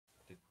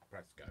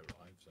press go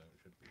live, so it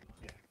should be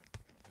live.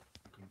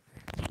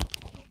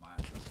 Not my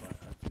address, right?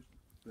 I just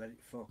let it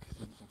focus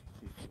on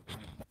people.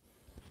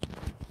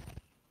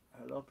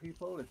 Hello,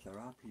 people, if there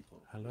are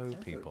people. Hello,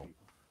 people.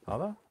 Are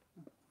there?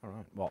 All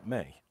right. What,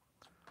 me?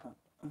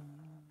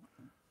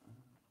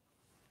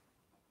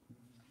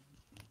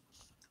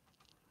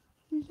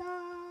 Live.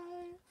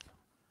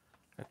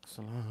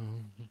 Excellent.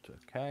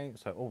 Okay.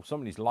 So, oh,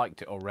 somebody's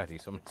liked it already.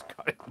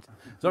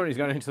 Somebody's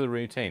going into the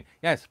routine.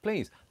 Yes,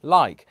 please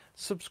like,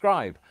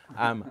 subscribe,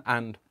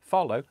 and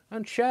follow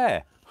and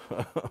share.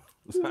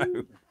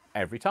 So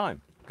every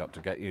time, got to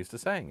get used to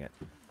saying it.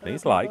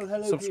 Please like,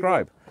 hello,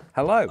 subscribe.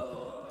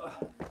 Hello.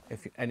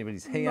 If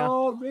anybody's here.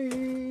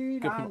 Maureen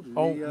Good and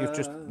oh, Leah. you've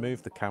just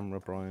moved the camera,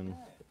 Brian.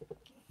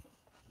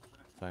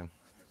 So.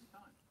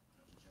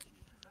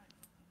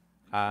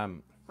 Hi,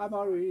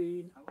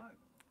 Maureen. Hello.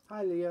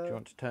 Hi, Leah. Do you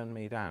want to turn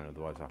me down?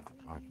 Otherwise,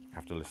 I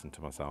have to listen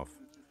to myself.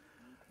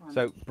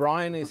 So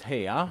Brian is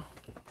here.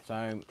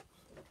 So,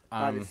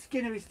 By the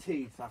skin of his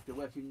teeth after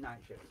working night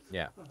shifts.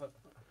 yeah.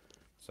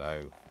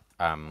 So,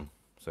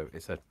 so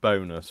it's a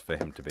bonus for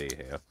him to be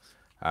here.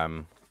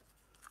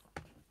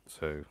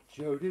 So.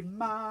 Jody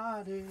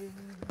Martin.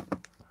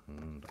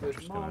 I'm Good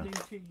just gonna, morning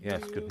to you.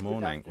 yes, good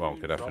morning. Well,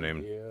 good from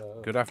afternoon. here.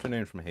 Good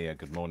afternoon from here.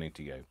 Good morning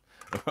to you.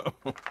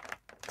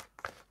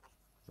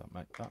 that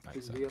makes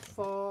To Leah sense.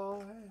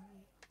 Foy.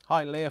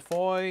 Hi, Leah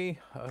Foy.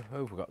 Who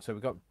have we got? So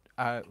we've got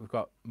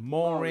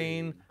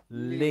Maureen,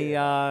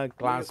 Leah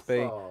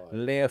Glasby,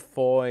 Leah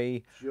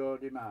Foy,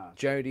 Jody Martin.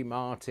 Jody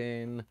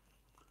Martin,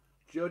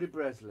 Jody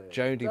Breslin.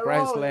 Jody They're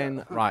all Breslin.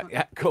 here. Right,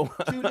 yeah, cool.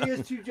 2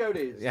 Leahs, 2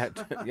 Jodys. Yeah,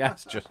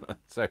 yes, just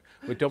so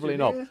we're doubling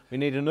Two up. Leahs. We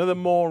need another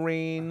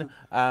Maureen.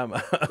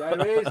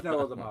 There is no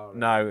other Maureen.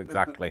 No,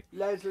 exactly.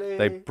 Leslie.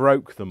 They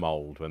broke the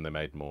mold when they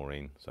made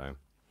Maureen. So,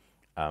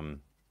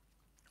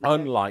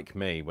 unlike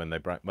me, when they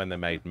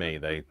made me,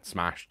 they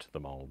smashed the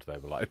mold. They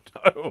were like,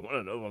 I don't want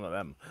another one of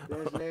them.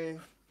 Leslie.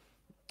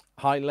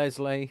 Hi,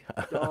 Leslie.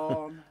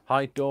 Dawn.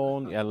 Hi,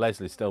 Dawn. Yeah,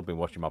 Leslie's still been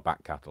watching my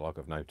back catalogue,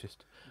 I've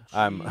noticed.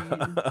 Hi,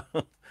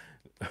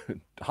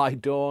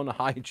 Dawn.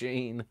 Hi,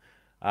 Jean.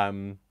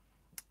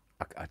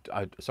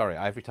 Sorry,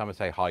 every time I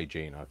say hi,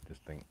 Jean, I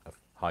just think of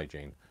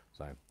hygiene.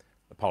 So,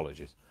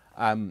 apologies.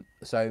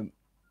 So,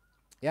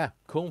 yeah,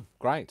 cool,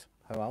 great.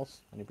 Who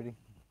else? Anybody?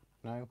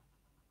 No?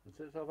 That's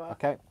it so far?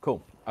 Okay,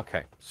 cool.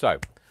 Okay, so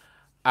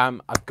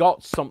I've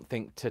got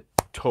something to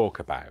talk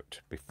about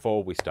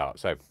before we start.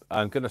 So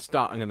I'm going to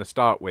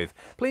start with,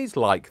 please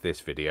like this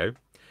video.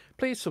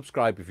 Please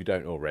subscribe if you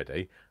don't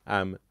already.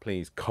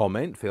 Please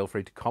comment. Feel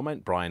free to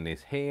comment. Brian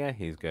is here.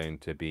 He's going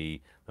to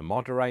be the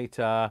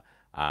moderator.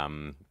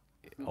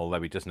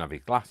 Although he doesn't have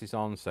his glasses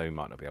on, so he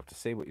might not be able to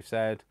see what you've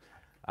said.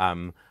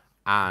 And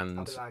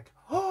I'll be like,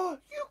 oh,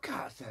 you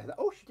can't say that.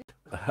 Oh, she did.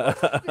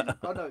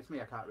 Oh, no, it's me.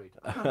 I can't read.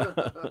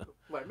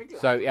 Wear me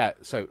glasses.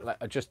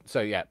 so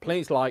yeah,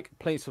 please like,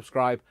 please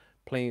subscribe,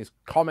 please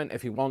comment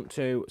if you want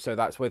to. So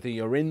that's whether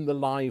you're in the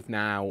live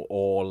now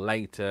or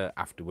later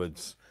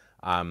afterwards.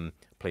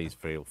 Please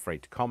feel free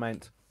to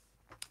comment,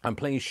 and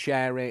please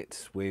share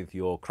it with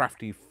your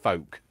crafty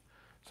folk.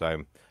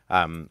 So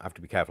I have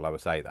to be careful how I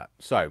say that.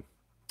 So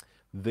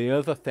the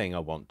other thing I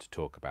want to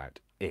talk about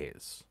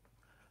is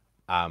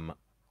I've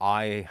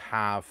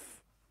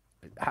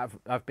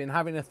been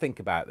having to think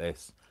about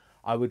this.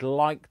 I would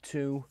like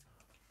to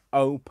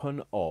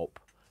open up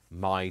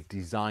my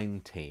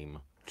design team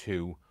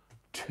to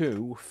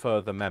 2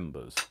 further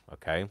members.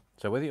 Okay,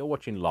 so whether you're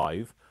watching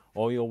live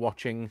or you're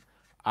watching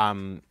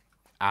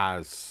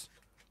as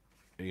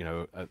you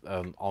know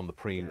on the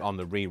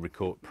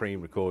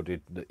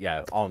pre-recorded,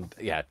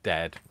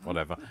 dead,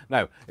 whatever.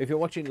 No, if you're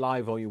watching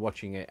live or you're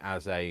watching it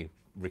as a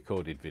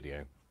recorded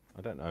video,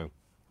 I don't know.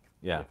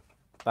 Yeah,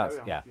 that's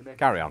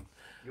Carry on.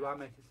 You are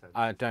making sense.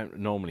 I don't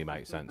normally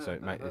make sense, so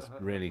it's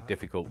really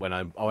difficult when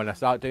I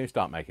start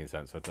making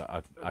sense.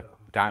 I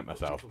doubt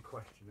myself. People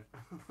question it.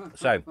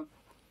 So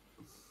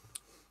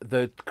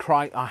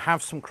I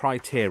have some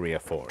criteria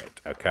for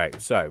it. Okay,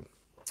 so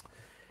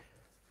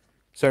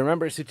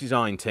remember it's a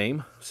design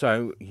team,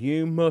 so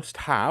you must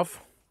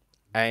have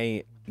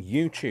a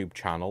YouTube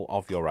channel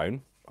of your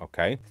own.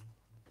 Okay,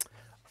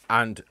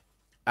 and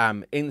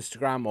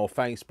Instagram or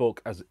Facebook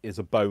is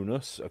a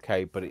bonus.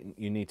 Okay, but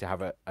you need to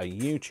have a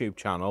YouTube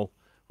channel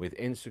with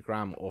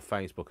Instagram or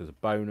Facebook as a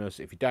bonus.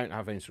 If you don't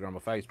have Instagram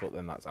or Facebook,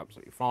 then that's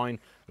absolutely fine,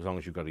 as long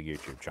as you've got a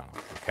YouTube channel.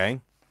 Okay,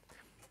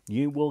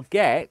 you will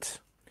get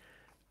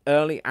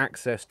early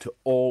access to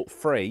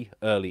free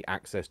early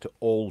access to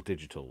all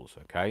digitals.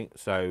 Okay,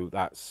 so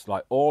that's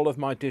like all of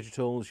my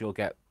digitals, you'll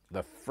get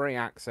the free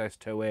access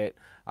to it.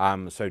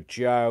 So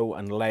Joe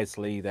and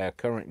Leslie, they're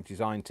current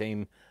design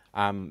team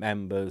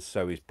members,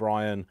 so is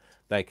Brian.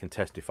 They can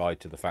testify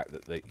to the fact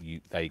that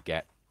they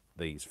get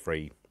these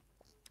free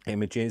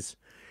images.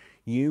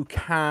 You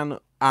can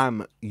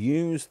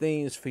use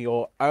these for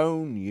your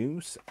own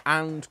use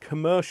and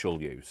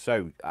commercial use.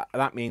 So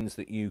that means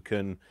that you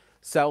can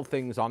sell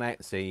things on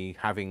Etsy,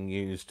 having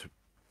used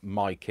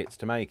my kits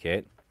to make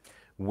it,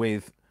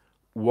 with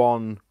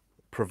one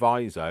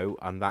proviso,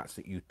 and that's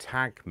that you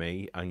tag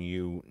me and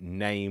you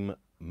name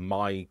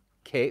my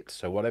kit.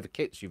 So whatever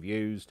kits you've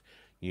used,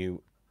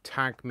 you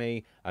tag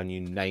me and you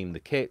name the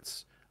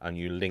kits, and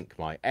you link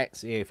my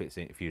Etsy if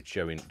you're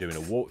doing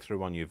a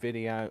walkthrough on your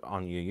video,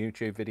 on your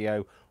YouTube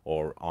video,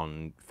 or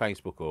on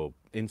Facebook or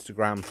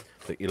Instagram,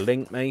 that you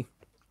link me.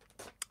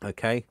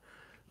 Okay.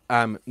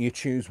 You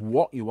choose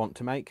what you want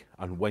to make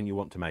and when you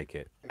want to make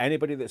it.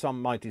 Anybody that's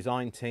on my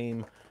design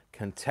team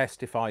can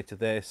testify to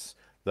this,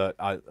 that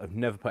I've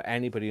never put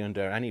anybody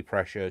under any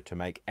pressure to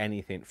make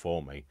anything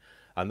for me.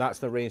 And that's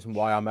the reason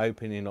why I'm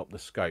opening up the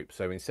scope.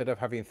 So instead of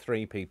having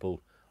 3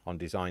 people on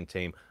design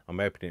team, I'm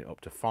opening it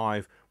up to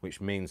 5, which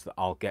means that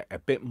I'll get a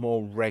bit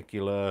more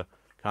regular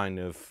kind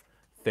of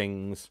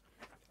things.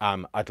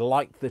 I'd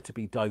like there to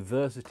be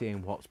diversity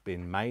in what's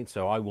been made,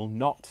 so I will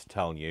not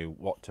tell you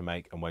what to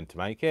make and when to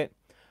make it.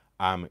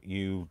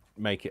 You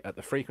make it at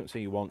the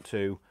frequency you want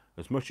to,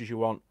 as much as you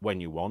want,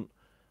 when you want,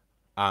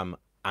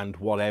 and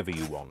whatever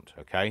you want,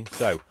 okay?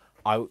 So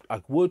I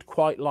would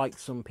quite like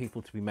some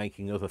people to be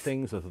making other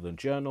things other than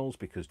journals,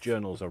 because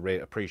journals I really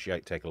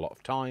appreciate take a lot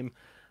of time.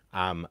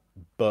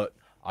 But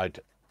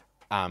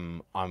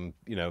I'm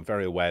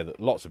very aware that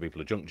lots of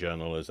people are junk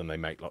journalers and they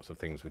make lots of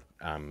things with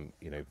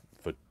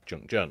for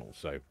junk journals.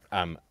 So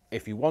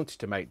if you wanted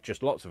to make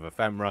just lots of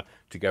ephemera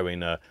to go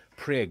in a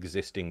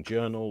pre-existing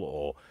journal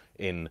or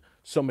in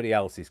somebody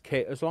else's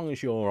kit, as long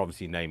as you're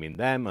obviously naming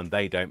them and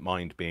they don't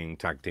mind being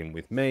tagged in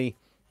with me,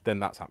 then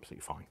that's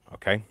absolutely fine.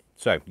 Okay,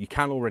 so you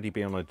can already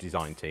be on a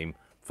design team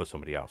for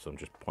somebody else. I'm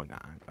just pointing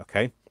that out.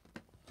 Okay,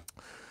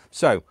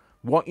 so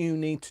what you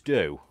need to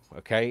do,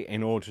 okay,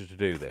 in order to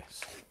do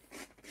this,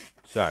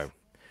 so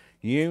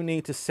you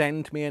need to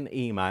send me an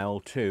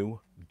email to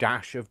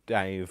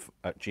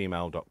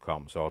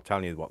dashofdave@gmail.com. So I'll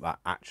tell you what that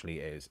actually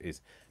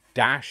is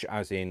dash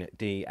as in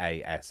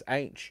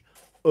DASH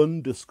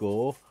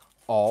underscore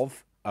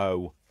of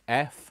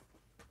OF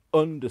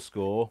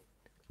underscore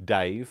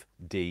Dave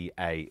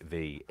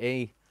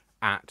DAVE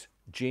at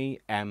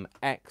gmx.com.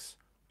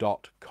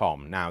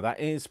 Now that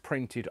is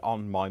printed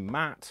on my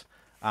mat,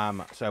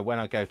 so when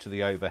I go to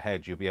the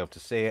overhead you'll be able to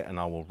see it, and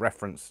I will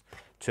reference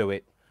to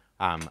it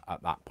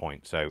at that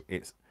point. So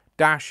it's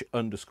dash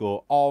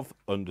underscore of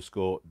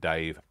underscore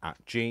Dave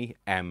at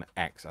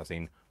gmx as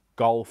in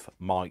golf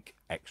Mike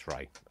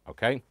X-ray,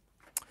 okay,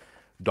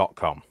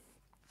 .com.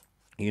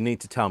 You need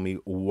to tell me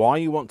why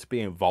you want to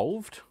be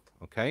involved,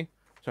 okay?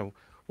 So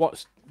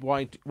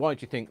why do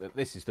you think that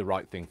this is the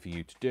right thing for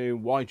you to do?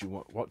 What do you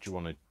want to, what do you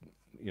want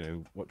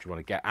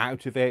to get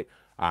out of it?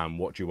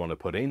 What do you want to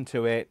put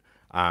into it?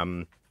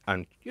 And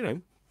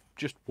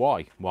just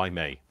why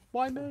me?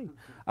 Why me?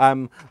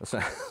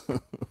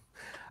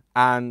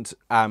 And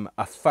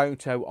a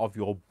photo of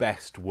your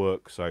best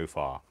work so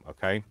far,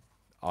 okay?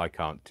 I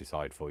can't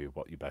decide for you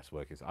what your best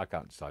work is. I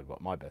can't decide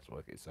what my best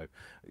work is, so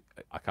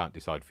I can't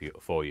decide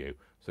for you.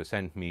 So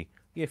send me,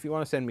 if you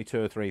want to send me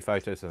 2 or 3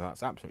 photos, then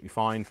that's absolutely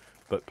fine,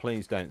 but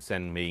please don't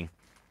send me,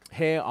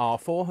 here are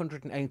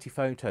 480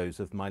 photos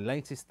of my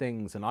latest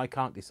things and I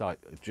can't decide.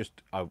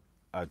 I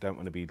don't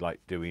want to be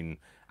like doing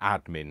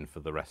admin for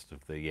the rest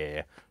of the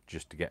year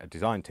just to get a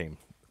design team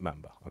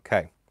member,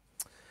 okay?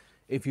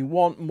 If you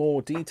want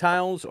more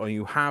details or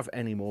you have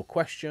any more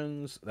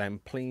questions, then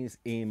please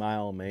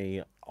email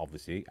me,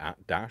 obviously,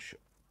 at dash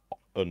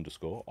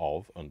underscore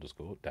of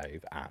underscore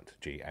Dave at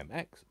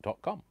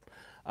gmx.com.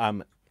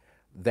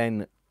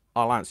 Then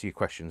I'll answer your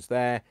questions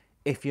there.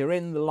 If you're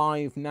in the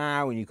live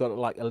now and you've got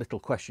like a little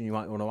question you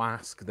might want to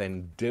ask,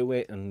 then do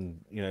it, and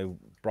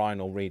Brian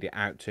will read it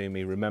out to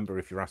me. Remember,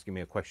 if you're asking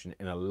me a question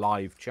in a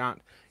live chat,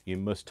 you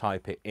must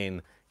type it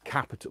in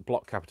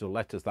block capital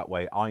letters, that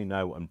way I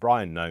know and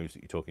Brian knows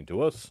that you're talking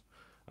to us,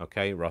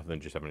 okay, rather than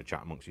just having a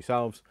chat amongst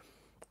yourselves.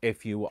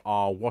 If you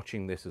are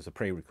watching this as a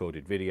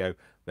pre-recorded video,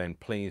 then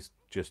please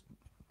just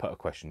put a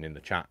question in the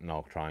chat and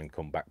I'll try and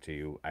come back to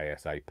you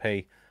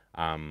ASAP.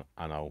 And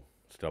I'll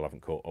still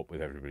haven't caught up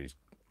with everybody's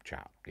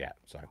chat yet,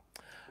 so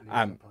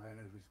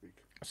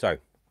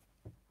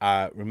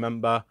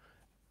remember,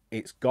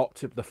 it's got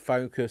to the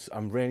focus.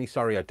 I'm really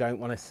sorry, I don't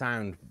want to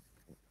sound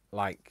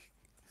like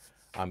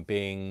I'm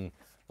being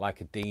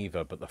like a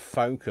diva, but the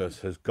focus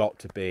has got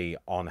to be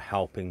on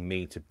helping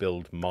me to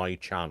build my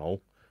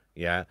channel,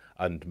 yeah,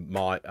 and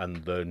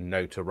the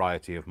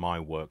notoriety of my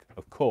work.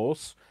 Of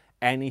course,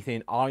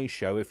 anything I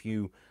show, if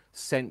you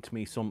sent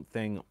me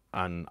something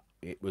and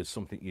it was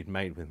something you'd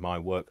made with my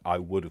work, I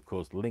would of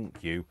course link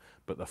you,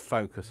 but the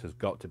focus has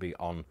got to be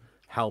on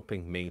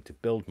helping me to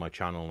build my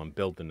channel and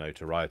build the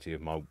notoriety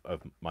of my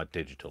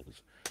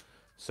digitals.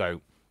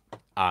 So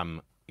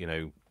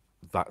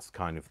that's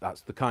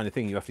the kind of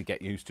thing you have to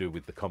get used to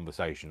with the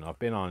conversation. I've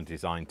been on a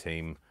design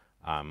team,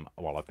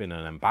 well, I've been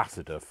an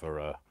ambassador for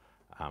an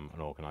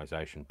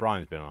organization.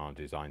 Brian's been on a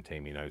design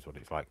team, he knows what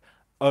it's like.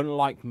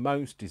 Unlike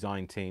most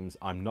design teams,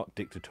 I'm not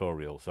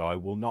dictatorial, so I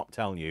will not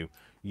tell you,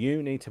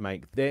 you need to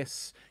make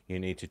this, you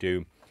need to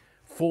do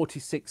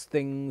 46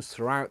 things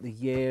throughout the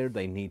year,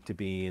 they need to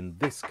be in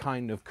this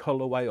kind of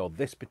colorway or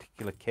this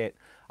particular kit.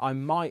 I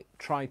might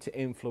try to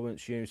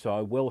influence you, so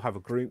I will have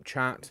a group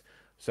chat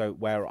So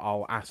where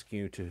I'll ask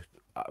you to,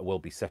 we'll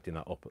be setting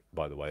that up,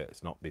 by the way,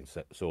 it's not been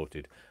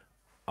sorted.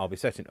 I'll be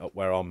setting it up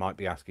where I might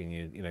be asking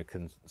you, you know,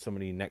 can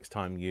somebody next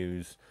time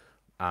use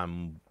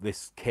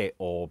this kit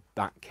or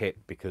that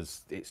kit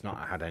because it's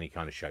not had any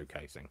kind of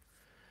showcasing.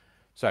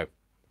 So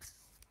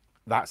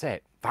that's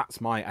it. That's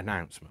my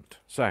announcement.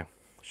 So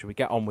should we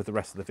get on with the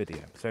rest of the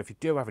video? So if you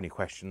do have any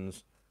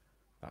questions,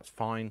 that's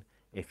fine.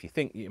 If you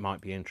think you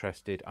might be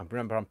interested, and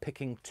remember I'm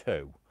picking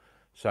 2.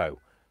 So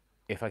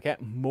if I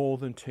get more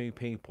than 2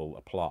 people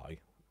apply,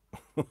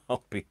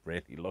 I'll be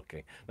really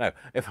lucky. No,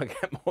 if I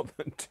get more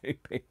than 2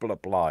 people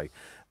apply,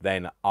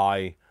 then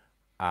I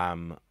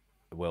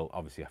will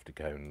obviously have to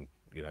go and,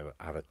 you know,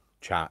 have a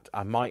chat.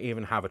 I might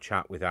even have a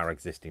chat with our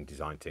existing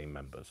design team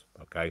members,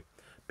 okay?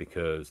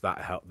 Because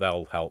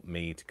they'll help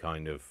me to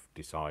kind of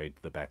decide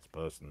the best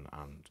person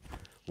and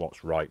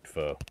what's right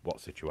for what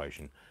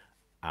situation,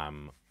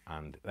 and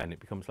then it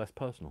becomes less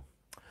personal.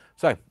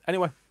 So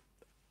anyway,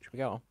 should we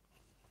go on?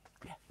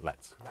 Yeah,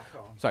 let's.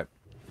 So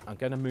I'm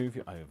going to move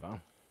you over.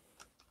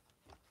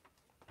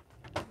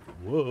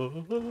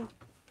 Whoa.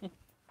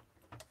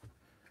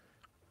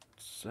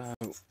 So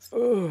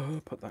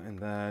put that in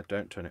there.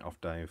 Don't turn it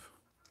off, Dave.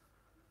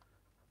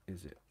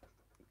 Is it?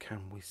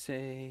 Can we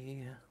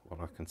see? Well,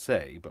 I can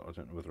see, but I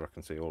don't know whether I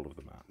can see all of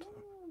the mat.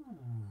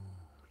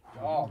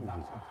 Oh, that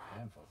sounds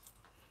painful.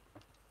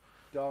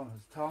 Dawn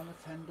has torn the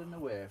tendon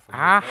away from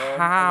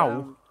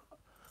how?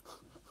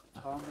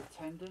 Torn the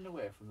tendon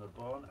away from the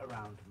bone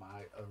around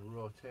my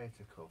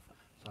rotator cuff.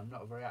 So I'm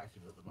not very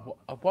active at the moment.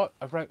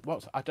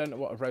 I don't know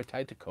what a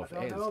rotator cuff is.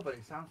 I don't know, but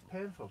it sounds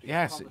painful.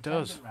 Yes, it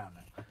does.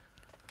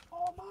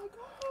 Oh my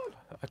god!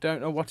 I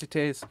don't know what it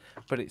is,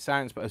 but it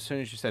sounds. But as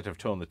soon as you said I've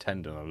torn the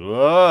tendon,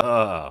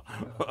 I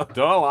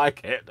don't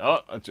like it.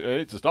 I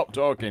need to stop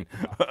talking.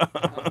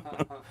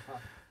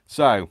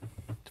 So,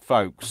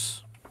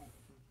 folks,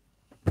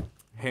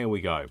 here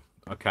we go.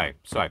 Okay,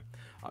 so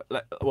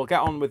we'll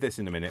get on with this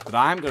in a minute, but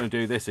I am going to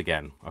do this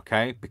again,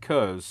 okay?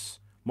 Because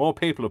more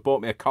people have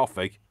bought me a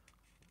coffee,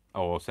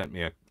 or sent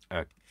me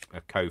a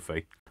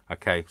Ko-fi.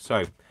 Okay,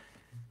 so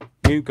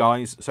you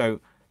guys, so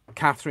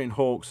Catherine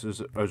Hawkes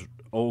has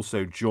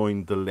also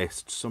joined the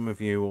list. Some of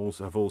you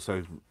have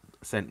also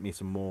sent me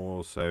some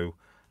more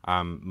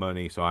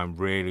money, so I'm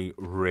really,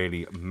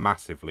 really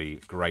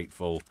massively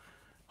grateful,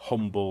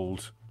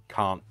 humbled,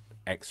 can't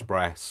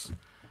express.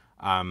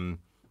 I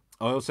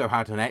also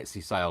had an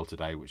Etsy sale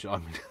today, which I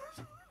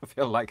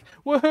feel like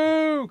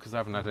woohoo, because I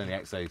haven't had any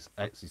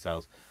Etsy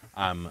sales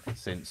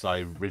since I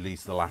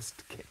released the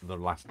last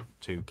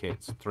 2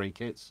 kits, 3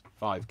 kits,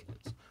 5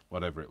 kits,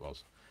 whatever it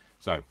was.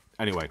 So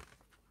anyway,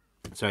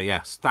 so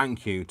yes,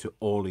 thank you to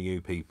all of you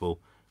people.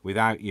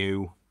 Without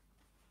you,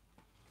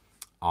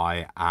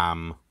 I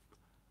am,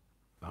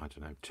 I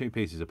don't know, 2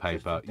 pieces of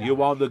paper.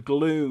 You are the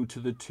glue to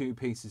the 2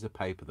 pieces of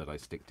paper that I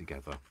stick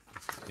together.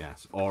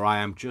 Yes, or I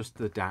am just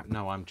the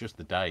no, I'm just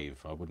the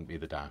Dave. I wouldn't be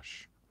the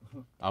Dash.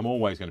 I'm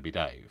always going to be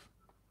Dave.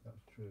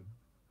 That's true.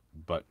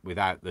 But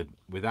without the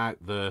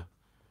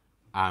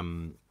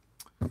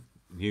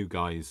you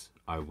guys,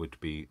 I would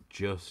be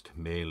just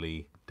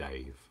merely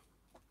Dave.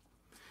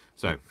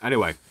 So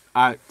anyway,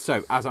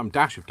 so as I'm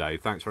Dash of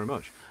Dave, thanks very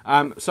much.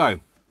 So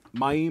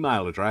my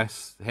email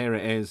address, here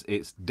it is.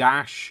 It's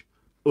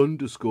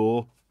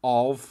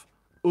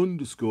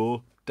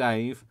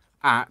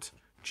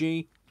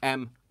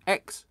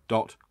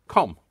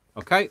dash_of_Dave@gmx.com.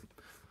 Okay,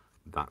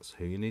 that's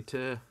who you need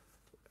to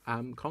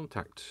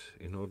contact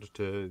in order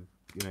to,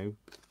 you know,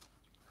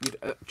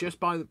 just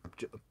by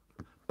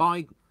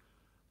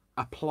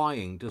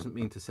applying doesn't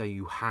mean to say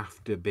you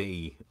have to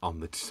be on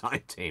the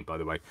design team, by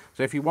the way.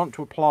 So if you want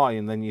to apply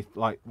and then you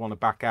want to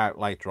back out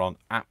later on,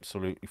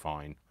 absolutely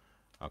fine.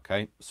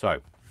 Okay,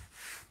 so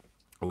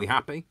are we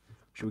happy?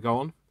 Should we go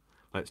on?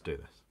 Let's do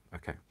this.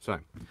 Okay, so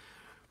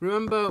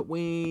remember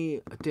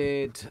we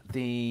did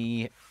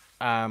the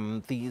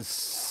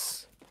these.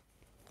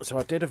 So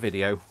I did a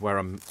video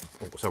where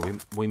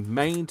we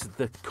made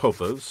the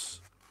covers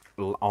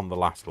on the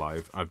last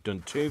live. I've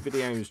done 2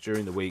 videos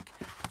during the week.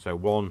 So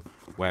one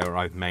where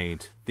I've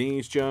made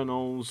these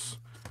journals.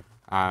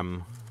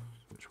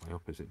 Which way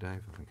up is it,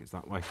 Dave? I think it's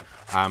that way.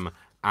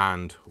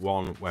 And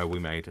one where we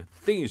made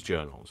these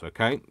journals.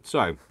 Okay,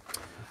 so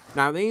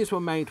now these were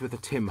made with the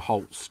Tim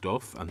Holtz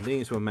stuff, and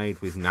these were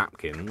made with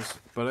napkins.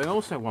 But I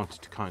also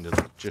wanted to kind of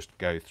just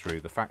go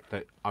through the fact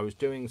that I was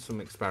doing some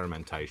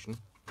experimentation.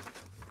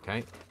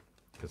 Okay,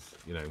 because,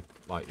 you know,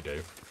 like you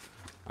do.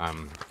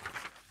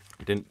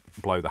 Didn't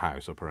blow the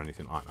house up or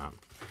anything like that.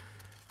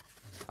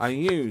 I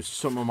used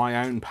some of my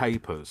own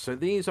papers. So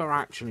these are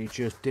actually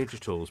just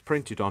digitals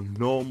printed on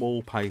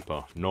normal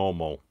paper.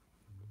 Normal.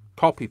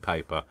 Copy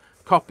paper.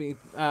 Copy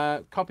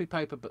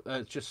paper,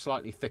 but just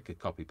slightly thicker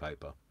copy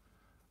paper.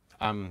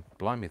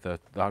 Blimey,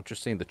 I've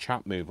just seen the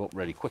chat move up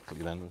really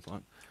quickly then. It's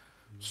like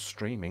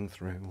streaming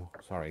through.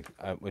 Sorry,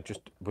 we're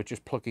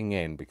just plugging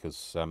in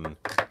because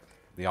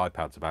the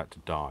iPad's about to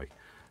die.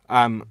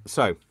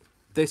 So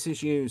this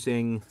is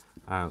using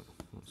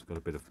it's got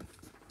a bit of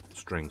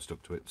string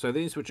stuck to it. So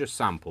these were just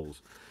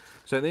samples.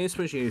 So this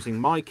was using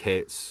my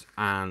kits,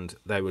 and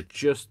they were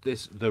just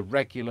the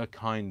regular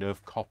kind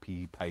of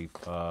copy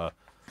paper,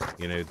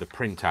 you know, the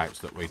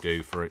printouts that we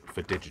do for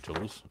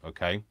digitals,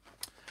 okay?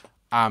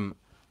 And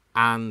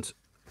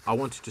I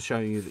wanted to show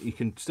you that you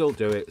can still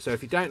do it. So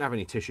if you don't have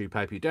any tissue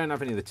paper, you don't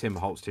have any of the Tim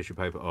Holtz tissue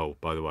paper. Oh,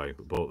 by the way,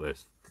 we bought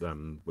this.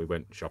 We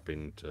went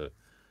shopping to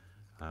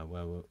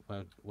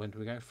when did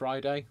we go?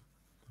 Friday.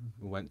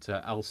 We went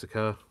to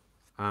Elsica,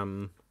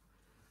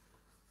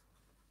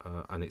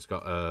 and it's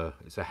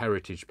a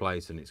heritage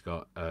place, and it's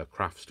got a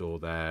craft store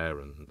there.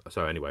 And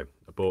so anyway,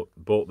 I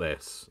bought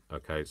this.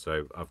 Okay,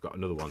 so I've got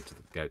another one to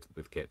go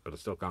with kit, but I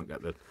still can't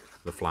get the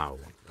flower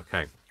one.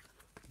 Okay.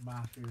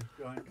 Marcia's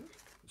joined us.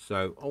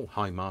 So, oh,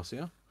 hi,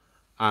 Marcia.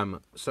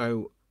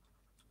 So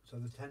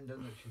the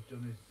tendon that she's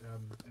done is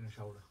in her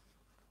shoulder,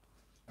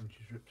 and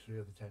she's ripped through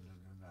the other tendon.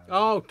 And,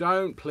 oh,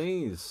 don't,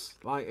 please.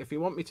 Like, if you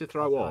want me to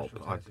throw up,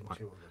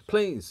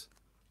 please.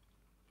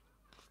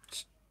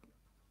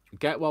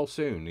 Get well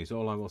soon is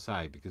all I will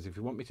say, because if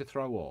you want me to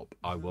throw up,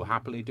 I will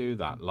happily do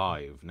that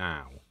live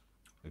now.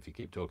 If you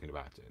keep talking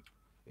about it,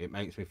 it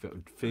makes me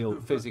feel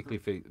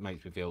physically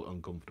makes me feel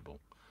uncomfortable.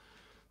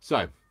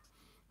 So,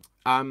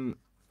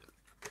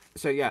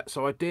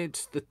 so I did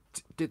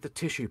the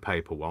tissue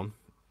paper one,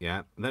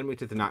 yeah. And then we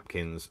did the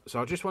napkins.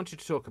 So I just wanted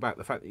to talk about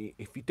the fact that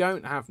if you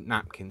don't have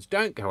napkins,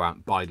 don't go out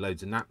and buy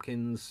loads of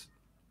napkins.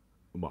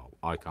 Well,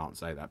 I can't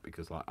say that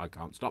because like I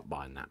can't stop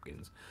buying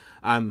napkins.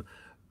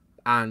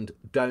 And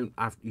you don't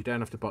have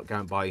to go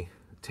and buy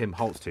Tim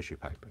Holtz tissue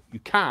paper. You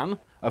can,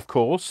 of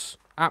course,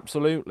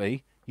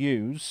 absolutely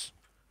use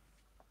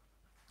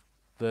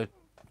the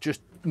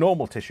just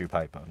normal tissue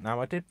paper.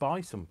 Now, I did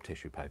buy some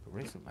tissue paper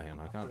recently,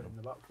 and I can't.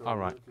 All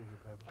right.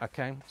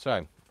 Okay,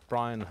 so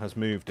Brian has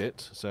moved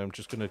it, so I'm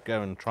just going to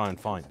go and try and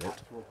find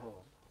it.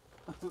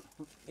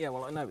 Yeah,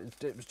 well, I know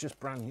it was just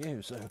brand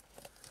new, so.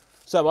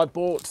 So I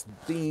bought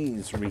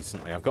these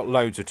recently. I've got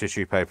loads of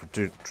tissue paper.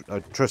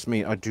 Trust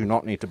me, I do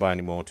not need to buy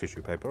any more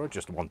tissue paper. I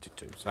just wanted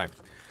to. So,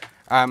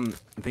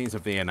 these are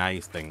V&A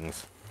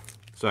things.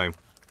 So,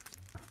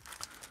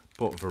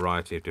 bought a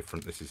variety of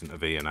different. This isn't a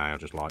V&A. I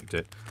just liked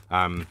it.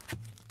 I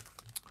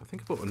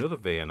think I bought another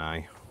V&A.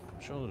 I'm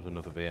sure there's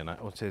another V&A.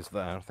 Oh, it is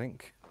there, I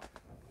think.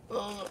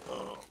 No.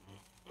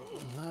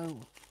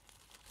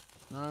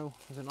 No,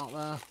 is it not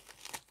there?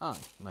 Oh,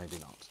 maybe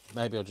not.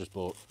 Maybe I just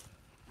bought.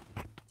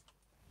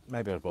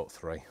 Maybe I bought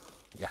 3.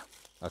 Yeah,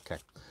 okay.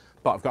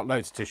 But I've got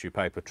loads of tissue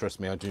paper. Trust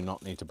me, I do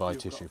not need to buy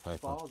tissue paper.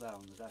 File there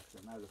on the desk.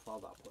 I know the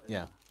file that I put in.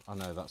 Yeah, I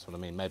know, that's what I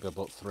mean. Maybe I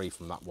bought 3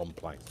 from that one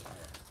place.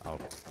 Oh,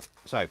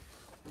 so,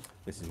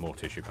 this is more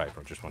tissue paper.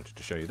 I just wanted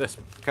to show you this.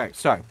 Okay,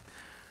 so,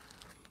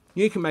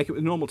 you can make it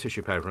with normal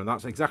tissue paper, and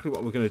that's exactly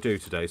what we're going to do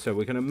today. So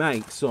we're going to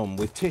make some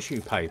with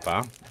tissue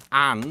paper,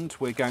 and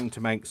we're going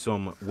to make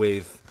some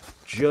with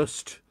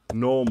just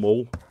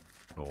normal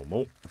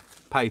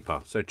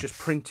paper. So just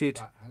printed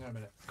hang on a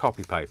minute.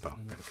 Copy paper.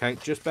 Okay,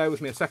 just bear with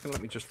me a second.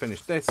 Let me just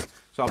finish this.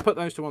 So I'll put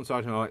those to one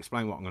side and I'll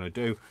explain what I'm going to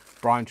do.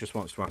 Brian just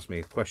wants to ask me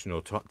a question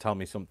or tell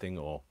me something,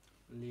 or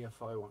Leah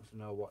Foy wants to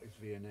know what is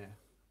V&A.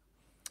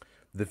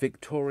 the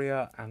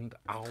Victoria and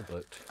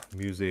Albert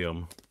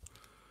Museum.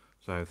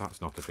 So that's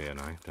not a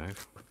V&A,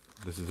 Dave.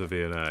 This is a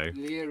V&A.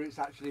 Leah, it's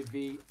actually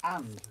V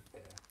and A.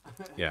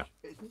 Yeah.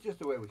 It's just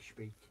the way we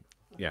speak.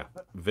 Yeah.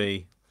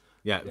 V.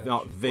 Yeah,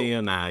 not V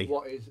and A.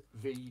 What is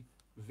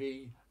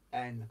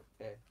V-N-A?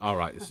 All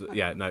right. So,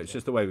 yeah, no, it's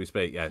just the way we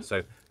speak. Yeah.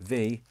 So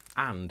V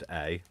and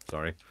A.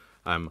 Sorry.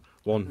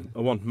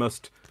 One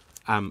must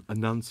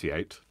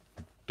enunciate.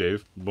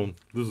 Dave.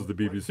 This is the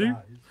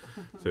BBC.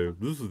 So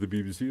this is the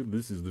BBC. And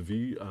this is the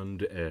V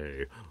and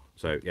A.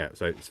 So yeah.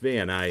 So it's V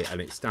and A,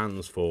 and it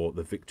stands for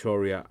the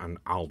Victoria and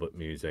Albert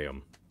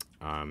Museum.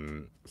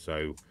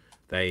 So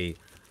they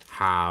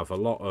have a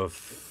lot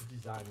of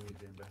Design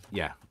museum.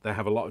 yeah, they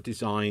have a lot of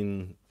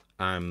design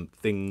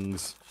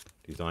things,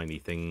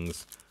 designy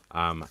things,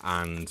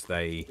 and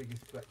they.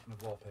 Biggest collection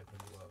of wallpaper in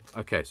the world.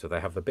 Okay, so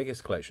they have the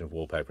biggest collection of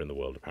wallpaper in the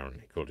world,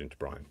 apparently, according to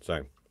Brian.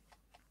 So,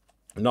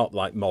 not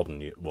like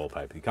modern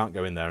wallpaper. You can't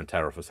go in there and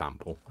tear off a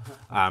sample.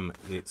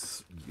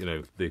 It's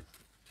the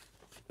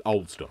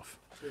old stuff.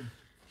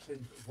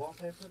 Since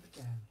wallpaper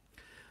began.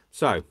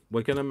 So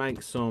we're going to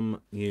make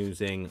some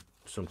using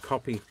some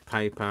copy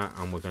paper,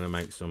 and we're going to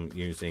make some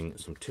using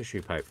some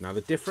tissue paper. Now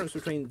the difference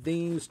between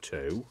these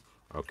two,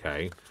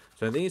 okay,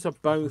 so these are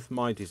both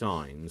my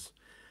designs.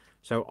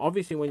 So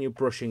obviously when you're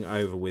brushing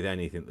over with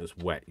anything that's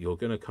wet, you're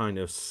going to kind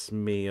of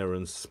smear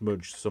and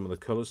smudge some of the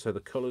colours, so the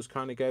colours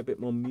kind of go a bit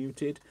more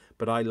muted,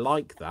 but I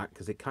like that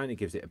because it kind of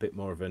gives it a bit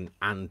more of an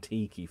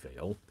antique-y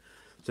feel.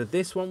 So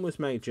this one was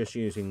made just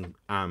using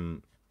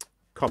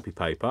copy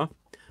paper,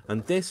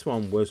 and this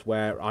one was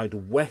where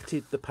I'd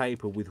wetted the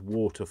paper with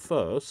water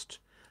first,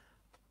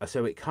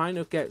 so it kind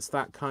of gets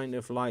that kind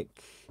of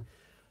like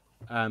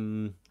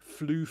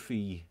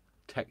floofy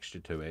texture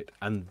to it,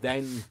 and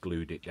then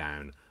glued it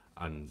down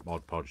and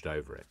Mod Podged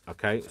over it.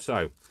 Okay,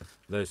 so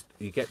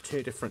you get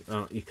two different,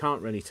 you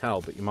can't really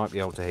tell, but you might be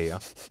able to hear.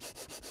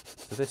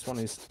 So this one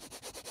is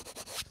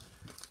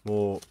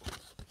more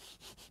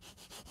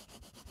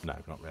No,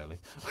 not really.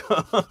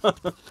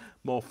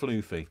 More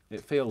floofy.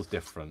 It feels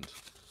different.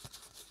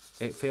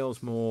 It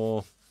feels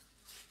more...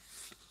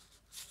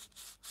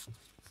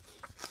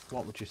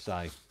 What would you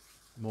say?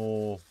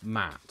 More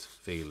matte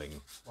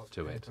feeling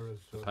to it.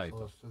 The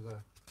paper.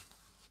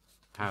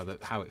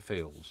 How it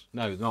feels.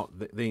 No, not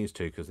these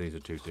two, because these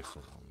are two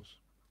different ones.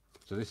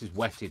 So this is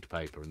wetted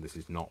paper and this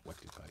is not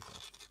wetted paper.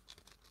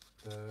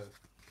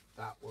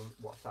 That one.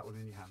 What's that one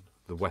in your hand?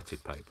 The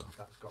wetted paper.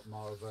 That's got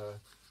more of a...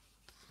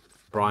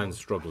 Brian's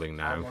struggling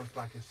now. Almost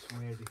like a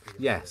suede feel.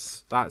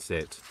 Yes, that's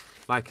it.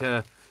 Like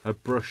a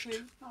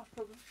brushed...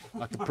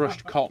 Like a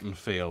brushed cotton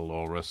feel,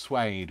 or a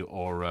suede,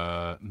 or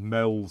a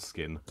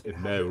moleskin. It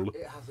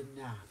has a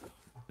nap.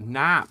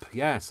 Nap,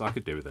 yes, I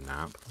could do with a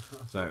nap.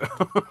 So,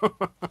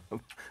 but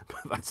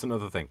that's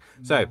another thing.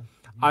 So,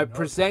 I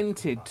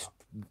presented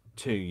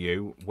to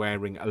you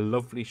wearing a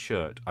lovely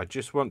shirt. I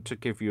just want to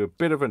give you a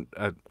bit of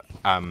a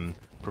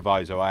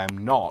proviso. I am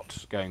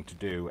not going to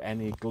do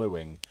any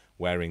gluing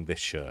wearing this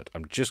shirt.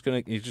 You're just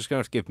going to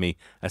have to give me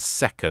a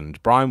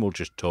second. Brian will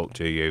just talk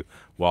to you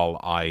while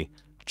I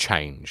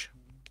change.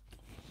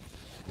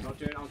 I'm not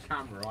doing it on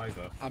camera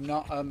either. I'm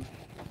not.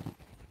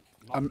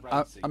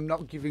 I'm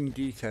not giving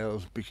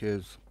details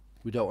because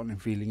we don't want him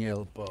feeling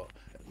ill. But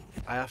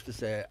I have to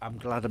say, I'm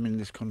glad I'm in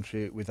this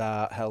country with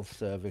our health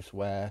service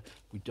where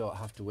we don't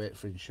have to wait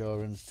for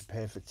insurance to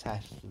pay for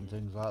tests and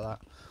things like that.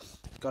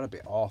 It's got a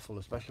bit awful,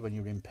 especially when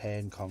you're in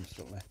pain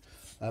constantly.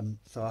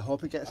 So I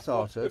hope it gets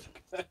sorted.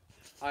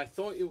 I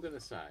thought you were going to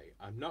say,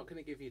 I'm not going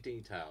to give you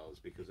details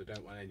because I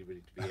don't want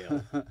anybody to be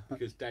ill,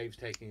 because Dave's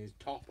taking his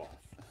top off.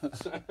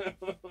 So...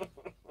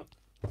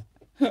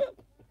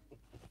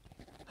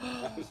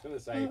 I was going to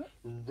say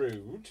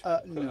rude.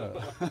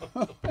 No.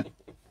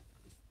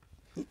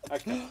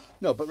 Okay.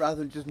 No, but rather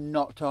than just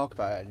not talk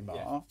about it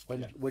anymore,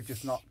 we're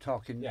just not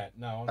talking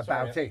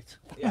about it.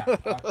 Yeah,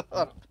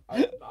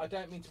 I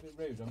don't mean to be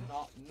rude. I'm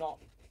not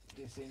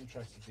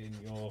disinterested in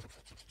your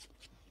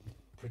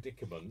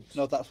predicament.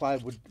 No, that's why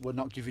we're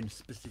not giving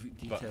specific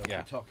details. Yeah.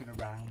 We're talking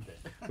around it.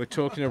 We're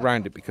talking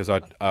around it because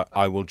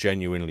I will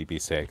genuinely be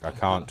sick. I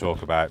can't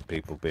talk about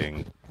people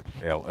being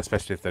ill,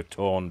 especially if they're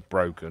torn,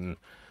 broken,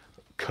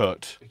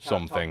 cut,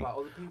 something.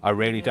 I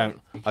really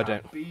don't. I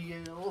don't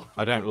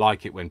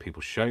like it when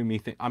people show me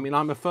things. I mean,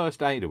 I'm a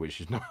first aider, which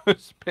is not a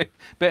bit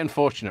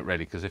unfortunate,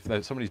 really, because if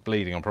somebody's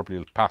bleeding, I'll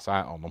probably pass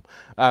out on them.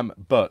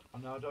 But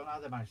no, I don't know how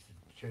they manage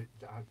to do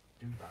that.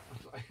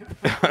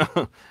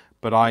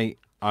 but I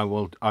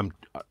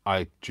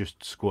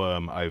just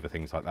squirm over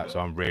things like that, so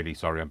I'm really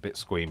sorry. I'm a bit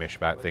squeamish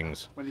about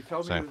things. When you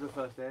told me you were the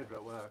first aider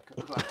at work,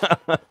 I was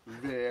like,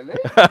 really?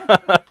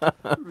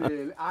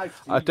 Really?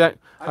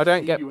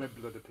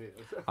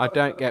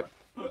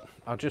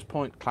 I'll just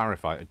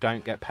clarify. I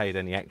don't get paid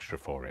any extra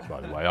for it, by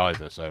the way,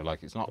 either. So,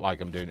 like, it's not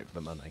like I'm doing it for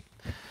the money.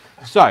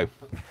 So,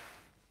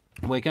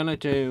 we're gonna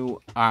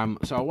do.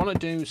 So I want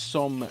to do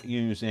some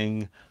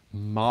using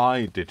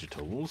my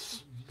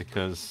digitals,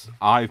 because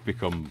I've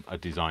become a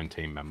design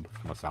team member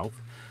myself.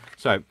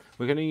 So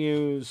we're going to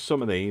use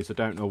some of these. I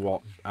don't know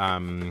what,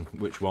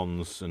 which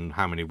ones and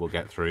how many we'll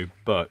get through,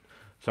 but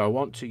so I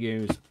want to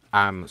use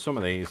some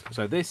of these.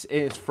 So this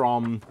is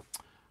from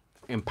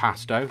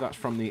Impasto. That's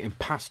from the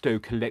Impasto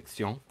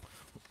collection.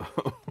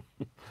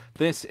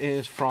 This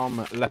is from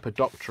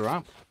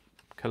Lepidoptera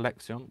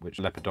collection, which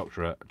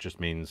Lepidoptera just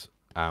means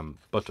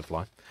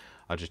butterfly.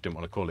 I just didn't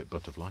want to call it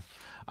butterfly.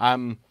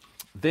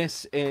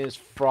 This is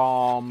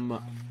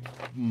from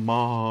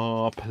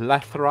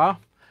Plethora,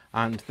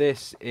 and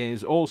this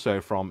is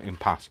also from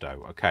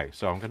Impasto. Okay,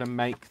 so I'm going to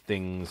make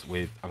things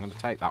with... I'm going to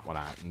take that one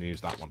out and use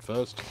that one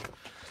first.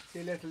 See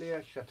you later,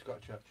 Leah. She had to go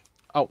to church.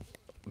 Oh,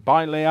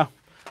 bye, Leah.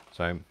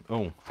 So,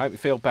 hope you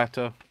feel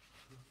better.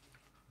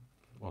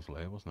 Was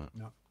Leah, wasn't it?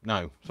 No.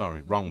 No,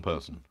 sorry, wrong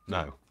person.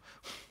 No.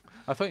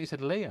 I thought you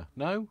said Leah.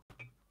 No?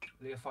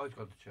 Leah Foy's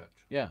gone to church.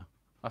 Yeah,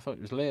 I thought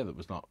it was Leah that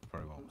was not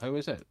very well. Who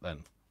is it,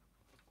 then?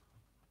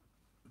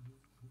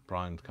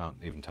 Brian can't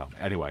even tell me.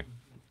 Anyway,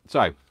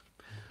 so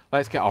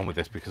let's get on with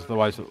this, because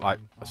otherwise, like,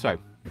 so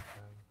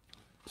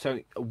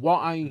what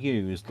I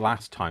used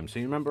last time. So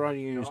you remember I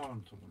used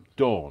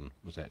Dawn.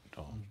 Was it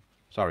Dawn?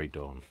 Sorry,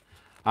 Dawn.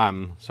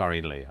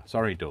 Sorry, Leah.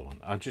 Sorry, Dawn.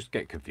 I just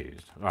get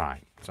confused. All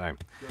right. So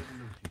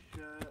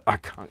I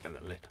can't get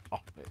the lid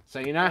off it. So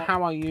you know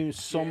how I use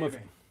some of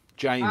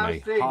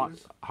Jamie.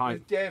 Hi.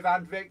 Dave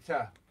and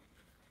Victor.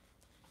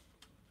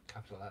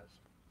 Capital letters.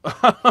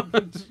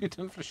 You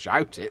don't have to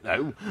shout it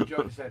though.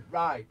 John said,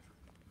 right,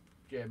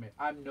 Jamie,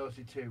 I'm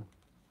nosy too.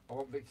 I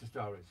want Victor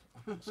stories.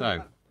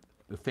 So,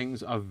 the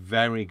things are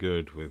very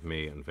good with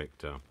me and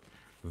Victor.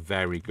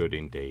 Very good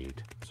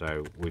indeed.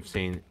 So, we've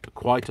seen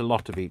quite a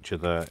lot of each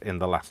other in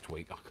the last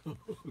week. I can't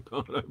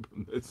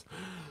open this.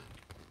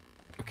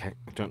 Okay,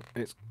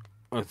 it's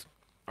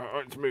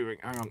moving.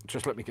 Hang on,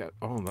 just let me get...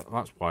 Oh,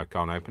 that's why I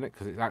can't open it,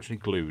 because it's actually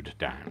glued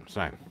down.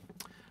 So,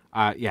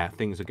 yeah,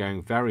 things are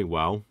going very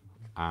well.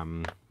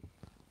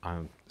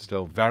 I'm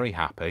still very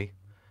happy,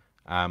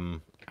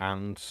 and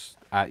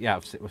yeah,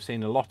 we've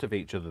seen a lot of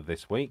each other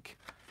this week.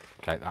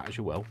 Take that as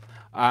you will,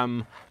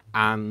 and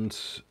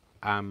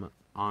I'm,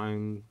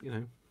 you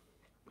know,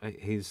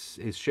 his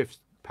shift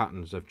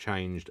patterns have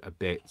changed a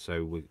bit,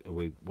 so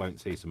we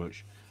won't see so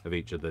much of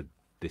each other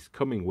this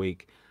coming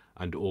week,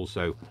 and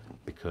also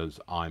because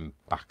I'm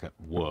back at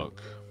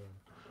work.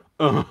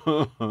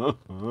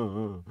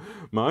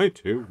 My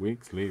 2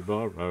 weeks leave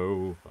are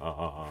over.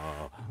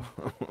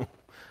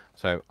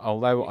 So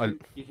although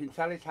you can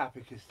tell he's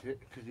happy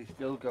because he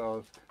still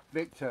goes,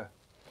 Victor.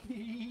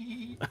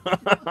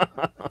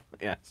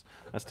 yes,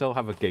 I still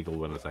have a giggle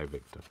when I say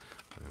Victor.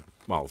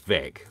 Well,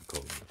 Vic, of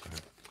course.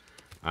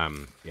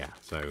 Yeah,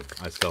 so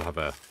I still have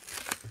a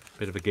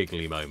bit of a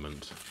giggly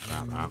moment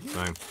about that.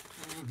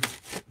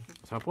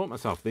 So I bought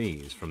myself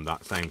these from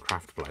that same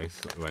craft place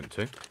that we went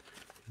to.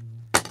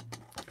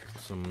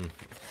 Some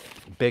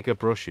bigger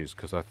brushes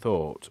because I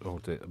thought, oh,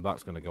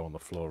 that's going to go on the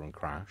floor and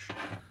crash.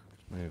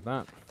 Move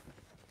that.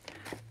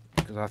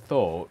 Because I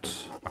thought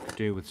I could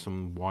do with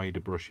some wider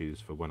brushes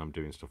for when I'm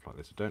doing stuff like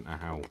this. I don't know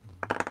how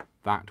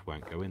that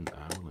won't go in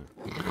there, will it?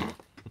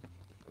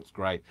 That's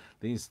great.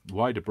 These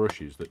wider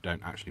brushes that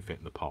don't actually fit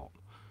in the pot.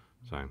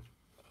 So,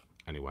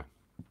 anyway.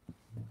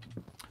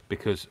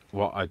 Because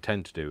what I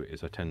tend to do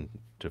is I tend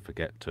to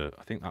forget to...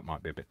 I think that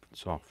might be a bit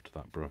soft,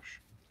 that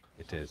brush.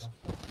 It is.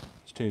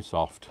 It's too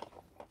soft.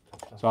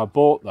 So I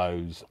bought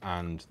those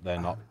and they're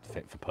not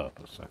fit for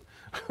purpose.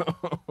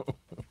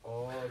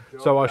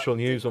 So I shall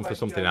use them for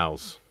something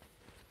else.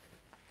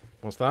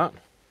 What's that?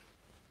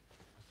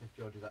 I said,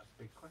 Geordie, that's a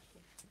big question.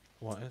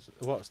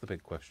 What's the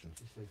big question?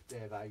 He says,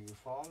 Dave, are you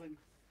falling?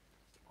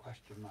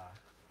 Question mark.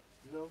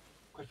 Love?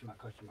 Question mark,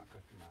 question mark,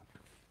 question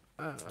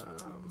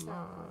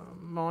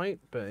mark. Might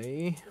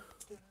be.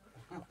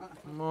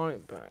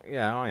 Might be.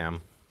 Yeah, I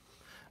am.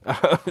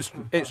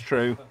 It's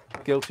true.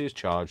 Guilty as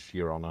charged,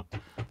 Your Honour.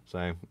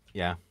 So,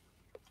 yeah.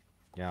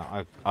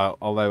 Yeah,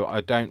 although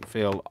I don't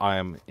feel I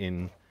am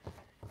in,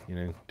 you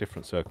know,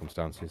 different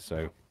circumstances,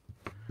 so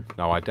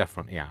no, I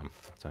definitely am.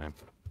 So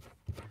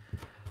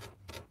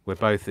we're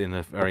both in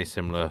a very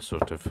similar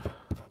sort of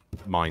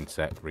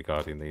mindset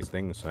regarding these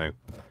things, so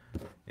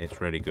it's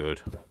really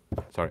good.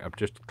 Sorry, I'm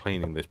just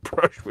cleaning this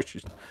brush, which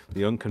is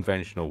the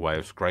unconventional way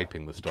of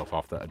scraping the stuff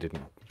off that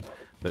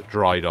that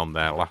dried on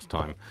there last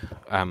time.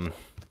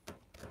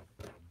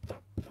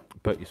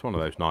 But it's one of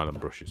those nylon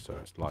brushes, so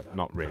it's like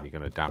not really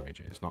going to damage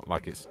it. It's not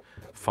like it's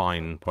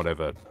fine,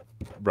 whatever,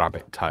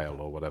 rabbit tail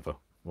or whatever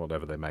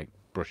they make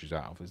brushes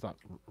out of. Is that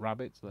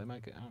rabbits they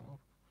make it out of?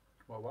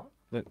 What?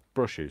 The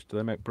brushes. Do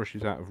they make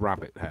brushes out of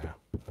rabbit hair,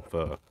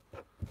 fur?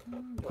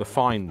 The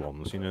fine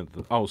ones, you know,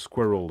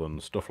 squirrel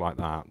and stuff like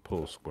that.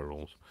 Poor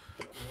squirrels.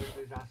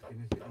 He's asking,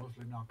 is it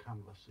muslin or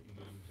canvas that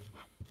you're using?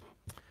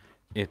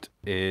 It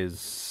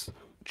is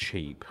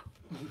cheap.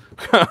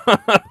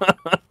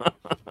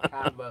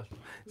 Canvas.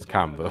 It's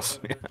canvas.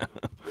 Yeah.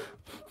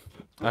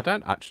 I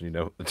don't actually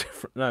know what the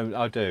difference. No,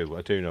 I do.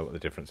 I do know what the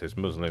difference is.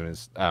 Muslin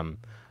is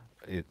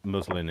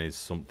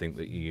something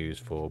that you use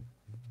for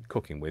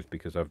cooking with,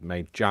 because I've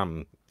made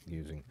jam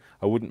using.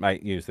 I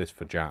wouldn't use this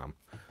for jam,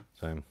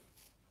 so.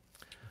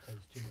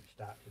 There's too much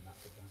starch in that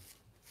for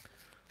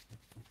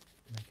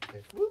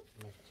jam.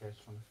 Make it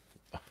taste funny.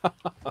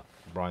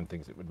 Brian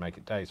thinks it would make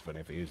it taste funny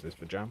if I use this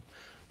for jam.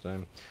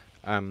 So,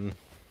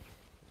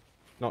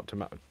 not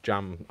tomato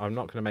jam. I'm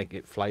not going to make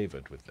it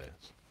flavoured with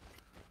this.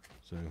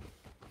 So,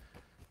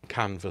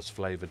 canvas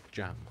flavoured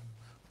jam.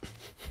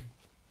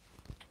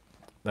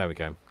 There we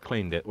go.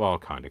 Cleaned it. Well, I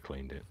kind of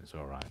cleaned it. It's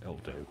all right. It'll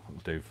do.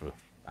 It'll do for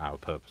our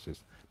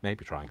purposes.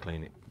 Maybe try and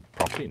clean it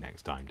properly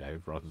next time,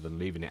 Dave, rather than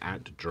leaving it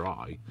out to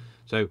dry.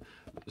 So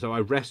I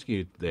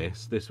rescued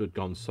this. This had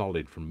gone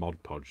solid from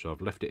Mod Podge, so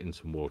I've left it in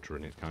some water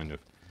and it's kind of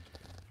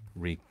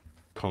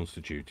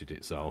reconstituted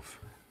itself.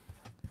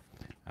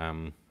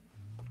 And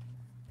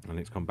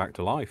it's come back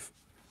to life,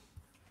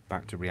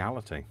 back to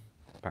reality,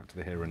 back to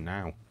the here and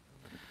now.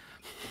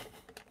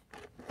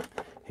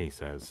 He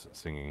says,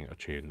 singing a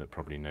tune that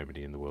probably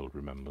nobody in the world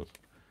remembers.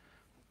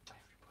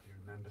 Everybody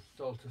remembers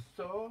Soul to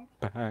Soul.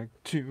 Back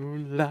to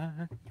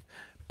life,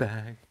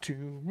 back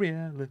to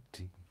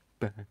reality,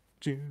 back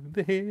to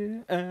the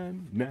here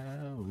and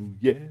now,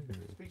 yeah.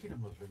 Speaking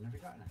of muslin, have you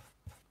got any?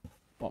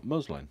 What,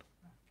 muslin?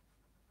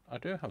 I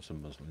do have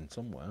some muslin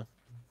somewhere.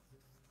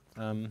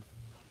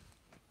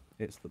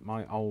 It's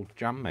my old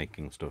jam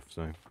making stuff,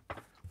 so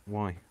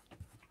why?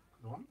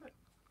 You want it?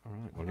 All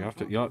right. Well,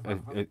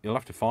 you'll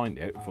have to find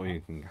it before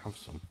you can have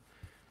some.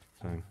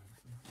 So,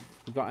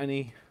 you got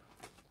anybody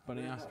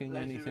asking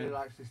anything? Really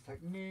likes this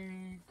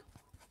technique.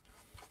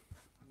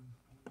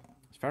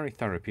 It's very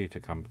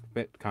therapeutic. I'm a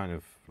bit kind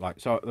of like,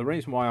 so the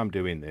reason why I'm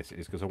doing this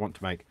is because I've got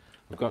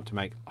to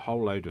make a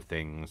whole load of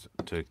things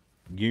to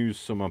use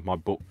some of my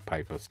book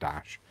paper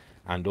stash,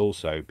 and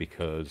also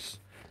because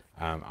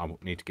I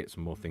need to get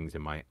some more things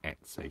in my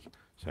Etsy.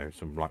 So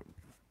some like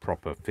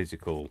proper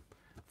physical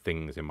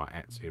things in my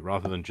Etsy,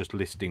 rather than just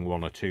listing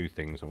one or two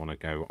things. I want to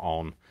go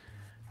on,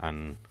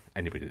 and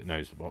anybody that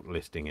knows what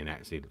listing in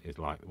Etsy is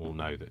like will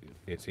know that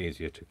it's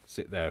easier to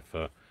sit there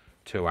for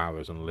 2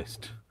 hours and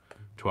list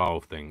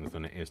 12 things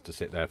than it is to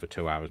sit there for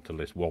 2 hours to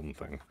list one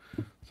thing.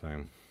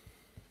 So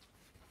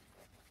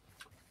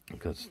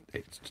because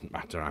it doesn't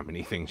matter how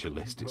many things you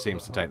list, it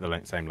seems to take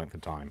the same length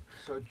of time.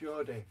 So,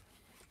 Geordie,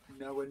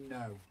 no and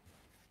no.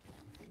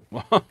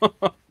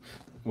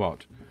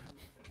 What?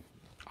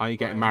 Are you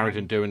getting married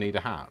and do need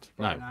a hat?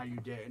 No. Brian, are you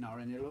dating or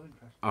any love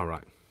interest? All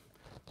right.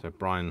 So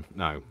Brian,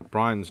 no,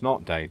 Brian's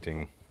not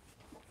dating.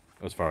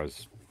 As far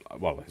as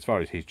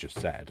he's just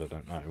said, I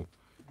don't know.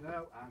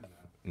 No and no.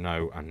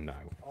 No and no.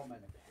 All men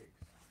are pigs.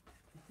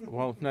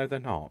 Well, no, they're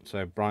not.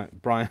 So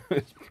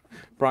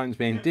Brian's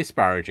being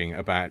disparaging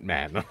about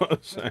men.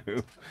 So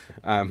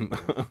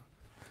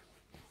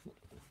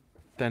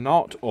they're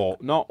not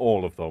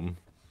all of them.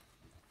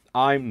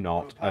 I'm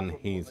not, and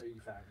he's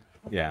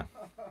yeah.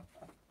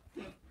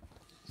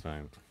 So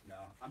No,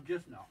 I'm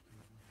just not.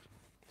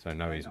 so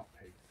no, he's Not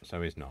pigs.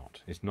 so he's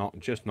not. He's not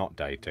just not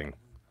dating.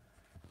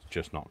 It's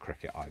just not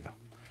cricket either.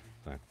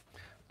 So I'm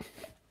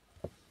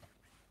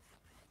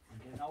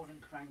getting old and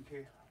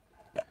cranky.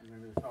 I'm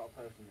going to be the sort of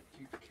person that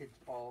keeps kids'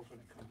 balls when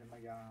it comes in my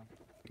yard.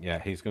 yeah,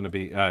 he's going to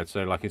be he's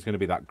going to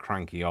be that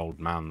cranky old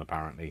man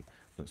apparently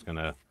that's going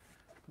to.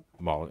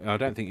 Well, I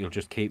don't think he'll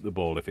just keep the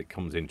ball if it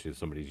comes into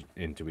his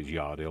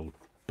yard. He'll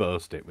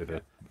burst it with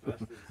a First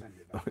thing, send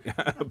it back.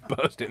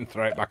 burst it and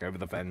throw it back over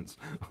the fence.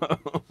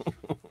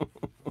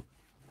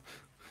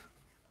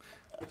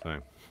 So,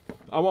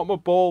 I want my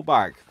ball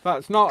back.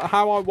 That's not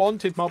how I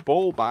wanted my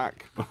ball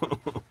back.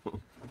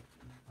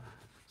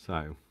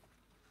 So,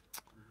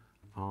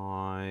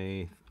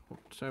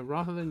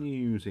 rather than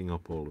using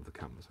up all of the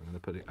canvas, I'm going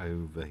to put it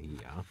over here.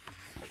 I'm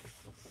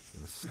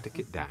going to stick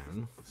it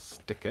down.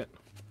 Stick it.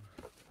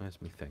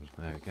 Where's my thing?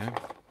 There we go.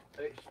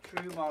 It's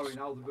true, Maureen,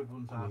 all the good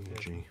ones are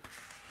taken.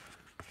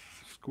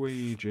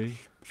 Squeegee.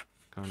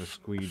 Kind of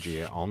squeegee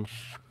it on.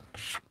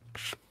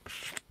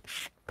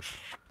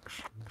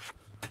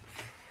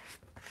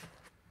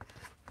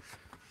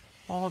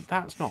 Oh,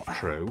 that's not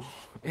true,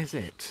 is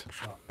it?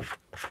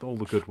 All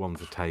the good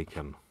ones are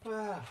taken.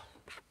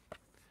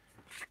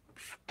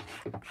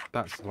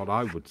 That's what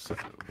I would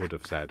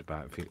have said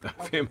about a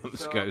few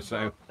months ago.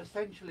 So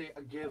essentially,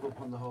 I gave up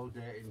on the whole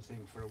dating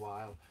thing for a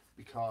while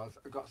because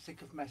I got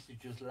sick of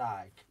messages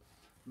like,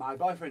 "My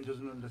boyfriend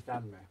doesn't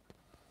understand me.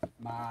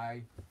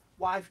 My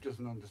wife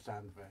doesn't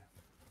understand me."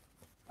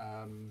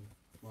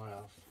 What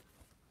else?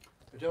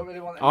 I don't really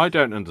want. I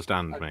don't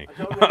understand me. I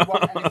don't really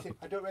want anything.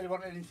 I don't really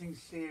want anything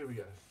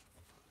serious.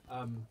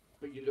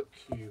 But you look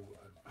cute.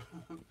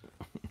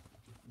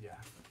 Yeah.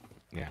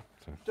 Yeah.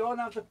 So. Don't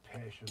have the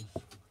patience.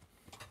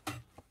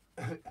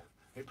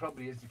 It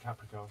probably is the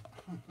Capricorn.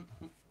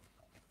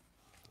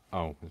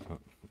 Oh,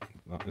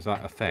 is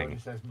that a It thing?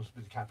 says must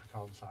be the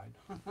Capricorn sign.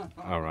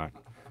 All right.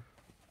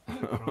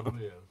 It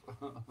probably is.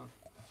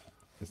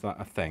 Is that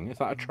a thing? Is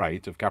that a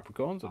trait of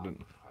Capricorns? I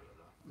don't.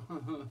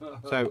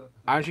 So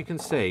as you can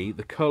see,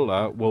 the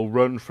colour will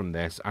run from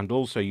this, and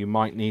also you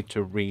might need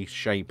to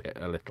reshape it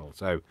a little.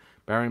 So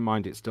bear in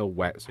mind it's still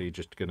wet, so you're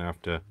just going to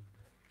have to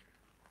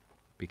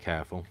be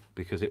careful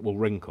because it will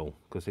wrinkle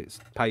because it's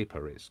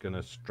paper. It's going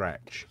to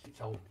stretch.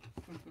 It's old.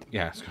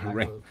 Yeah, it's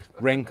going to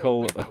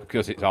wrinkle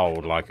because it's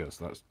old like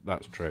us.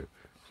 That's true.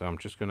 So I'm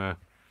just going to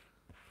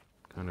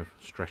kind of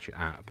stretch it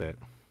out a bit.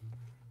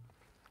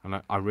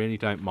 And I really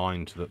don't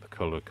mind that the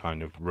colour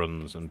kind of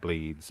runs and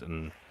bleeds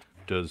and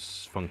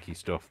does funky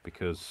stuff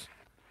because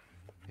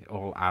it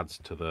all adds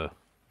to the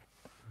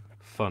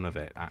fun of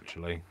it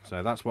actually.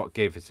 So that's what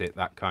gives it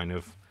that kind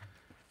of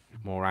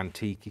more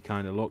antique-y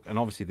kind of look. And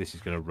obviously this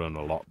is going to run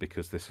a lot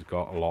because this has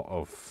got a lot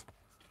of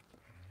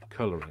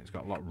colour in it. It's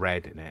got a lot of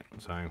red in it.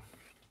 So,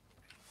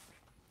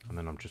 and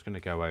then I'm just going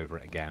to go over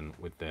it again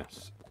with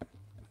this,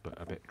 but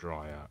a bit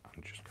drier,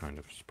 and just kind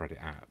of spread it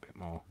out a bit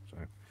more so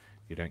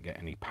you don't get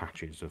any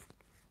patches of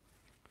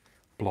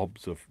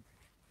blobs of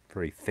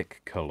very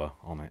thick colour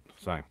on it.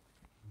 So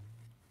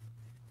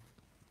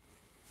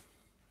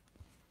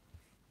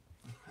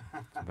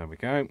there we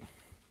go.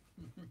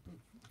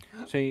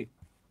 See,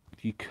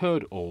 you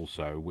could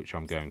also, which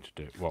I'm going to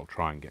do, well,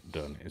 try and get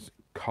done, is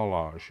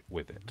collage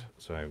with it.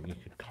 So you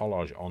could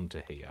collage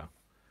onto here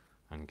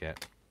and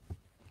get.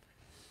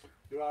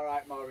 You're all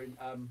right, Maureen.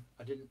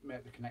 I didn't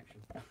make the connection.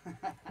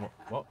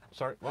 What?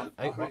 Sorry, what?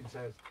 Maureen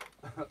says,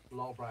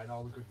 "Lord Brian,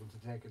 all the good ones are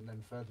taken."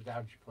 Then further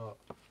down she put,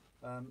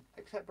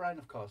 except Brian,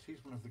 of course,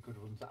 he's one of the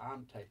good ones that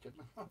aren't taken.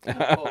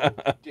 Oh,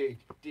 dig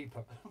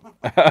deeper.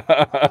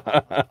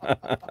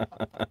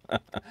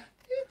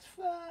 It's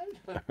fine.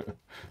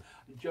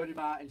 And Jody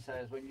Martin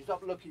says, "When you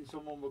stop looking,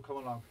 someone will come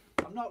along."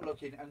 I'm not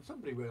looking, and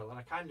somebody will.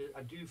 And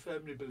I do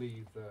firmly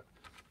believe that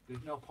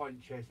there's no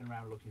point chasing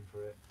around looking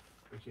for it,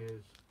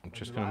 because I'm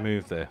just going to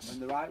move this. when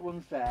the right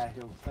one's there,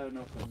 he'll turn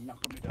up and knock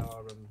on my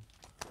door and.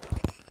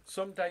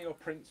 Someday your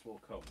prince will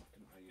come.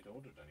 Didn't know you'd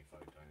ordered any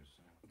photos.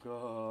 So.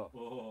 Go.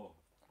 Oh.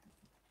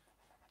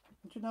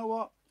 Do you know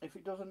what? If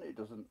it doesn't, it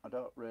doesn't. I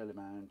don't really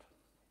mind.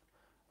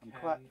 I'm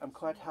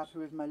quite happy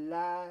with my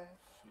life.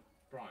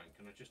 Brian,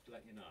 can I just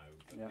let you know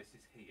that Yeah. this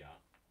is here.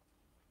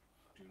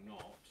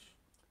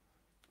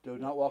 Do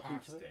not walk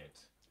past into it.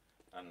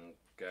 and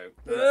go.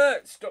 Yeah.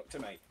 It's stuck to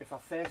me. If I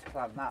face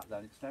plant that,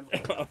 then it's never.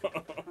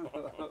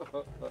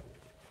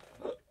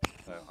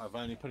 So I've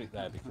only put it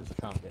there because I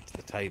can't get to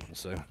the table,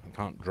 so I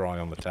can't dry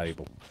on the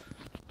table.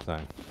 So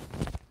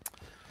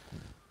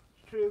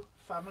It's true.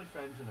 Family,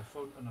 friends, and a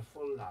full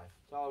life.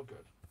 It's all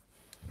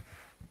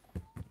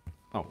good.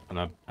 oh,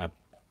 and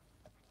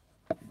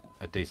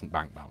a decent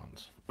bank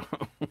balance.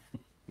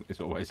 It's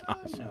always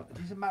nice. No, a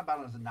decent bank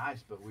balance are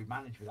nice, but we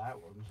manage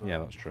without one. So Yeah,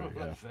 that's true.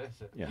 Yeah. Let's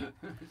face it. Yeah.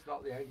 It's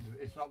not the end.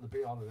 It's not the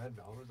be all and end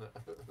all, is it?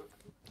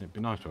 It'd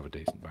be nice to have a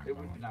decent bank It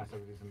balance. would be nice to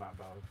have a decent bank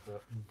balance,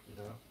 but you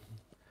know.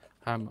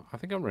 I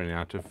think I'm running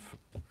out of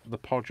the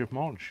Podge of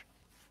Modge.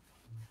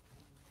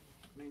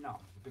 Me not.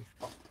 It's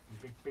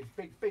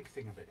a big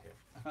thing of it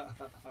here.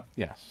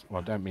 Yes.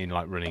 Well, I don't mean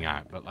like running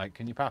out, but like,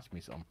 can you pass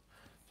me some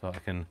so I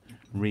can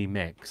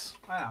remix?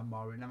 I am,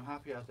 Maureen. I'm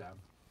happy as I am.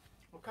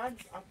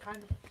 I've kind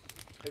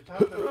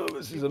of.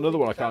 This is another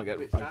one I can't get.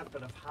 It's sad,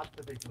 but I've had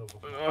the big love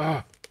of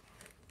it.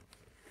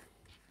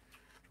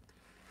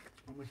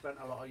 And we spent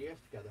a lot of years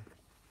together.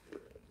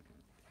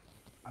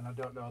 And I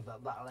don't know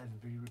that that'll ever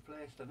be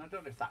replaced. And I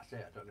don't know if that's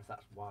it. I don't know if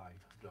that's why.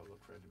 I don't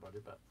look for anybody,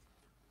 but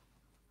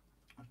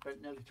I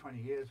spent nearly 20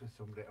 years with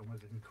somebody and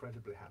was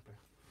incredibly happy.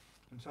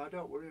 And so I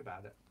don't worry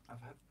about it.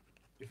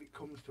 If it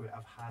comes to it,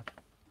 I've had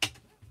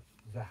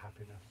the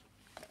happiness.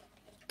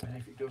 And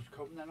if it does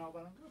come, then all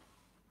well and good.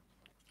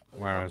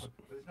 Whereas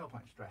There's no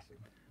point stressing.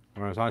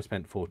 Whereas I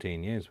spent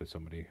 14 years with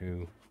somebody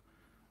who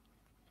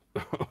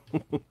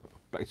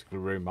basically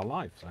ruined my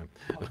life. So,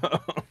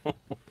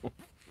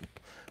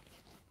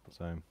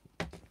 so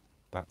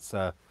that's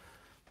you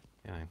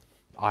know,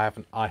 I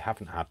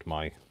haven't had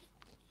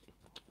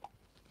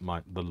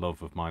the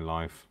love of my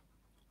life.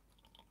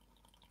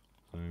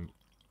 So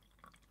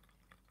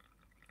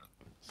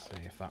let's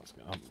see if let's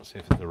see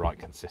if it's the right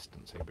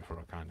consistency before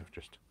I kind of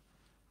just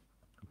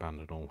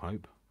abandon all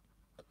hope.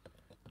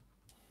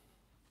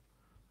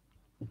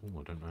 Oh,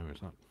 I don't know,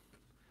 is that?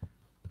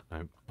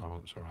 No, oh,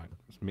 it's all right.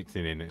 It's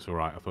mixing in, it's all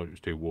right. I thought it was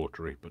too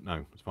watery, but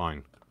no, it's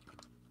fine.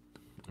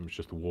 It was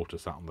just the water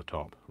sat on the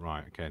top.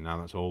 Right, okay, now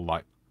that's all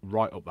like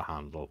right up the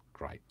handle.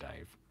 Great,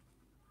 Dave.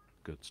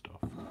 Good stuff.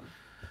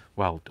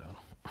 Well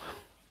done.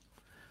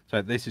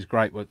 So this is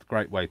great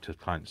way to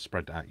kind of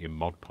spread out your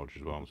Mod Podge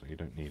as well, so you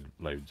don't need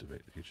loads of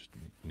it. You just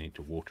need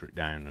to water it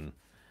down and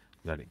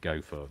let it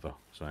go further.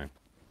 So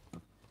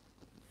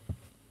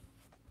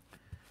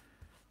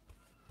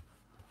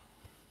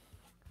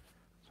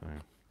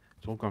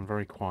it's all gone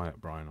very quiet,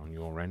 Brian, on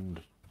your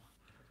end.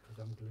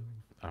 Because I'm gluing.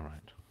 All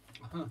right.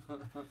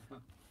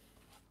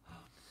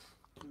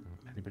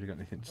 Anybody got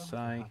anything to As say?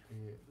 long as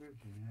you're happy,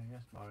 Virginia,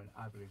 yes, Maureen,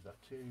 I believe that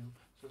too.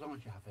 So as long as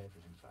you're happy,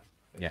 everything's fine.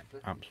 Yeah,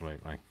 Basically.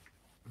 absolutely.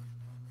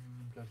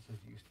 God says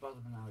it used to bother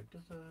me, now it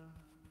doesn't.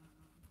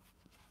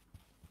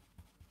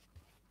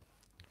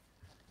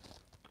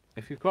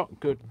 If you've got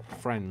good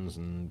friends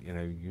and you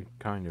know you're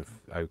kind of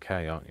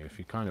okay, aren't you? If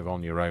you're kind of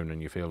on your own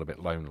and you feel a bit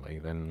lonely,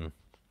 then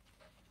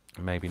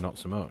maybe not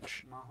so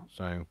much.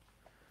 So,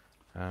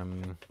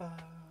 Dawn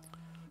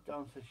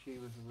says she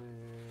was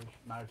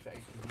married for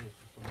 18 years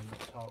to someone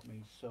that taught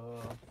me so.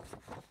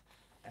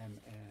 I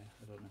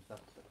don't know if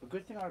that's a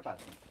good thing or a bad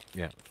thing.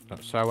 yeah.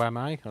 So am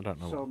I? I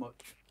don't know. So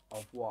much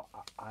of what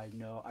I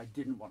know I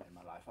didn't want in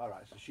my life. All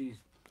right, so she's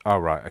Oh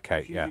right,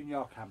 okay, she's yeah. in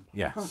your camp.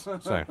 Yes.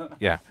 So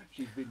yeah,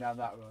 She's been down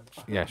that road.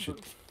 yeah.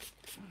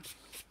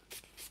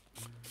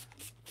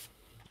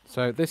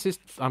 So this is,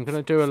 I'm going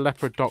to do a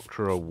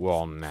Lepidoptera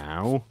one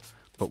now,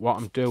 but what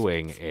I'm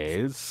doing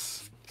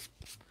is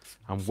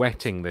I'm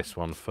wetting this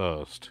one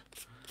first.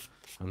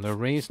 And the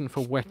reason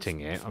for wetting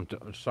it,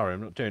 sorry,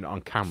 I'm not doing it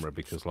on camera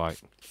because like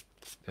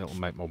it'll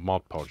make my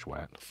Mod Podge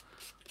wet.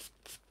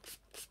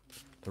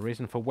 The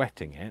reason for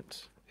wetting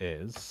it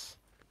is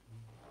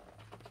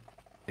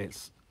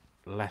it's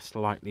less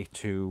likely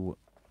to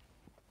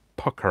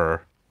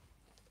pucker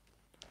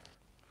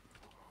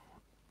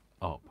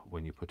up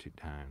when you put it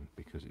down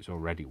because it's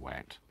already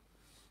wet.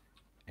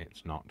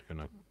 It's not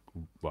gonna,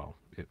 well,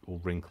 it will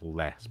wrinkle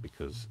less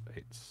because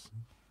it's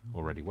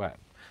already wet.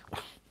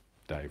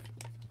 Dave,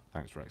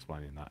 thanks for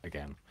explaining that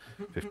again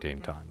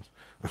 15 times.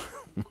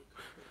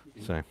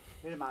 So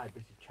Here am I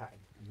busy chatting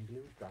and the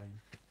glue's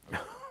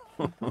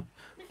drying.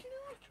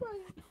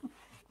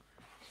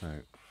 So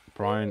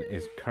Brian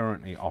is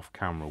currently off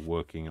camera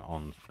working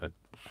on a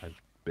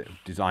bit of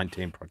design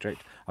team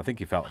project. I think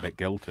he felt a bit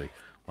guilty.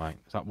 Like,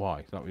 is that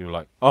why? Is that what you were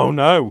like, oh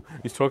no,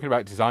 he's talking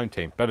about design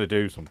team, better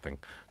do something.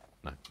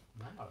 No.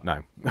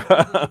 No.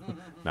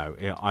 No,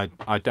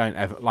 I don't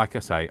ever, like I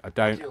say,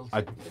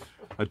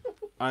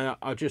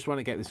 I just want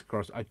to get this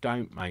across. I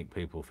don't make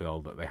people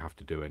feel that they have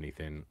to do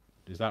anything.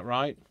 Is that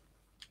right?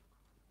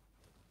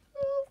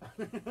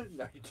 No,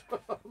 you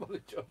don't. I'm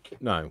only joking.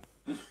 No.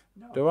 No.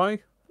 Do I?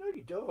 No,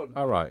 you don't.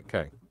 All right,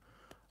 okay.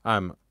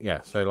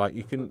 Yeah, so like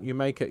you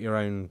make at your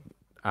own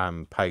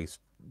pace.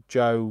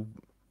 Joe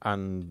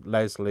and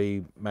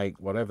Leslie make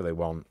whatever they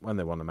want when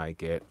they want to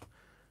make it.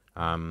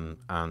 And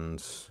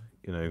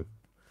you know,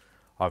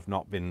 I've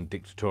not been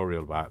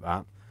dictatorial about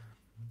that.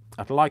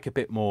 I'd like a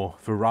bit more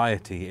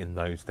variety in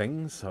those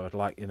things. So I'd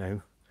like, you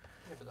know,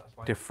 Yeah, but that's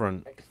why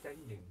different,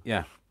 extending.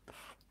 yeah,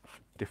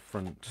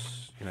 different,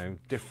 you know,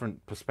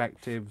 different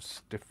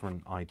perspectives,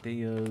 different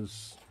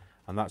ideas.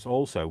 And that's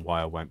also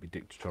why I won't be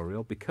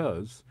dictatorial,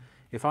 because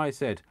if I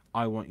said,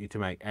 I want you to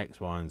make X,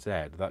 Y, and Z,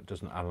 that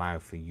doesn't allow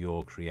for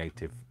your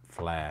creative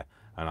flair.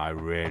 And I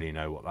really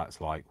know what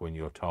that's like when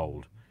you're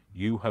told,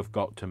 you have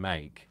got to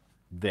make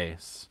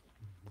this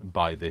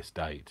by this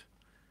date.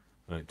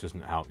 And it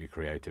doesn't help your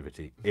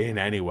creativity in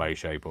any way,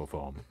 shape, or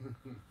form.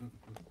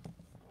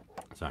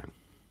 So,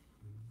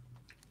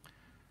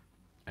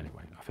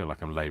 anyway, I feel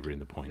like I'm labouring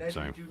the point. Les,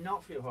 So, you do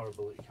not feel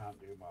horrible that you can't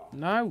do more.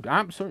 no,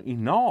 absolutely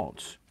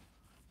not.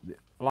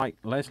 Like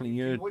Leslie,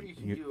 Do what you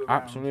can do around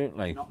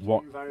absolutely not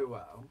what? doing very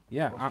well.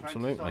 Yeah, whilst trying to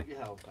absolutely. sort your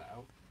health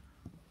out.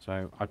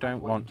 So I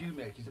don't What want. you do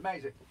make is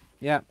amazing.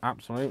 Yeah,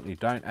 absolutely.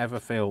 Don't ever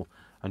feel,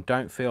 and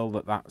don't feel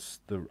that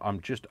that's the.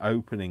 I'm just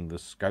opening the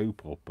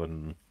scope up,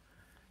 and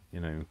you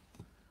know.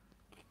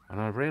 And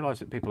I realise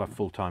that people have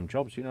full-time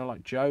jobs. You know,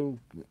 like Joe.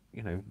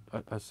 You know,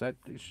 I said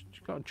she's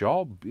got a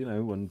job. You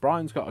know, and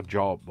Brian's got a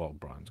job. Well,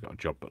 Brian's got a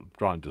job, but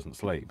Brian doesn't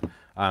sleep.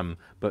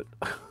 But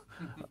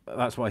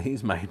that's why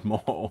he's made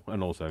more.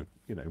 And also,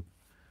 you know,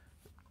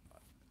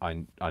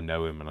 I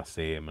know him and I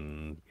see him,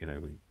 and you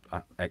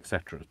know,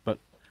 etc. But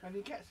And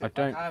he gets it. I Like,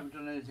 don't- I haven't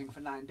done anything for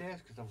 9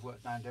 days because I've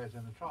worked 9 days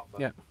in the trot.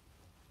 But yeah.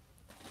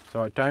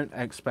 So I don't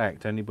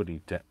expect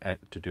anybody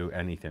to do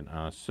anything, and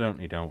I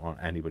certainly don't want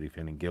anybody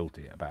feeling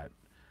guilty about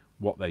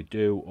what they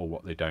do or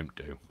what they don't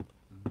do.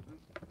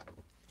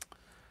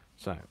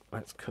 So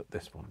let's cut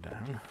this one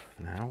down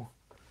now.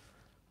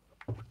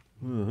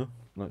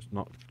 Let's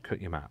not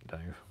cut your map,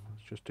 Dave.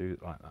 Let's just do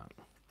it like that.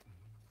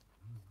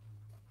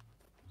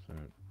 So,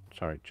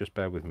 sorry, just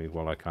bear with me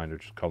while I kind of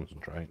just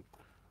concentrate.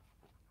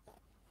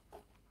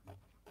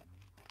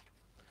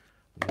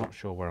 I'm not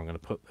sure where I'm going to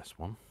put this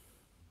one.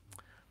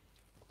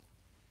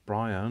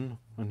 Brian,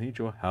 I need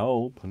your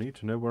help. I need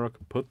to know where I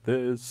can put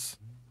this.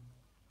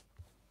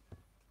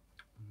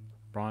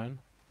 Brian?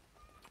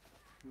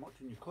 I'm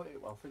watching you cut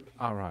it while thinking.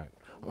 All right.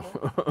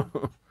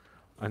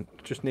 I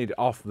just need it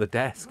off the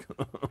desk.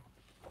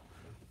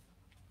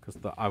 Because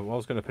I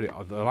was going to put it...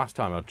 The last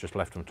time I just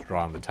left them to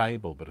dry on the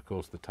table, but of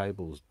course the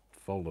table's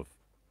full of...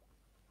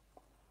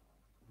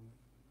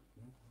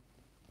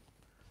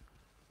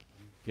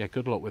 Yeah,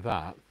 good luck with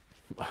that.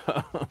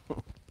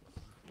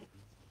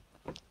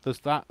 There's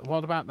that...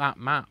 What about that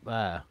mat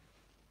there?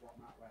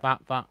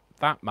 That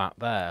mat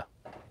there.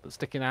 That's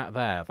sticking out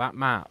there. That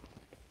mat.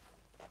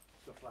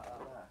 Stuff like that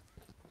there.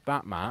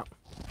 That mat.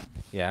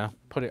 Yeah.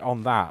 Put it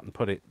on that and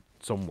put it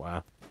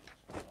somewhere.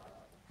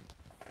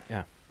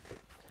 Yeah.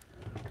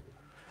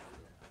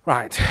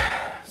 Right.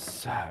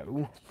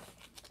 So...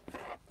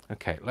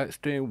 Okay, let's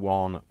do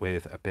one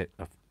with a bit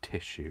of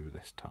tissue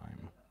this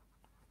time.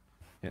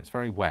 Yeah, it's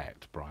very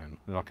wet, Brian.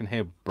 I can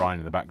hear Brian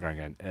in the background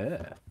going,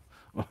 ugh.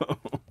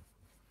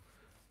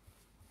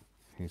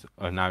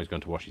 Now he's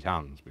going to wash his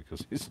hands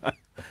because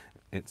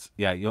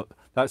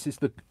that's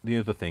just the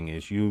other thing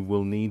is you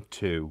will need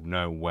to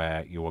know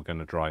where you are going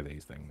to dry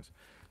these things.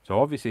 So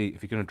obviously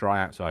if you're going to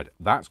dry outside,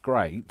 that's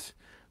great,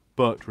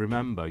 but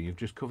remember you've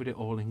just covered it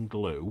all in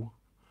glue,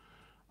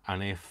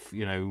 and if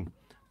you know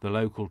the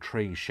local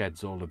tree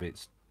sheds all of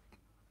its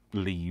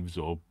leaves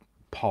or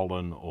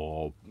pollen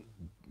or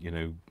you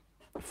know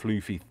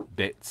floofy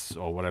bits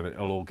or whatever,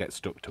 it'll all get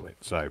stuck to it.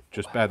 So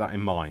just bear that in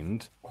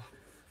mind.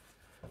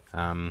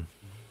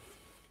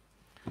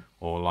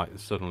 Or like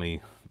suddenly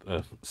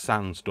a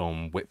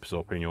sandstorm whips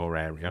up in your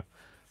area,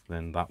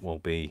 then that will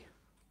be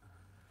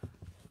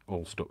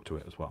all stuck to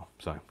it as well.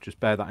 So just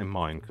bear that in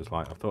mind, because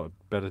like I thought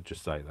I'd better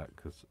just say that,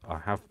 because I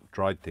have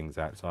dried things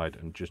outside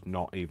and just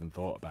not even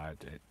thought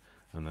about it,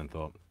 and then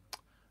thought,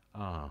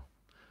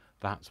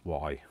 that's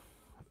why,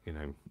 you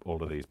know,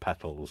 all of these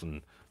petals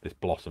and this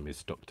blossom is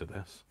stuck to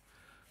this.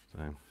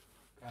 So,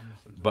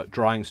 but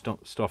drying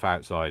stuff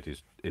outside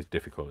is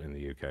difficult in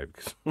the UK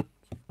because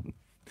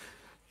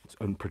it's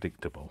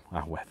unpredictable,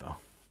 our weather.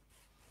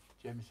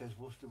 Jamie says,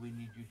 Worcester, we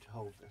need you to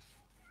hold this.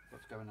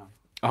 What's going on?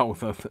 Oh,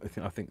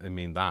 I think they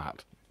mean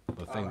that.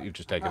 The thing that you've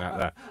just taken out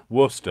there.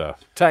 Worcester,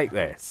 take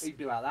this. He'd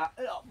be like that.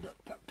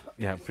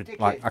 Yeah,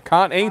 Stick like, it. I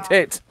can't eat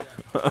it.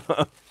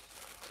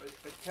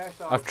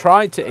 I've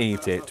tried to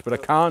eat it, but I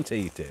can't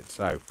eat it.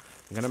 So I'm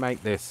going to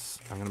make this,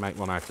 I'm going to make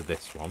one out of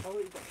this one. Oh,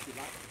 you've got 2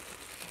 likes.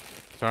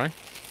 Sorry?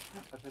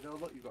 I said, oh,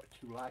 look, you've got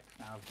 2 likes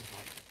now.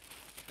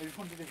 I just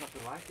wondered if I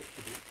could like it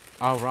to be.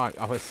 Oh, right.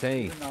 I would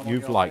see. Isn't that what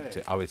You've you're liked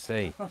saying? it. I would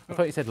see. I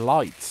thought you said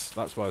lights.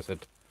 That's why I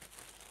said,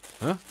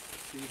 huh?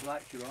 So you've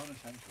liked your own,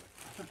 essentially.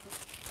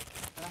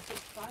 And I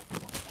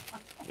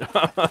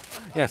subscribe.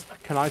 Yes.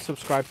 Can I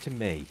subscribe to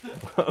me?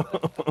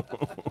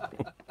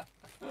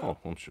 Oh,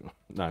 I'm sure.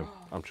 No,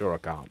 I'm sure I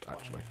can't,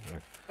 actually. No.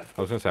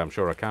 I was going to say I'm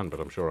sure I can, but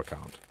I'm sure I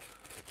can't.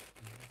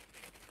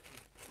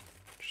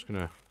 Just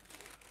going to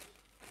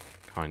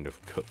kind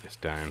of cut this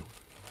down.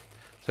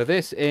 So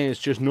this is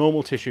just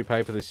normal tissue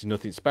paper. This is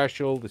nothing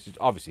special. This is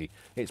obviously,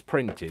 it's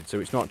printed, so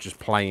it's not just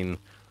plain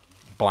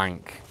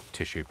blank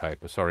tissue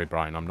paper. Sorry,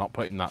 Brian, I'm not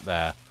putting that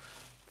there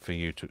for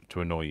you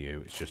to annoy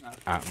you. It's just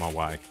out of my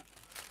way.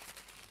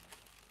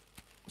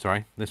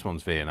 Sorry, this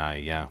one's V&A,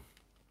 yeah.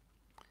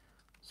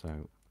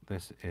 So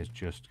this is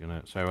just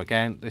gonna, so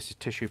again, this is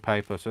tissue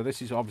paper. So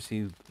this is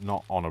obviously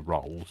not on a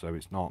roll, so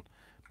it's not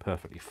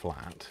perfectly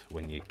flat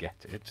when you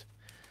get it.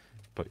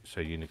 But so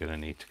you're gonna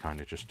need to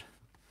kind of just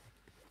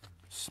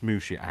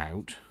smoosh it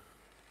out.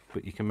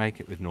 But you can make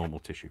it with normal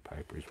tissue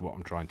paper is what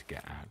I'm trying to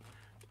get at.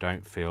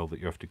 Don't feel that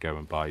you have to go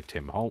and buy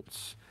Tim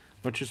Holtz.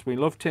 Much as we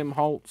love Tim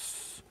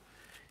Holtz,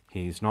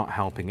 he's not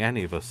helping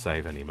any of us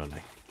save any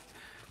money.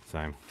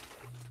 So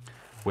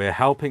we're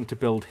helping to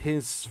build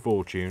his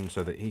fortune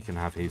so that he can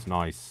have his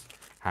nice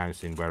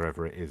house in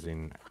wherever it is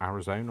in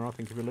Arizona, I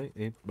think I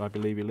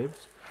believe he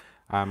lives.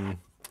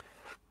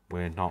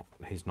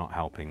 He's not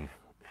helping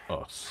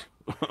us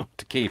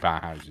to keep our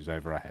houses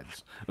over our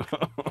heads. There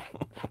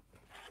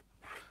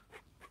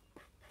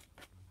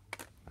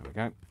we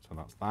go, so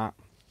that's that.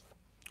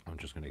 I'm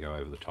just going to go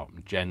over the top,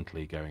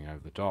 gently going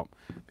over the top,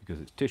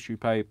 because it's tissue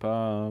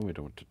paper, we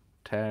don't want to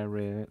tear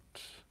it.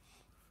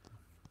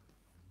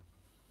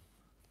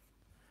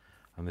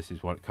 And this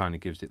is what kind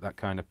of gives it that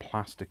kind of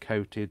plaster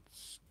coated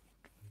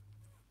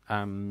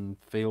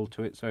feel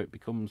to it, so it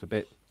becomes a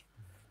bit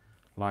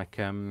like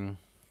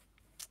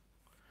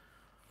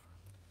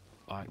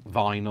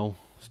vinyl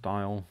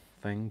style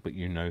thing, but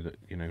you know that,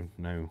 you know,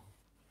 no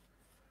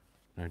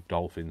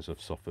dolphins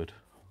have suffered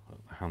at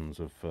the hands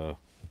of you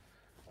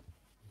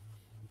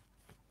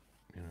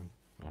know,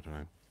 I don't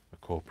know, a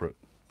corporate.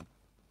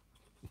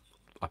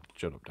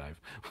 Shut up,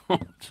 Dave.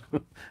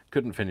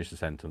 Couldn't finish the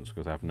sentence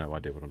because I have no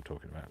idea what I'm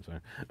talking about.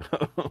 So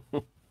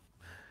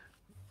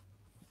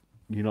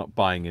you're not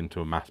buying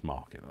into a mass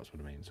market. That's what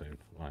I mean. So,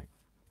 like,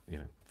 you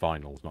know,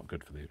 vinyl's not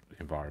good for the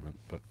environment,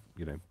 but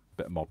you know,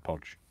 bit of Mod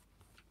Podge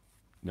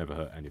never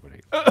hurt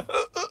anybody,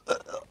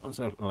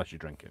 unless you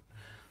drink it.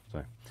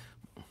 So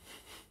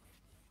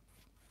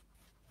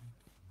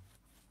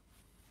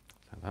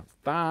that's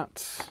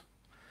that.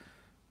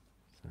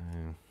 So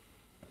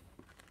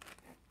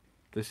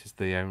this is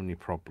the only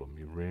problem.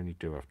 You really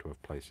do have to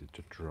have places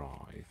to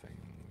dry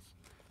things.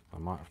 I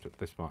might have to.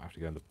 This might have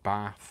to go in the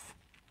bath.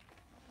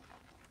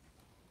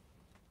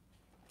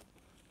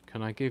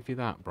 Can I give you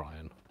that,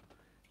 Brian,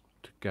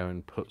 to go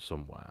and put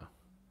somewhere?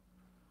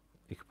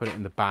 You could put it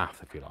in the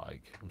bath if you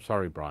like. I'm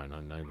sorry, Brian.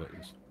 I know that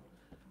it's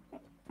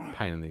a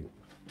pain in the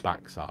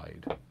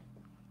backside.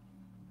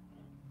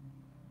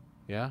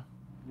 Yeah.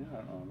 Yeah, I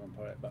don't know. I'm gonna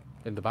put it, but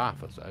In the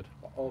bath, I said.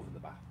 over the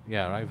bath.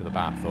 Yeah, over the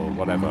bath or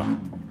whatever.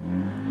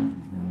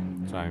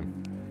 So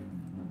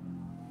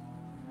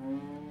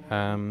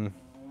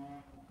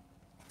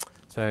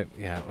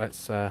yeah,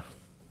 let's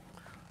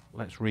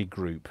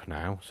regroup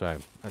now. So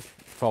let's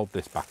fold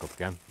this back up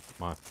again.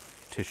 My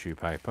tissue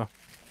paper.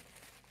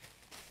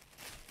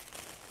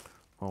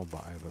 Fold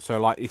that over. So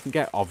like you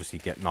can obviously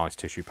get nice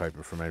tissue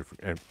paper from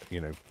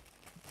you know,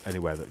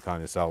 anywhere that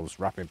kind of sells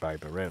wrapping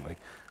paper. Really,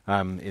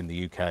 in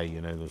the UK,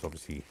 you know, there's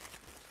obviously.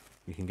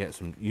 You can get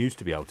some. You used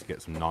to be able to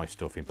get some nice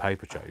stuff in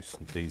Paper Chase.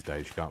 These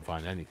days, you can't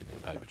find anything in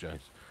Paper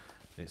Chase.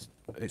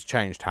 It's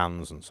changed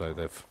hands, and so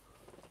they've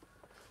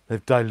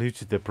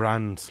diluted the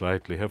brand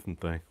slightly,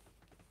 haven't they?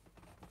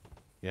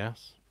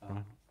 Yes.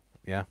 Right.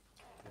 Yeah.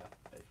 Yeah,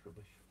 it's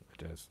rubbish.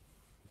 It is.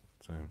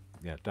 So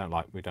yeah,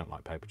 we don't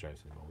like Paper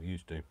Chase anymore. We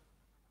used to.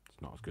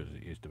 It's not as good as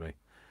it used to be.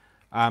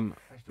 I used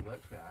to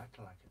work for it. I had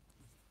to like it.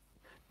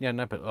 Yeah,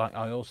 no, but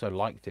I also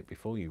liked it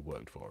before you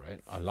worked for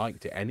it. I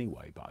liked it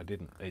anyway, but I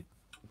didn't. It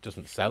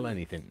doesn't sell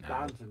anything now.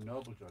 Barnes and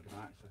Noble got an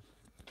access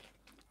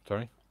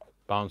Sorry?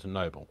 Barnes and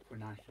Noble. for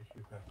nice tissue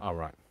paper. Oh,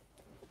 right.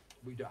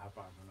 We don't have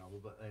Barnes and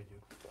Noble, but they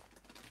do.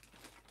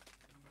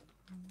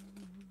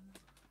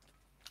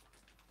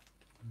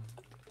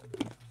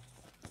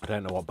 I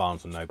don't know what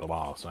Barnes and Noble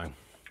are, so.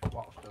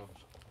 Waterstones.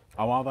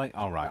 Oh, are they?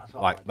 Oh, right. That's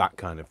all Like right. that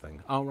kind of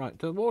thing. Oh, right.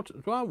 Do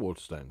our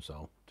Waterstones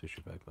sell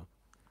tissue paper?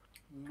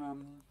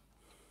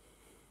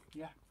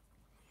 Yeah.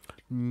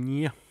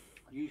 Yeah.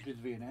 Usually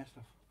the V&A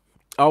stuff.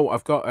 Oh,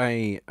 I've got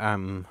a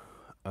I've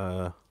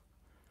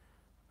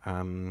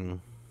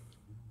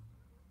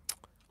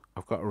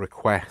got a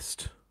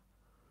request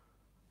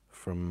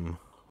from.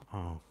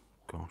 Oh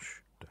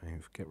gosh,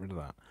 Dave, get rid of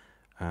that.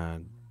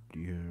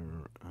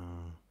 Your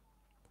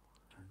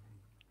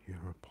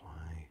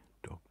reply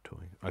dog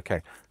toy.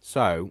 Okay,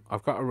 so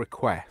I've got a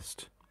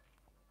request.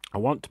 I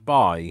want to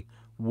buy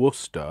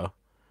Worcester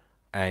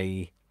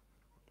a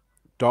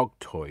dog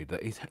toy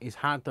that he's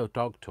had the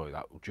dog toy,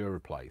 that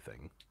Duraplay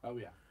thing. Oh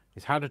yeah.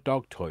 He's had a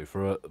dog toy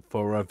for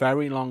a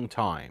very long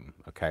time.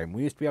 Okay, and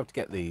we used to be able to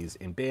get these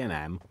in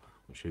B&M,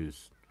 which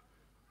is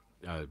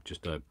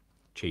just a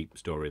cheap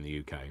store in the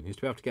UK. We used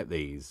to be able to get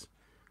these.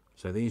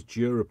 So these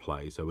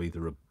Duraplay, so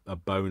either a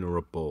bone or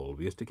a ball.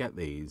 We used to get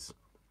these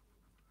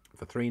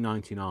for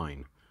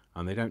 £3.99,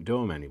 and they don't do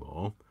them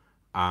anymore.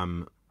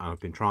 And I've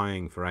been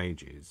trying for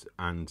ages,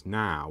 and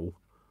now,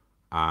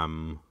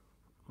 oh,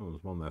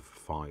 there's one there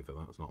for £5.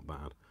 That's not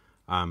bad.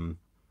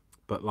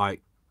 But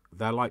like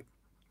they're like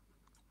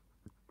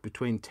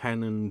between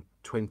 £10 and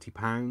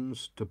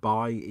 £20 to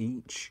buy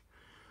each,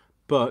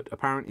 but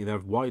apparently they're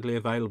widely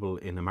available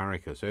in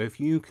America. So if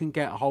you can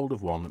get hold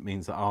of one, that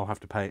means that I'll have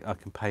to pay. I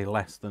can pay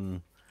less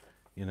than,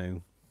 you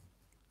know,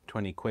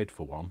 20 quid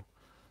for one,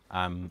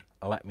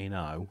 let me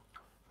know.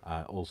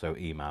 Also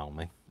email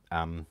me,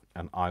 and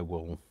I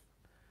will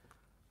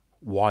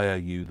wire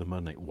you the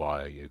money.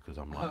 Wire you, because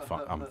I'm like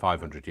I'm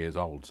 500 years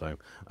old, so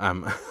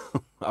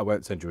I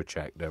won't send you a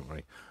check. Don't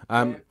worry.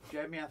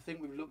 Jamie, I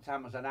think we've looked at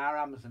Amazon. Our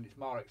Amazon, it's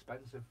more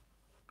expensive.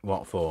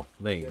 What for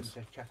Jamie these?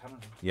 said check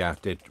Amazon. Yeah,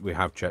 we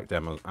have checked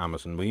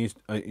Amazon. We used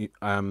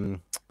so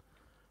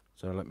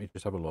let me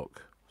just have a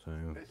look. So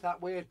It's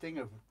that weird thing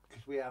of,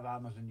 because we have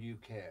Amazon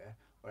UK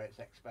where it's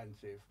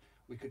expensive,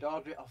 we could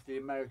order it off the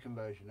American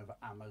version of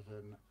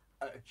Amazon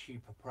at a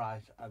cheaper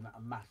price and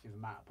a massive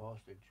amount of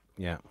postage.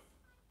 yeah.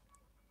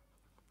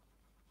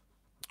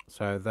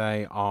 So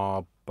they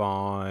are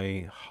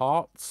by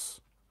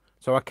Hearts.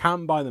 So I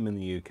can buy them in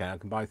the UK. I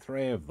can buy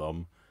 3 of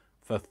them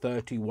for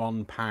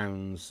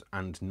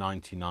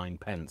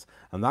 £31.99,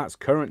 and that's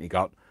currently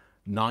got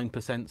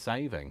 9%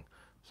 saving.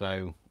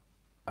 So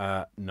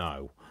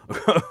no.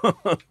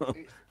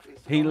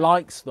 He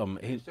likes them.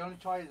 It's the only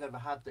toy he's ever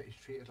had that he's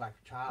treated like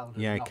a child.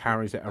 Yeah, he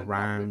carries it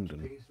around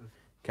and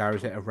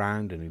carries it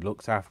around, and he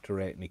looks after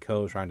it, and he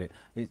curls around it.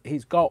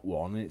 He's got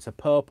one, and it's a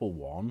purple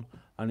one,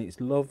 and it's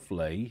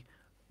lovely,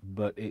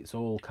 but it's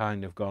all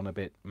kind of gone a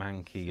bit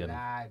manky, and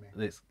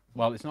it's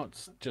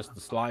not just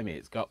the slimy.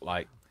 It's got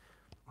like,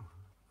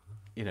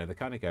 you know, they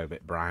kind of go a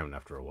bit brown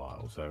after a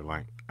while. So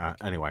like,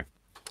 anyway,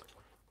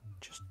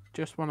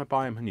 just want to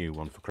buy him a new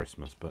one for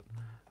Christmas, but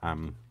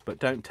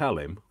don't tell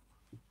him.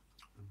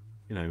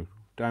 You know,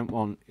 don't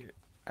want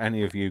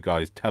any of you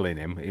guys telling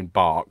him in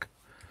bark.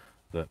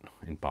 Don't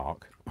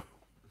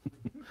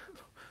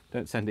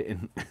send it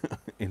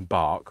in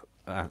bark.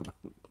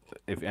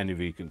 If any of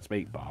you can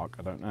speak bark,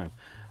 I don't know.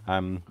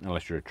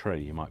 Unless you're a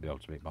tree, you might be able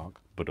to speak bark.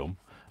 But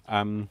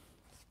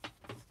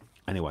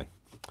anyway,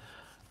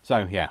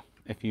 so yeah,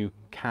 if you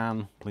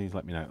can, please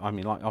let me know. I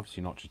mean, like,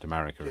 obviously not just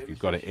America. If you've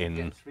got it in.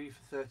 Get 3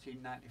 for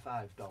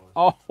 $13.95.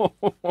 Oh.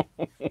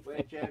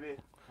 Wait, Jamie.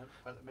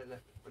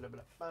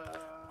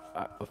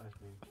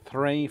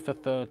 3 for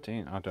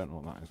 13. I don't know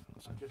what that is.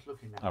 I'm just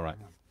looking now. All right.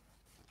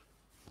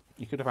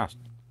 You could have asked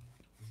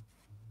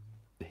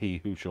he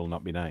who shall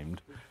not be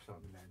named.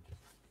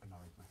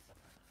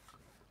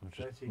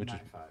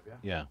 $13.95, yeah?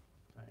 Yeah.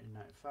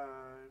 $13.95.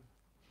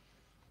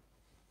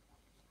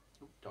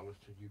 Dollars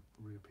to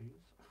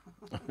rupees.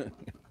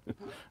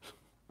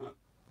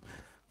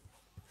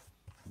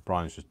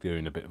 Brian's just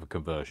doing a bit of a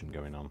conversion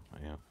going on.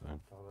 Yeah. So.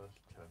 Dollars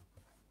to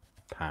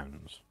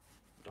pounds.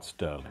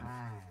 Sterling.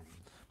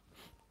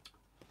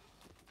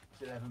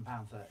 It's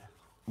 £11.30.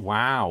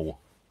 Wow.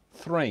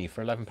 3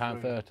 for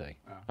 £11.30.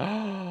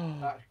 Yeah.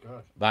 That's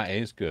good. That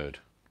is good.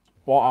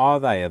 What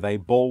are they? Are they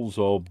balls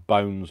or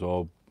bones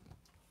or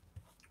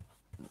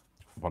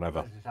whatever?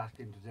 I was just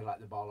asking, does he like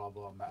the ball or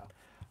bone better?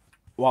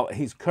 Well,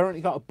 he's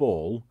currently got a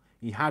ball.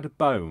 He had a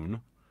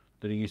bone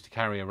that he used to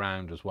carry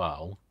around as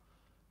well.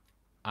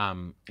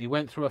 He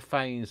went through a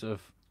phase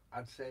of...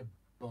 I'd say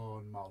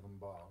bone more than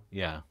ball.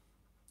 Yeah.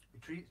 He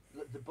treats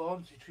the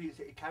bones. He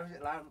carries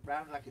it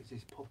around like it's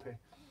his puppy,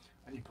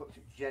 and he puts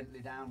it gently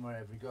down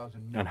wherever he goes,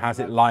 and has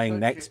it lying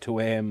next to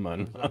him,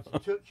 and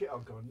touch it or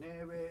go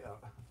near it.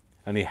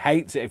 And he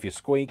hates it if you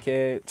squeak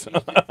it.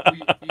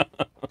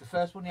 The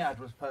first one he had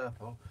was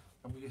purple,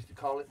 and we used to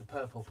call it the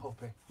purple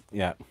puppy.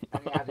 Yeah.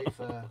 And he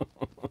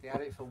had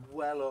it for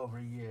well over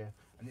a year,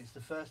 and it's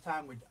the first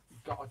time we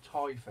got a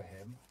toy for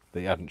him that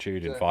he hadn't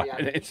chewed in 5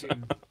 minutes.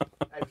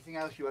 Everything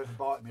else you ever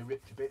bought him, he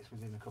ripped to bits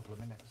within a couple of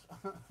minutes.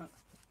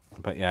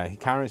 But yeah, he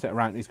carries it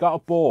around. He's got a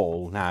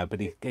ball now, but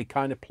he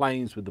kind of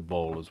plays with the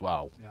ball as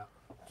well. Yeah.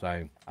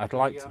 So I'd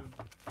like to.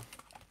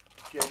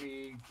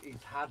 Jamie,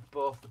 he's had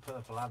both the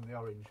purple and the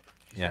orange.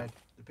 She said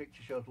the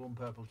picture shows 1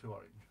 purple, 2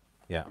 orange.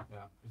 Yeah.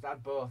 Yeah. He's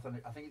had both, and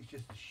I think it's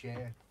just the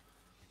shade.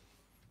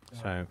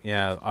 So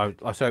yeah, I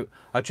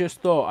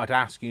just thought I'd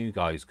ask you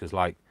guys, because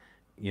like,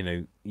 you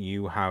know,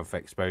 you have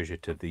exposure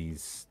to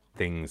these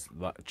things,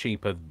 like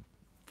cheaper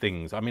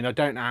things. I mean, I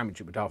don't know how much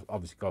it would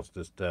obviously cost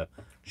us to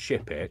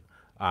ship it.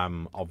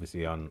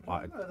 Obviously on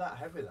like. They're that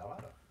heavy though,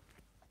 are they?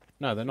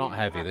 No, they're not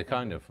heavy. They're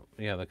kind of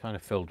they're kind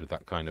of filled with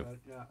that kind of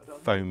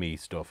foamy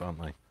stuff, aren't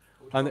they?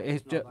 And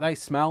it's just, they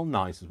smell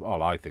nice as well.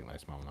 Well, I think they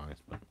smell nice,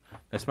 but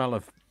they smell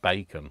of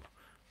bacon.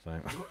 So.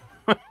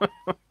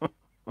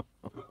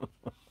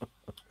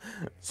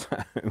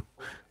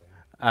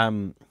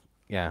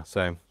 Yeah.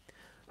 So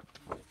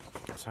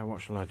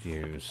what shall I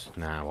use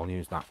now? I'll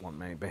use that one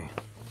maybe.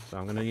 So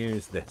I'm going to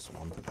use this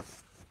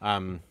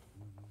one.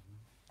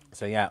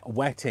 So yeah,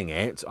 wetting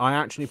it. I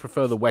actually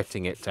prefer the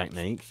wetting it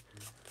technique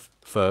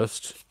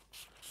first,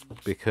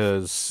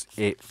 because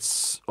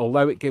it's,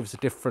 although it gives a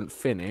different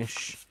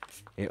finish,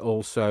 it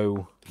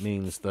also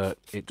means that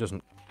it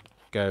doesn't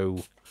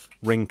go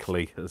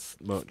wrinkly as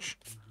much.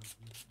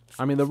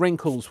 I mean, the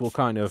wrinkles will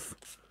kind of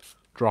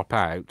drop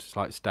out. It's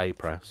like stay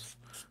press.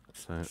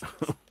 So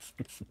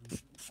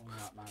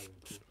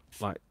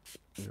like,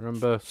 you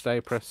remember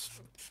stay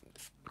press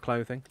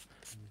clothing?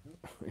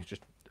 You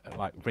just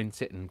like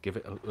rinse it and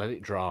let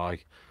it dry.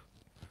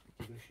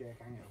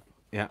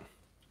 Yeah.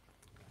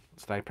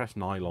 Stay press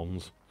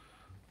nylons.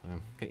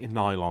 Get your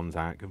nylons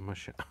out. Give them a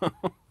shot.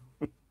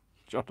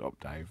 Shut up,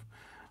 Dave.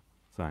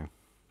 So,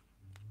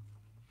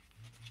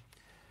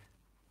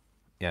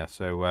 yeah.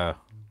 So,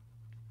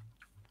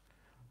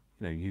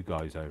 you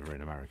guys over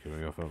in America,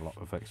 we have a lot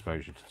of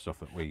exposure to stuff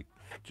that we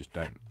just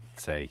don't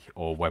see,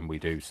 or when we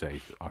do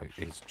see,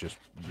 it's just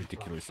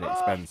ridiculously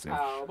expensive.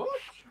 How much?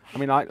 I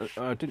mean, I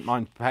didn't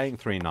mind paying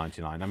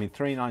 £3.99. I mean,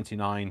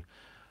 £3.99.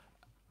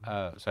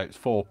 So it's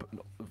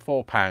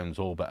 £4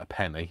 all but a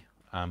penny.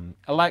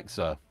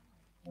 Alexa,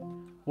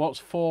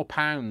 what's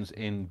 £4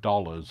 in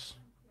dollars?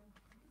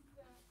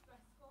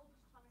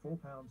 £4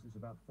 is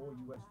about $4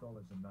 and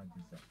 90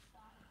 cents.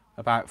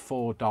 About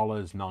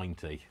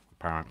 $4.90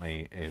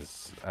 apparently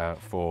is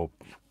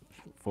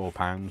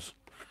 £4.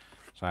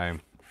 So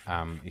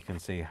you can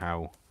see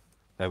how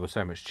they were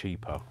so much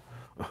cheaper.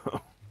 I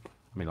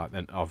mean, like,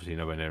 then obviously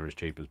nowhere near as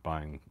cheap as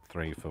buying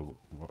 3 for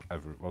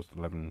whatever it was,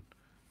 11.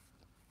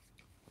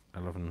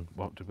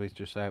 What did we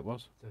just say it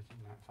was?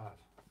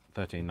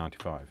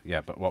 £13.95.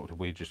 Yeah, but what did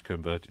we just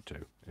convert it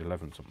to?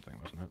 11 something,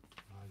 wasn't it?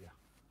 Yeah.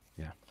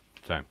 Yeah.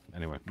 So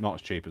anyway, not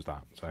as cheap as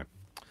that. So,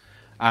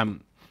 but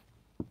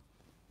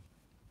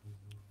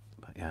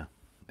yeah,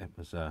 it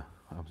was. I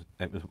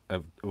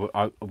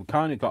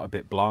kind of got a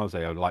bit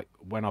blasé. Like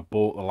when I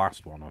bought the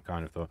last one, I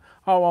kind of thought,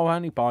 oh, I'll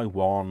only buy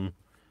one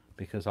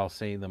because I'll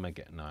see them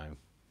again. No,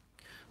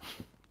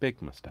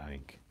 big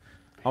mistake.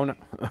 Oh no.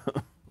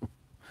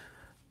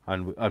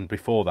 And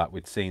before that,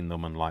 we'd seen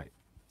them and, like,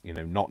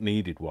 not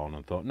needed one,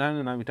 and thought,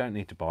 no, we don't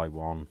need to buy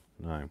one.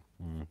 No,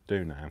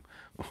 do now.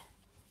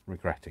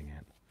 Regretting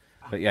it.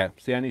 But yeah,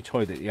 it's the only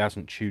toy that he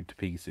hasn't chewed to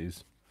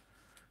pieces.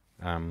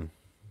 And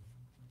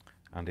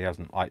he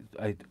hasn't, like,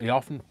 he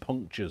often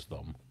punctures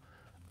them,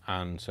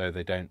 and so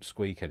they don't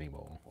squeak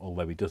anymore.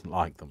 Although he doesn't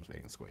like them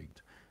being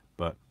squeaked.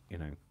 But Yeah,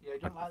 I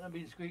don't like them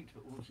being squeaked,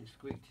 but once it's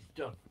squeaked, it's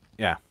done.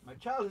 Yeah. My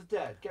child is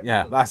dead. Get Yeah,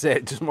 rid of that's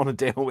it. Doesn't want to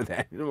deal with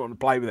it. Doesn't want to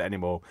play with it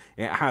anymore.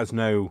 It has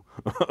no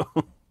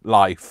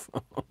life.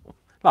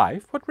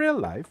 Life? What real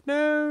life?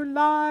 No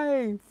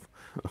life.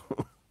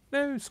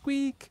 No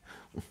squeak.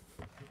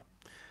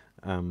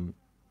 So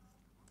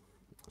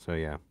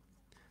yeah,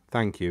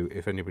 thank you.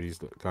 If anybody's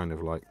kind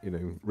of like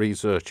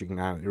researching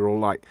now, you're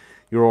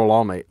all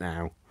on it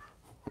now.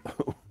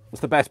 What's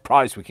the best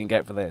price we can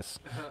get for this?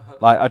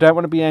 Like, I don't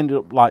want to be ended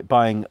up like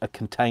buying a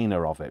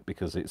container of it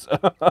because it's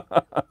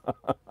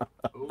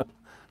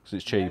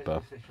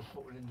cheaper. Yeah, she'll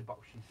put one in the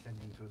box she's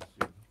sending to us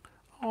soon.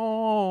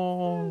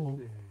 Oh,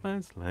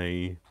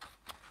 Leslie.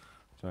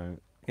 So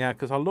yeah,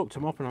 because I looked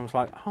them up and I was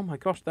like, oh my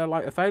gosh, they're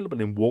like available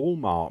in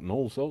Walmart and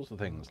all sorts of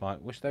things. Like,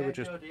 wish they were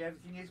just. Jodie,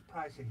 everything is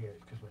pricey here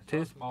because we're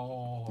so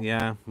small.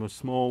 Yeah, we're a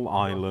small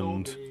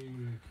island.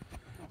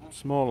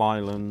 Small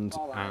island,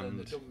 and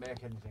that don't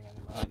make anything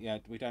anymore. yeah,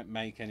 we don't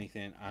make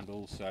anything, and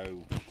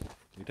also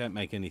we don't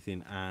make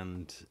anything,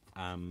 and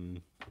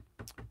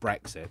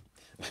Brexit.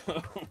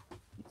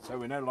 So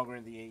we're no longer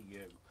in the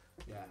EU.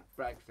 Yeah,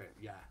 Brexit.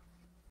 Yeah,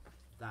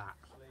 that.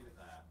 Leave it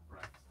there,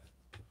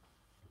 Brexit.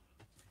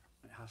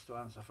 It has to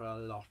answer for a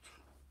lot.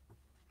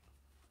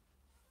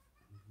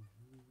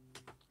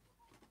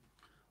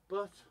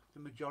 But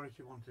the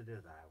majority wanted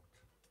it out,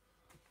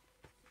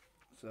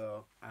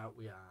 so out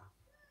we are.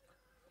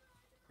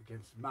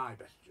 Against my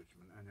best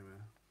judgment, anyway.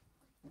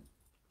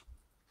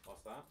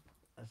 What's that?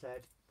 I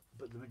said,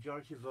 but the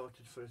majority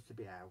voted for us to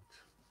be out.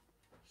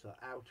 So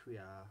out we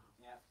are.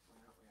 Yeah,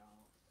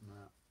 we are.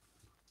 No.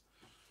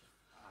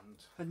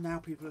 And now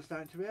people are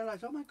starting to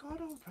realise, oh my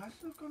god, all prices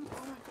have gone up,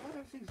 oh my god,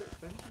 everything's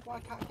expensive, why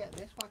can't I get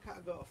this, why can't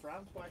I go to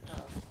France, why can't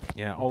I?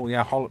 Yeah, oh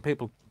yeah,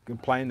 people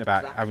complain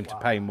about having to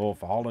pay more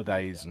for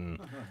holidays and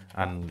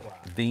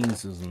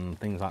visas and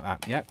things like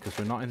that. Yeah, because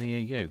we're not in the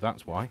EU,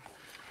 that's why.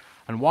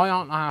 And why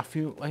aren't our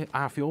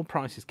fuel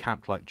prices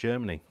capped like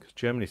Germany? Because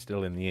Germany's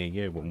still in the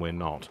EU when we're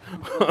not.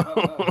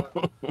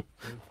 It's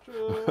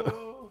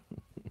true.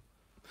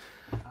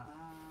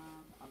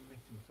 I'm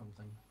missing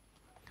something.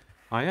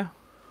 Are you?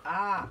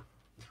 Ah!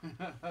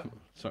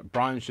 So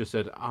Brian's just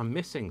said, I'm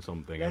missing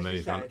something. And then Leslie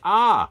he's gone, said-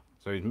 ah!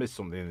 So he's missed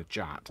something in the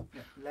chat.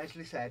 Yeah,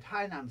 Leslie said,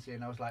 hi Nancy,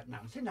 and I was like,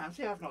 Nancy,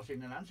 I've not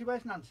seen a Nancy,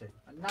 where's Nancy?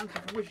 And Nancy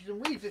from Wishes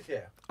and Weeds is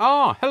here.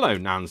 Ah, hello,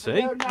 Nancy.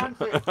 Hello,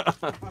 Nancy.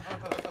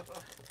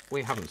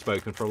 We haven't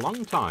spoken for a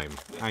long time.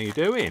 How you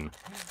doing?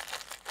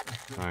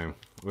 So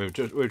we're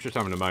just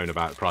having a moan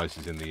about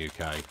prices in the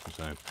UK.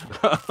 So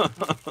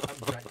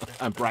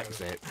and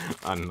Brexit.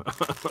 And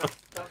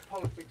That's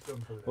politics done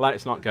for it.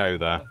 let's not go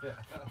there.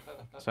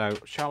 So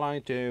shall I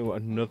do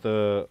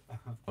another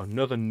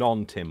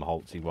non-Tim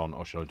Holtzy one,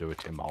 or shall I do a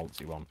Tim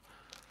Holtzy one?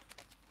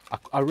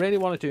 I really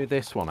want to do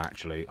this one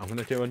actually. I'm going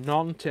to do a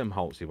non-Tim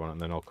Holtzy one, and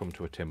then I'll come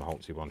to a Tim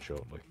Holtzy one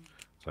shortly.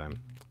 So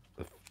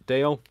the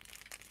deal.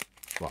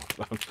 Well,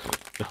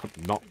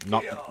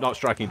 not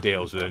striking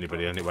deals with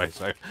anybody anyway.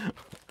 So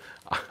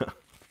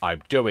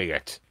I'm doing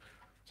it.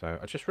 So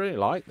I just really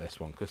like this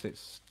one because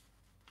it's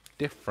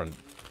different.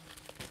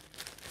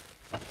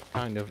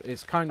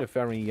 It's kind of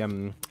very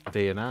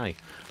V&A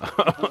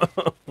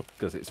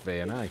because it's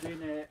V&A.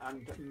 V&A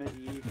and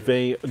medieval.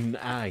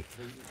 V&A.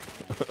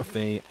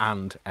 V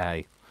and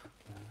A.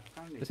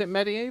 Is it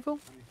medieval? I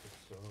need to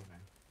sew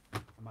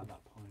now. I'm at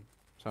that point.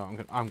 So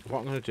what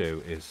I'm going to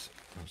do is,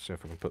 let's see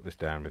if I can put this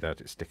down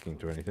without it sticking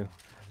to anything.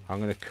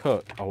 I'm going to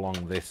cut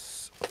along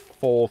this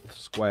 4th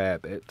square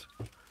bit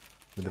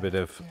with a bit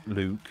of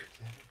Luke.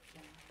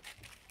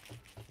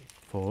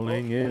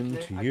 Falling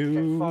into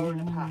you. 4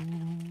 in a pack.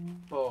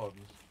 Bones.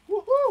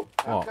 Woohoo!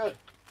 What? Good.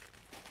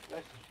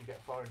 Let's just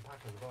get 4 in a pack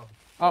of the bones.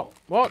 Oh,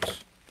 what?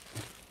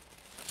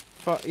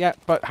 Yeah,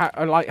 but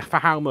like for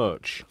how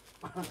much?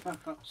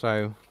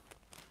 So,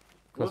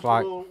 because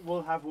like,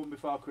 we'll have one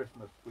before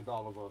Christmas with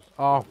all of us.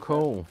 oh,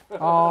 cool.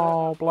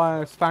 Oh,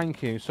 bless.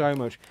 Thank you so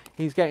much.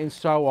 He's getting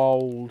so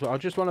old. I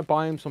just want to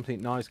buy him something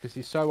nice because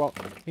he's so old.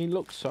 He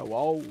looks so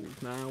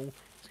old now.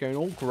 He's going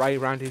all grey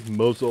around his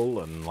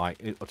muzzle and like.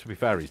 To be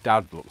fair, his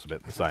dad looks a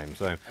bit the same.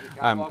 So, He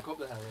can't walk up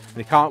the hill.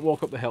 he can't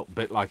walk up the hill, a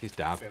bit like his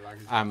dad. Bit like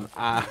his dad.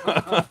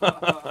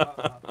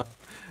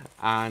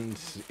 And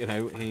you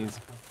know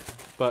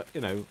but you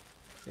know,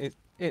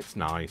 it's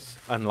nice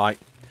and like.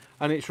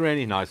 And it's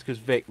really nice because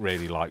Vic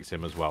really likes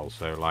him as well.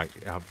 So like,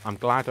 I'm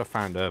glad I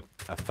found a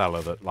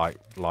fella that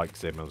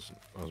likes him as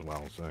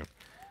well. So,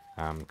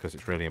 because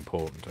it's really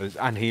important.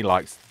 And he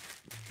likes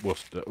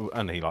Worcester,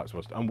 and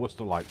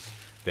Worcester likes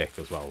Vic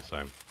as well.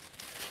 So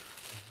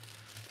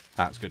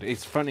that's good.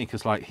 It's funny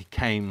because like he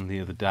came the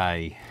other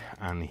day,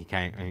 and he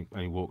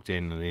walked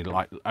in, and he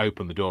like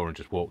opened the door and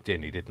just walked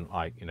in. He didn't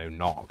like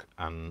knock,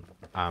 and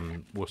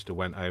Worcester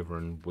went over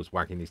and was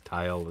wagging his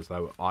tail as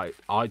though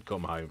I'd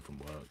come home from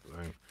work. So.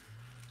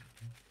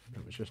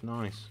 It was just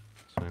nice.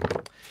 So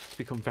it's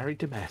become very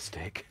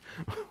domestic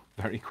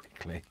very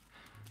quickly.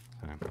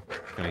 So I'm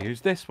going to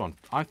use this one.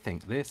 I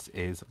think this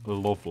is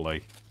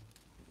lovely.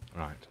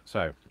 Right,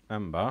 so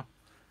remember,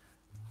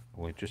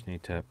 we just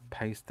need to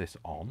paste this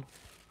on.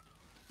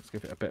 Let's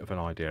give it a bit of an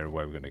idea of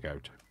where we're going to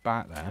go to.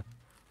 About there.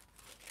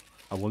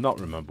 I will not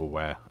remember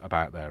where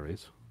about there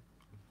is.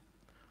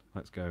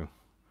 Let's go.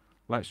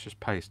 Let's just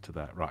paste to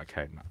that. Right,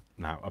 okay.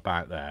 Now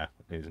about there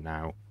is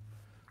now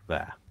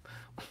there.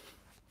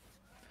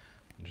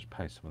 Just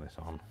paste some of this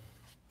on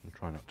and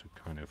try not to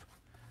kind of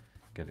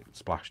get it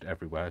splashed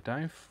everywhere,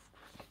 Dave.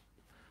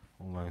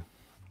 Although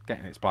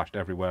getting it splashed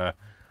everywhere,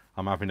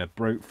 I'm having a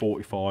brute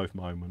 45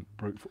 moment.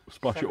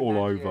 Splash it all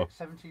over.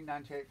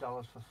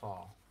 $17.98 for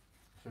 4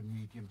 for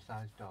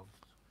medium-sized dogs.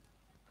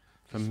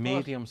 For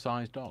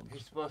medium-sized dogs.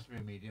 He's supposed to be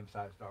a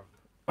medium-sized dog.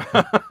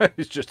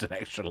 It's just an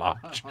extra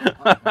large.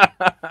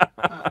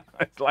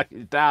 It's like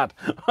his dad.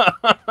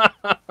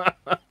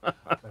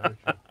 Very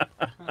true.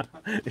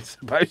 It's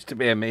supposed to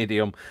be a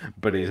medium,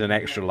 but he's an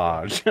extra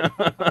large.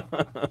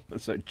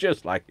 So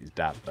just like his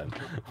dad then.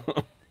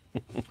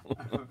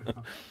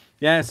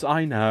 Yes,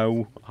 I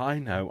know. I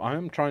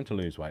am trying to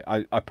lose weight.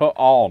 I've put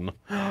on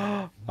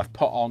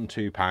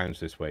 £2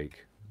 this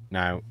week.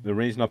 Now, the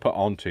reason I put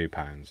on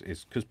 £2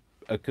 is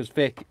because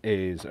Vic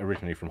is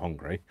originally from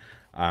Hungary,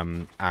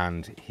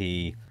 and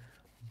he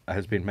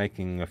has been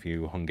making a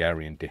few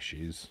Hungarian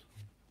dishes.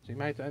 Has he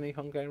made any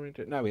Hungarian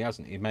dishes? No, he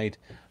hasn't. He made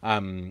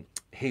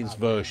his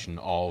version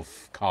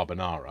of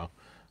carbonara,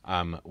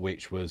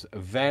 which was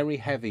very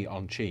heavy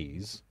on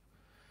cheese.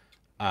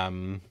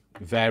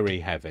 Very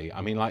heavy.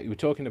 I mean, like, you were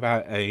talking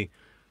about a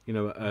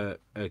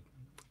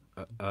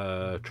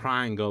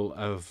triangle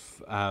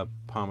of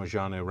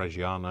Parmigiano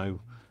Reggiano,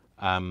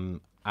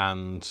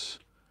 and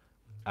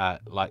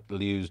like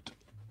used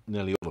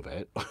nearly all of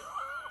it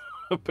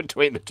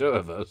between the two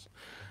of us,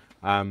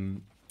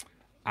 and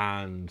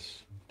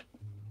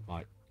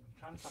like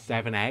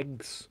 7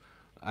 eggs.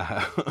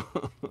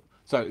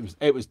 So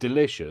it was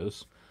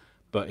delicious,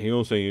 but he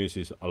also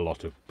uses a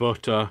lot of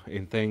butter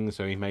in things.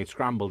 So he made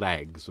scrambled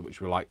eggs,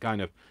 which were like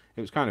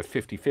it was kind of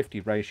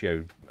 50-50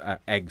 ratio,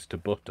 eggs to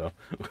butter.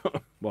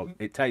 Well,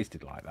 it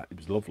tasted like that. It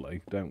was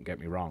lovely. Don't get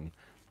me wrong,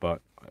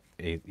 but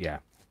and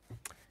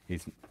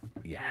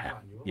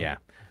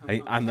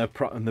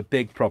the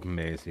big problem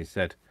is, he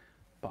said,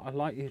 but I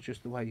like you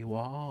just the way you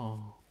are,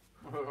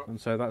 and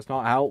so that's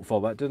not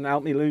helpful. That doesn't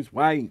help me lose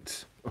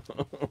weight.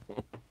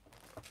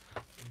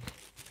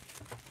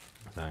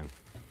 So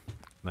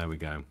there we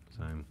go.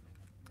 So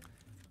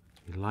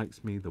he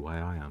likes me the way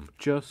I am,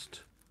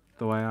 just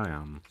the way I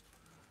am.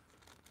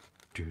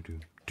 Do do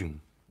do.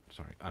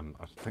 Sorry, I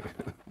was thinking,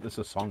 there's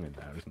a song in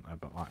there, isn't there?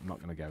 But I'm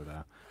not going to go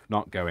there.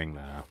 Not going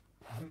there.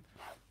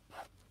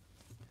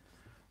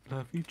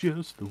 Love you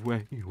just the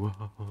way you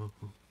are.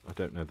 I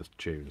don't know the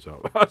tune,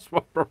 so that's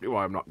probably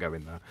why I'm not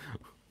going there.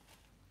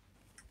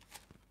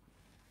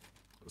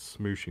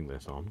 Smooshing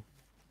this on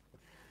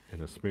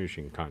in a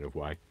smooshing kind of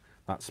way.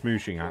 That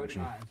smooshing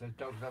action. If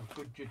dogs have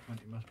good judgment,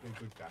 it must be a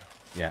good guy.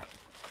 Yeah,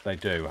 they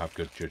do have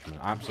good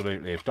judgment.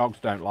 Absolutely. If dogs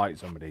don't like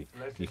somebody,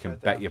 you can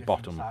bet your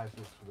bottom.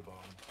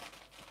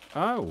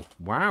 Oh,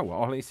 wow.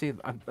 Well, you see,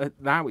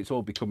 now it's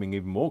all becoming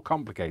even more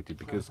complicated,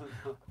 because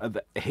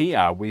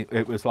here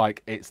it was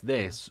like, it's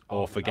this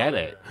or forget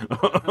it.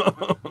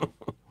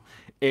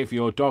 If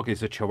your dog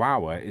is a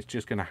Chihuahua, it's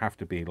just going to have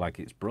to be like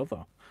its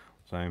brother.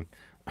 So,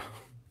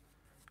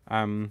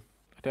 I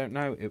don't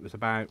know. It was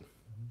about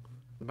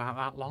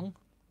that long.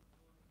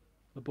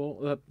 The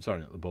ball, sorry,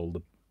 not the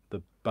ball.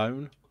 the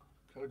bone.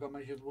 Shall I go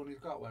measure the one he's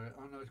got? Where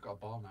oh no, it's got a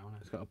ball now, hasn't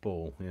it? It's got a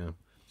ball, yeah.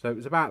 So it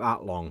was about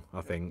that long,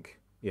 I think.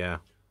 Yeah.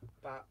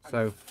 But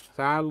So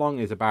how long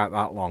is about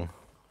that long?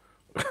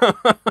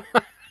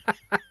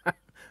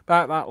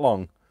 About that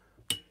long.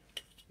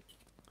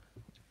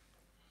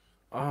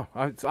 Oh,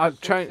 I've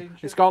changed.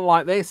 inches. It's gone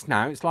like this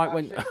now. It's like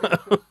when.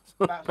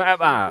 about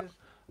that.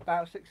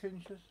 About 6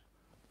 inches.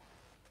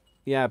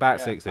 Yeah, about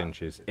Yeah, 6 about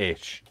inches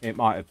ish. It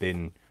might have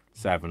been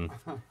 7.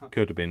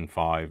 Could have been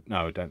 5.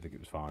 No, I don't think it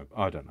was 5.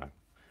 I don't know.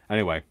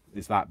 Anyway,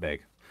 it's that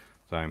big.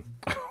 So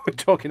we're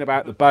talking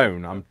about the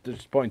bone. I'm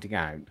just pointing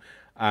out.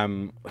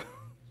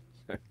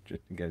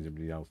 Just in case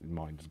anybody else's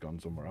mind has gone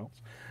somewhere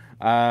else.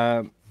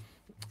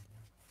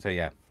 So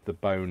yeah, the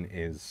bone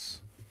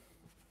is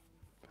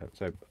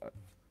that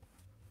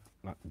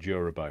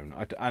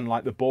Durabone, and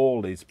like the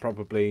ball is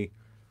probably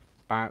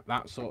about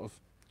that sort of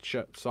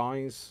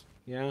size.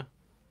 Yeah,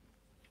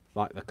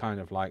 like the kind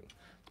of like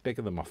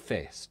bigger than my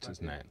fist,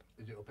 isn't it?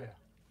 Is it up here?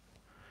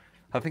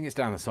 I think it's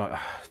down the side.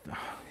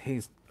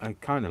 I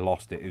kind of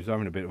lost it. He was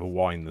having a bit of a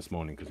whine this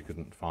morning because he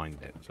couldn't find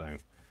it. So,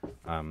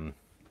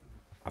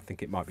 I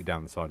think it might be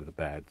down the side of the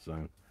bed.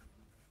 So,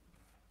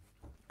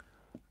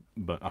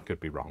 but I could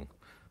be wrong.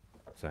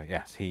 So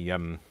yes, he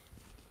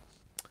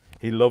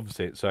loves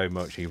it so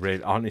much. He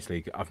really,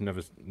 honestly, I've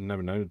never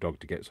known a dog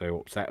to get so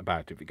upset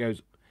about it. If it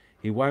goes,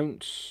 he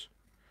won't.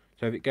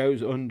 So if it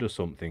goes under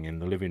something in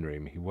the living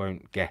room, he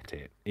won't get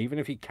it. Even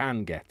if he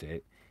can get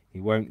it,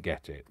 he won't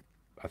get it.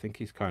 I think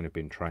he's kind of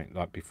been trained,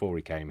 like before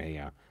he came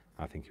here,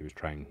 I think he was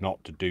trained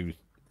not to do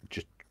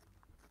just,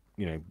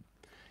 you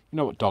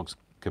know what dogs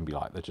can be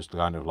like. They're just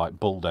kind of like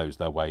bulldoze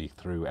their way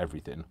through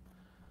everything.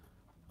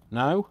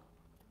 No?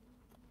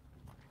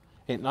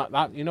 It not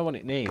that, you know what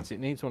it needs? It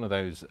needs one of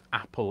those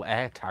Apple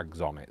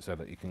AirTags on it so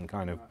that you can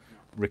kind of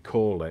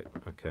recall it.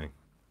 Okay.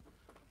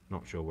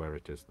 Not sure where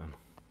it is then.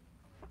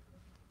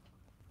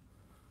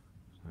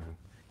 So,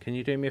 can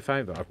you do me a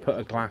favour? I've put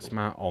a glass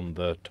mat on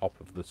the top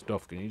of the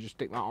stuff. Can you just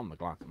stick that on the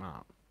glass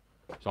mat?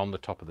 It's on the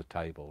top of the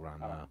table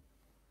around there.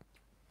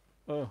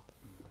 Oh.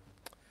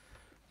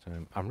 So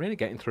I'm really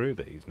getting through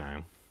these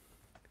now.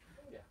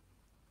 Yeah.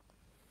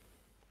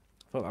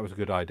 I thought that was a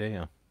good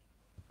idea.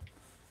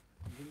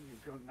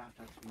 You're going to have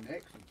to actually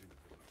make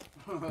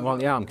something.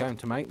 Well, yeah, I'm going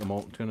to make them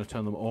all. I'm going to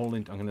turn them all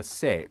into. I'm going to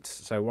sit.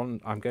 So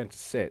I'm going to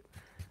sit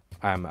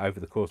over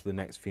the course of the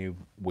next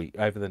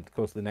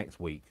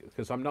week,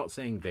 because I'm not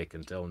seeing Vic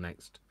until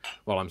next.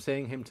 Well, I'm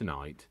seeing him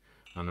tonight,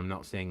 and I'm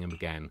not seeing him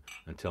again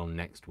until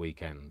next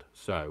weekend.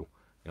 So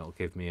it'll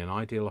give me an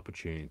ideal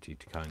opportunity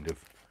to kind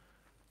of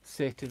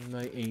sit in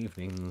the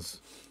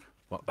evenings.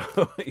 What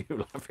are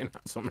you laughing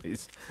at?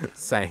 Somebody's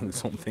saying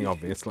something,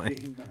 obviously.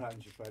 Dean Moran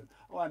just went,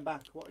 oh, I'm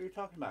back. What are you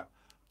talking about?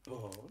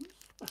 Bones?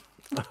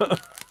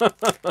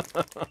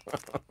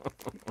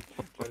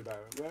 We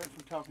went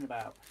from talking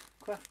about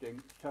crafting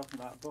to talking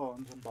about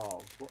bones and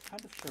balls. What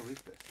kind of show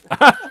is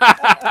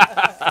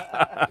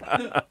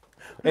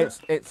this?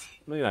 It's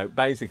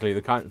basically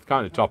the kind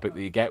of topic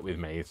that you get with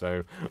me.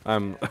 So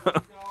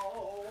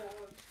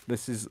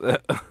this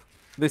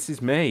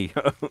is me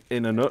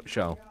in a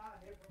nutshell.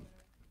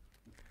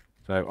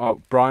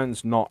 So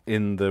Brian's not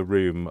in the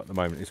room at the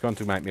moment. He's gone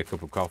to make me a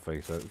cup of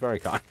coffee. So it's very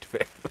kind of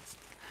him.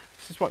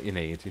 This is what you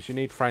need. Is you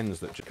need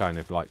friends that just kind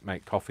of like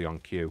make coffee on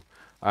cue.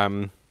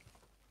 So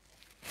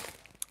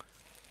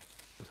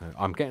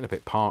I'm getting a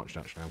bit parched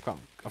actually. I've got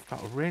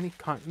a really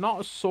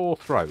not a sore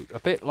throat, a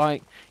bit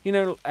like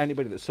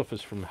anybody that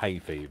suffers from hay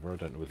fever. I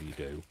don't know whether you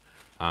do,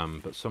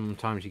 but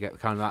sometimes you get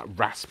kind of that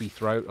raspy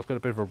throat. I've got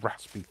a bit of a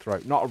raspy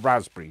throat, not a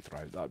raspberry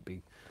throat. That'd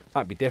be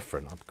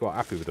different. I'm quite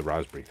happy with the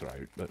raspberry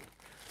throat, but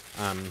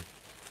I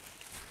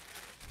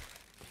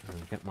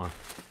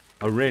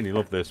really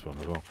love this one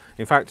as well.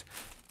 In fact,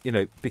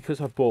 because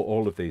I've bought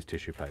all of these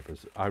tissue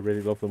papers, I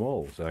really love them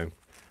all. So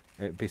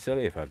it'd be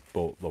silly if I'd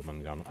bought them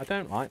and gone, I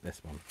don't like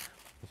this one,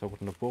 because I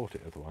wouldn't have bought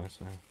it otherwise.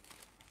 So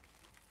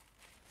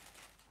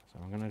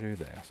I'm going to do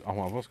this. Oh,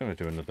 I was going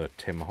to do another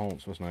Tim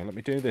Holtz, wasn't I? Let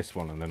me do this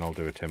one and then I'll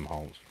do a Tim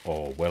Holtz.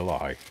 Or will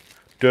I?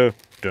 Duh,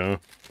 duh,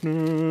 duh.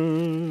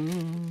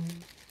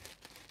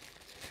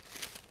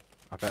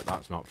 I bet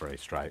that's not very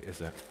straight, is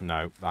it?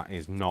 No, that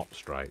is not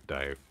straight,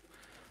 Dave.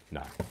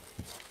 No.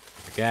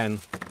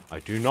 Again, I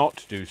do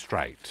not do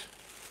straight.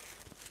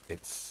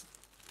 It's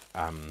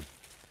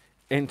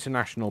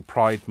International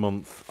Pride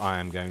Month. I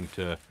am going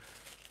to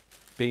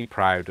be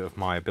proud of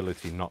my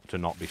ability not to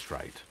be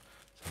straight.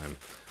 So,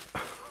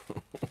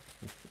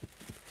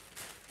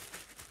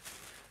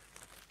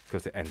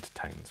 because it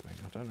entertains me.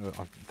 I don't know.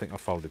 I think I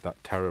folded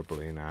that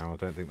terribly now. I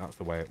don't think that's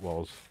the way it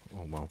was.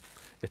 Oh well,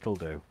 it'll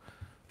do.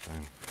 So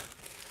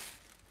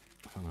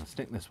I'm going to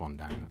stick this one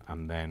down,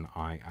 and then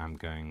I am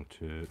going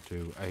to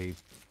do a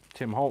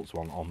Tim Holtz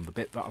one on the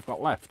bit that I've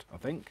got left, I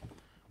think.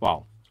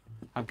 Well,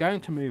 I'm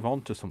going to move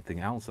on to something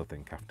else, I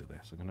think, after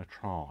this. I'm going to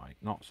try,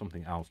 not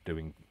something else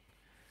doing,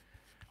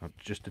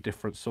 just a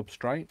different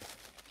substrate.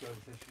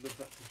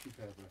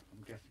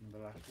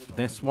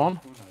 This one?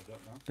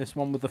 This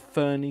one with the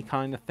ferny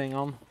kind of thing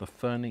on? The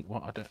ferny,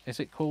 is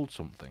it called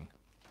something?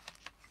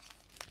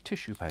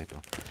 tissue paper.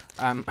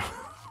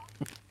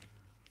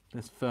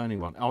 This ferny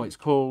one. Oh, it's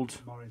called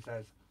Maureen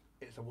says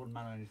it's a one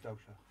man and his dog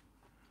show.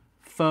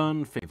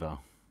 Fern Fever.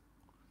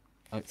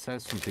 It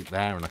says something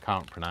there and I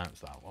can't pronounce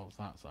that. What does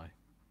that say?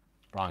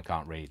 Brian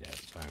can't read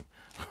it, so...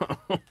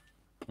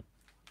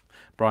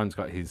 Brian's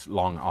got his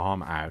long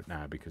arm out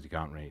now because he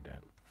can't read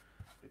it.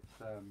 It's,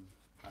 I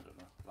don't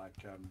know, like...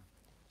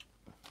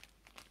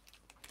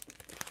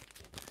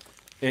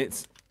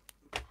 It's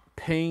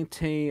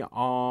P-T-E-R-I-D-O-M-A-N-I-A.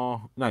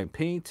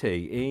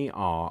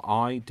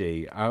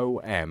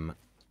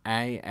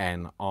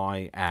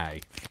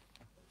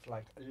 It's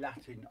like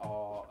Latin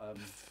or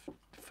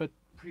For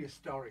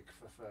prehistoric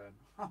for fern.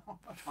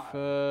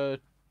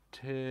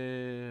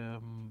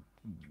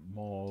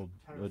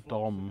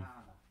 Fertimodom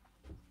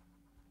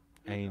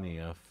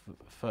Ania.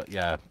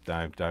 Yeah,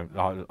 no,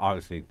 don't.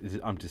 Honestly,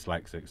 I'm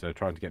dyslexic, so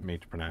trying to get me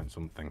to pronounce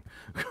something.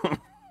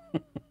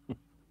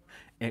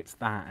 It's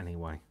that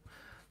anyway.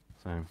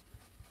 So,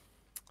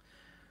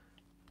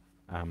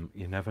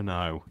 you never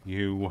know.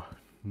 You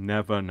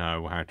never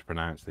know how to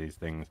pronounce these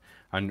things.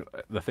 And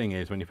the thing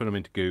is, when you put them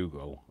into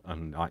Google,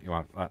 and like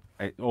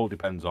it all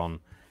depends on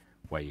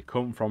where you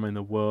come from in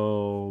the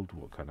world,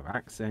 what kind of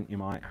accent you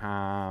might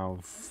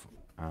have,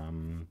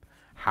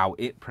 how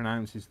it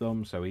pronounces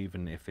them. So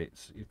even if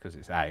it's, because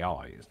it's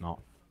AI, it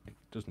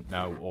doesn't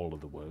know all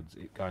of the words.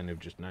 It kind of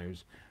just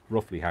knows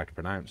roughly how to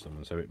pronounce them,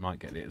 and so it might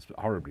get it as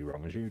horribly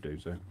wrong as you do.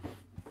 So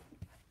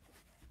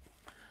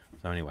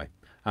anyway,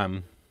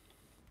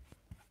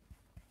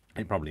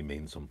 it probably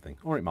means something,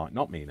 or it might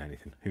not mean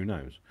anything. Who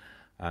knows?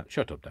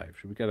 Shut up, Dave.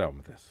 Should we get on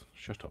with this?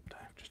 Shut up,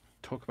 Dave. Just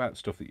talk about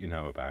stuff that you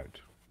know about.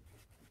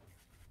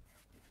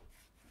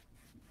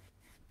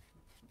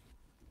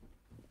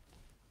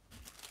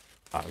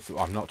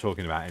 I'm not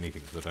talking about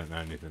anything because I don't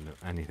know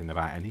anything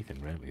about anything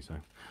really. So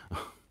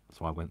that's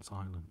why I went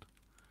silent.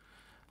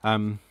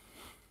 But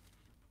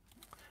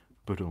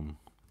I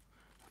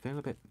feel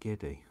a bit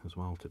giddy as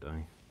well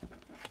today.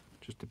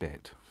 Just a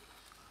bit.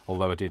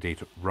 Although I did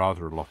eat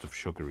rather a lot of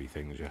sugary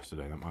things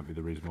yesterday. That might be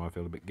the reason why I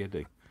feel a bit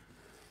giddy.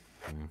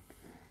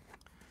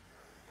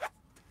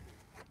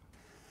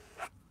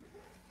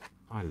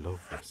 I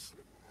love this.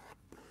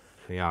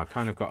 So yeah, I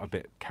kind of got a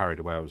bit carried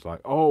away. I was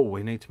like, oh,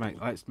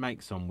 let's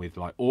make some with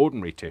like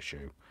ordinary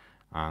tissue.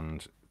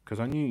 And because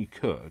I knew you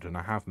could, and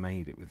I have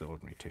made it with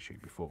ordinary tissue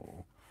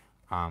before.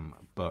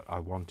 But I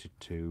wanted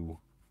to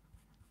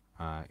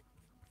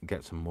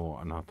get some more,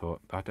 and I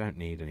thought I don't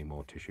need any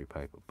more tissue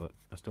paper, but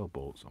I still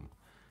bought some.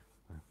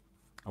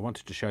 I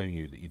wanted to show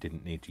you that you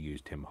didn't need to use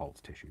Tim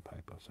Holtz tissue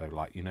paper. So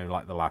like,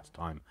 like the last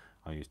time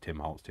I used Tim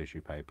Holtz tissue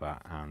paper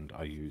and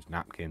I used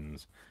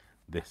napkins,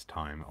 this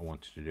time I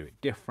wanted to do it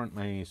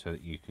differently so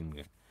that you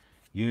can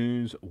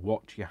use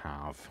what you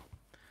have.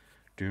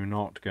 Do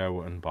not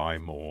go and buy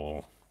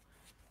more.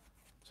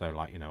 So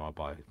like,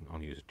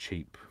 I'll use a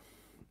cheap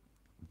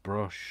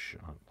brush.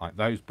 Like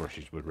those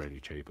brushes were really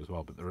cheap as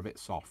well, but they're a bit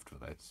soft for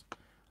this.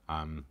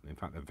 In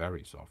fact, they're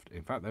very soft.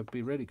 In fact, they'd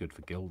be really good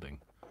for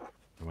gilding.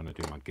 And when I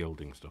do my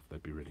gilding stuff,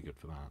 they'd be really good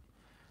for that.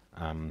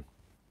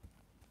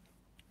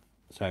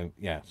 So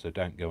yeah, so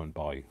don't go and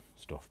buy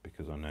stuff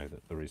because I know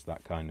that there is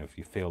that kind of,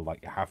 you feel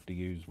like you have to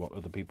use what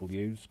other people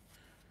use.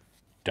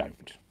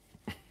 Don't.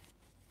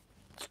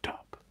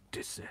 Stop.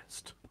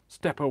 Desist.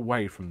 Step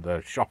away from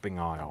the shopping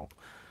aisle.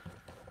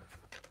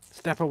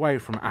 Step away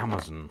from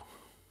Amazon.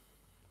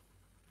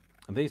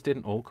 And these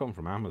didn't all come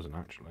from Amazon,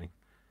 actually.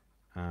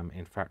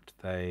 In fact,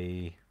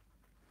 I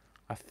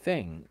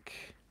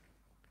think,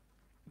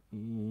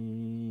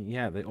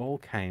 yeah, they all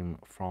came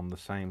from the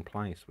same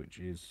place, which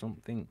is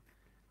something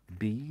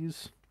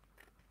Bees.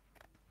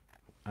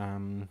 I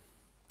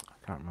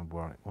can't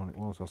remember what it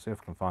was. I'll see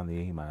if I can find the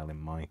email in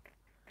my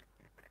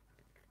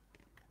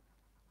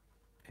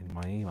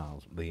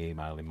emails. The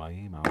email in my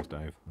emails,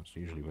 Dave. That's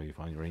usually where you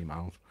find your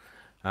emails.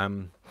 I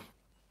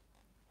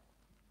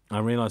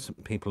realise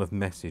that people have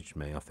messaged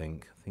me. I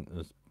think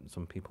there's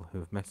some people who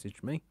have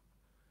messaged me,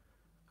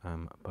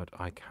 but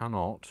I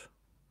cannot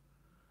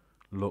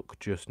look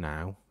just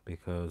now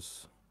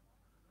because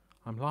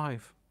I'm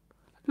live.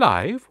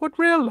 Live? What,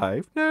 real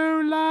life?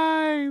 No,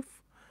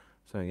 live.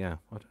 So yeah,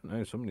 I don't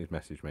know. Somebody's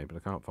messaged me, but I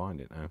can't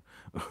find it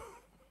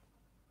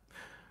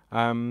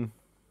now.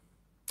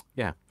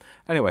 Yeah.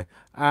 Anyway,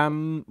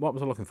 what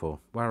was I looking for?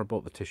 Where I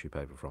bought the tissue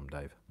paper from,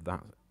 Dave?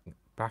 That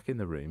back in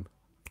the room.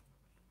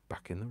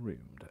 Back in the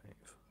room,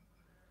 Dave.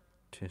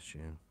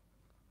 Tissue.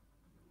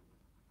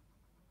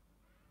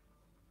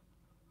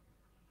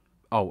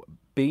 Oh,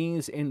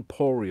 Bees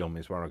Emporium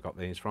is where I got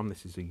these from.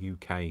 This is a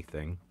UK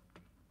thing.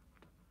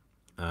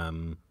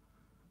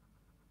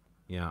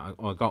 Yeah,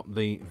 I got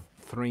the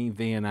 3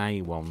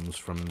 V&A ones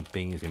from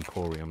Bees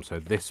Emporium. So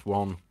this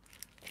one,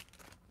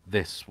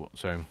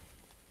 so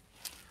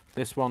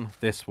this one,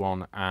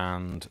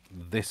 and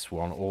this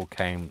one all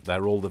came.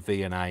 They're all the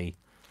V&A,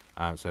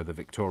 so the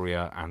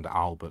Victoria and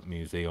Albert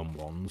Museum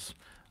ones.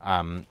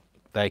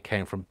 They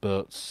came from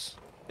Bert's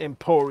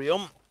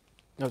Emporium.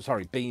 No,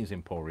 sorry, Bees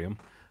Emporium.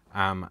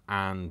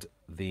 And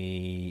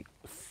the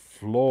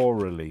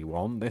florally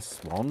one,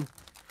 this one,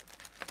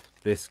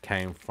 This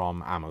came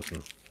from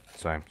Amazon,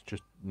 so it's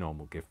just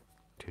normal gift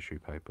tissue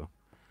paper.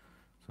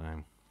 So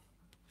I'm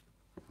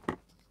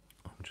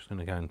just going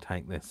to go and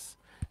take this.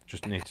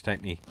 Just need to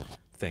take the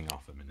thing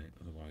off a minute,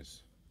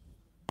 otherwise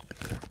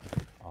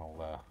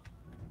I'll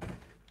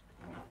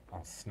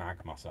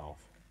snag myself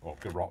or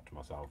garrot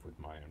myself with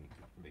my own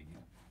lead.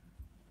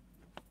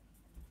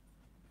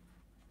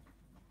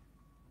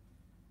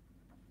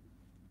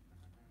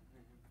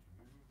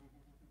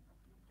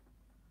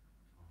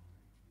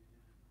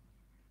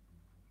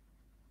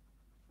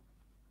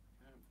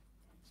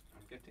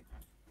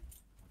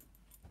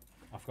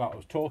 I forgot I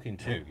was talking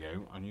to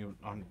you,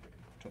 and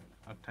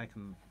I'd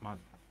taken my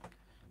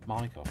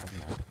mic off,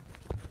 haven't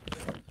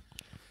I?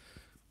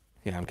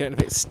 Yeah, I'm getting a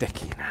bit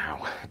sticky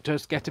now. It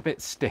does get a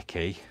bit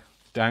sticky.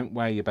 Don't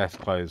wear your best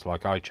clothes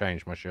like I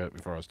changed my shirt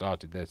before I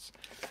started this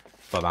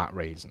for that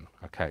reason.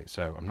 Okay,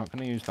 so I'm not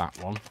going to use that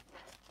one.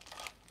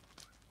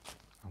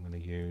 I'm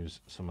going to use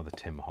some of the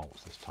Tim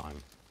Holtz this time.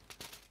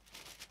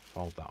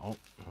 Fold that up.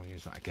 I'll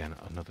use that again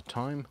at another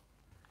time.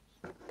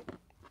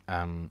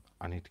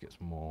 I need to get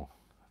some more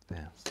of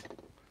this.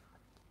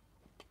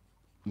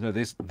 No,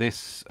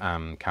 this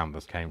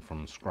canvas came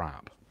from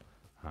Scrap,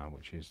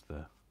 which is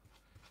the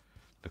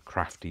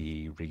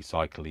crafty,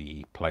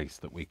 recycly place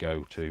that we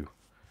go to.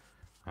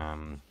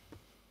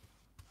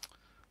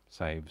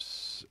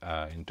 Saves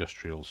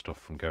industrial stuff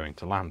from going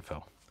to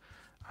landfill.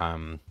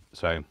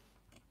 So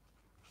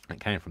it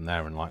came from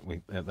there, and like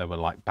there were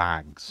like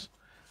bags,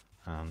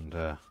 and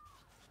there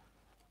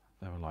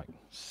were like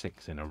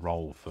 6 in a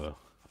roll for.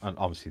 And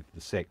obviously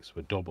the 6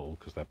 were double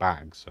because they're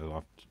bags, so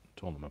I've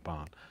torn them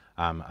apart.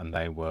 And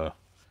they were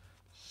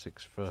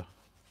 6 for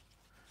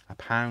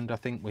 £1, I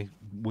think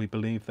we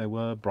believe they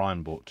were.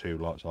 Brian bought 2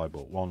 lots, I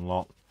bought 1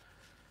 lot.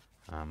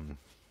 So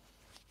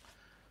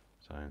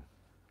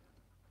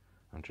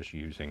I'm just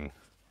using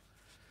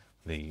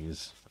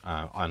these.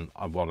 And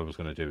what I was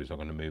going to do is I'm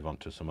going to move on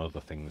to some other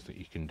things that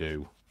you can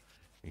do,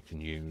 you can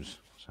use.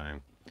 So,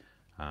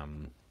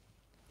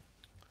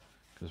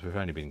 because we've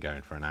only been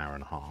going for an hour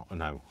and a half,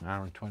 no, an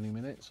hour and 20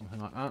 minutes, something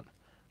like that.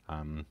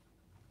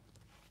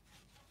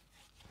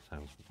 So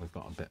we've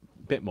got a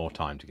bit more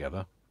time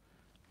together,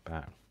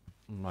 about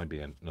maybe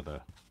another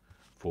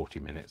 40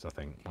 minutes, I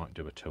think. Might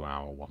do a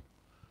 2-hour one.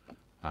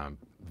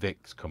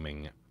 Vic's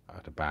coming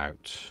at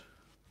about,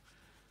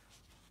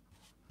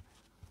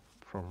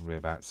 probably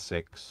about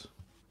 6,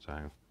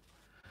 so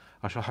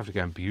I shall have to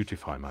go and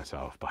beautify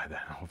myself by then,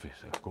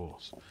 obviously, of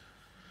course.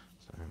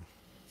 So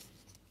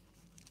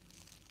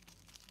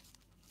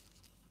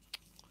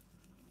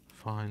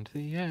find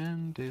the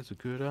end is a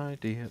good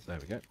idea. There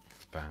we go.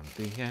 Found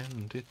the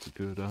end, it's a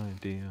good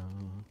idea.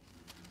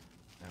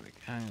 There we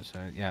go.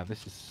 So yeah,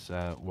 this is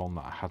one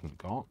that I hadn't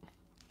got.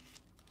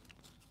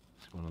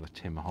 It's one of the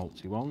Tim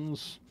Holtzy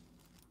ones.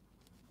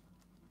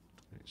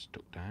 It's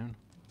stuck down.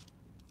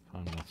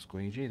 Find my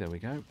squeegee. There we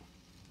go.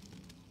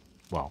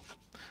 Well,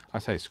 I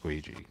say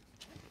squeegee.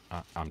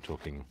 I'm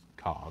talking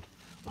card.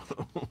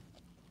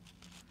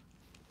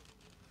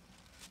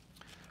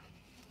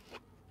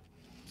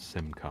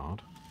 SIM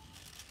card.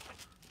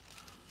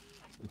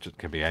 It just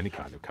can be any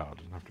kind of card, it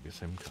doesn't have to be a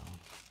SIM card.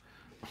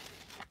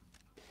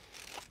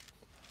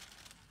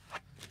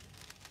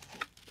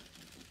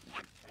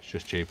 It's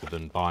just cheaper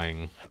than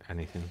buying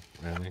anything,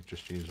 really.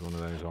 Just use one of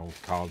those old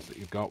cards that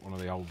you've got, one of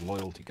the old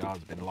loyalty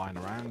cards that have been lying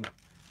around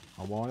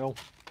a while.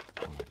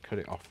 I'm going to cut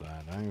it off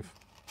there, Dave.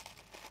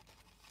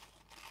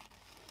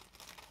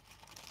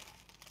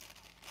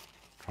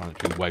 Try not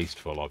to be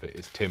wasteful of it.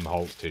 It's Tim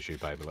Holtz tissue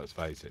paper, let's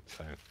face it,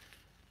 so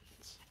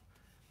it's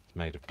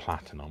made of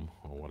platinum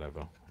or whatever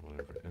it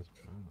is.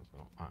 Oh, that's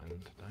not that in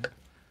today.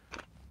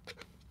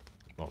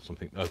 Well,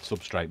 something, a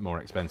substrate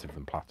more expensive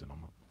than platinum.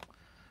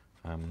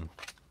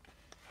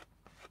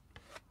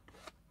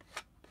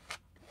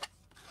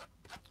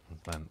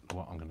 Then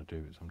what I'm going to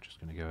do is I'm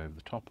just going to go over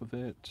the top of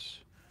it,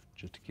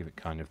 just to give it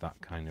kind of that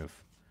kind of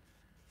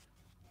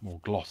more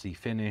glossy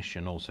finish,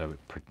 and also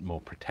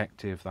more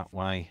protective that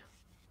way.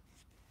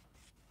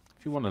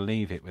 If you want to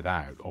leave it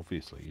without,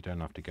 obviously, you don't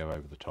have to go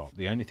over the top.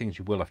 The only things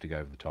you will have to go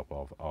over the top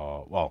of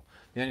are, well,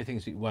 the only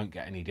things that you won't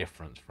get any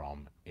difference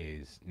from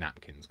is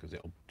napkins, because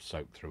it'll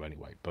soak through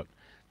anyway. But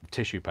the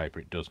tissue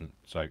paper, it doesn't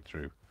soak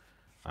through.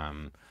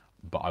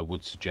 But I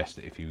would suggest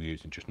that if you're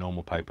using just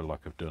normal paper, like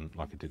I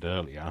did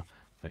earlier,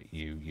 that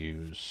you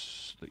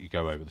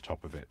go over the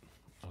top of it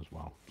as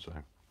well. So.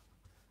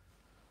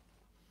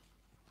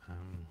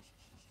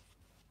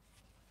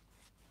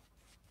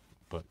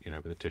 But you know,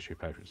 with the tissue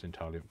paper, it's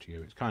entirely up to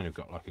you. It's kind of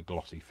got like a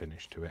glossy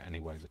finish to it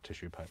anyway. The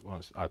tissue paper, well,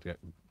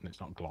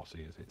 it's not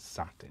glossy, it's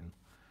satin.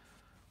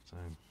 So,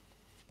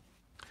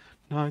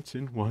 nights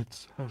in white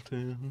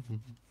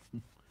satin.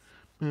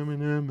 Don't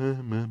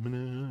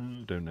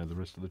know the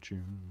rest of the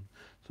tune,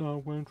 so I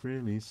won't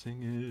really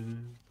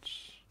sing it.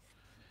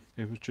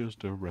 It was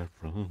just a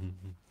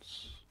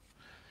reference.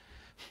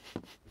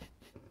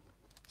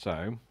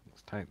 So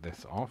let's take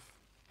this off.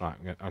 Right,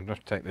 I'm going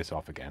to take this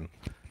off again.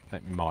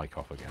 Take my mic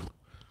off again.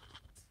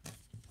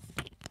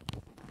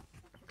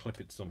 Clip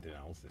it to something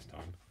else this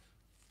time.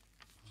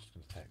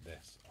 just going to take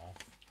this off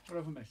What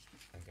have I missed?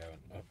 and go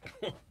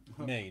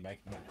and me make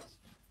a mess.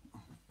 I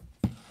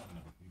don't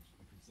know if you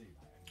can see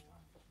that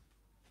anytime.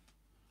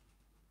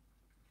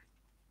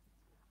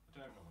 I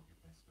don't know what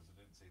you've missed because I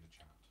didn't see the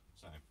chat.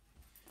 So,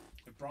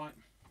 if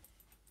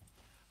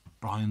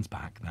Brian's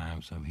back now,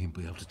 so he'll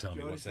be able to tell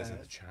me what it says in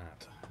the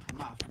chat. I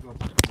might have to go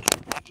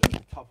back to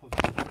the top of the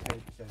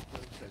page. It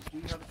says, do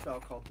you have a store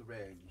called The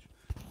Range?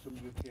 Some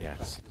UK Yes.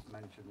 crafters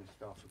mention this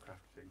store for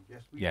crafting.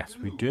 Yes,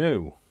 we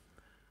do.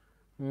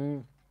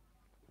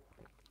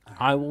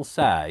 I will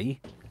say,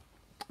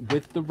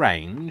 with the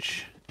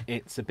range,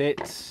 it's a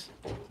bit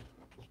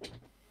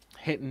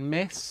hit and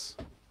miss.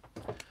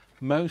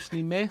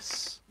 Mostly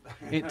miss.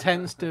 It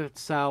tends to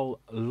sell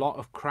a lot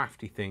of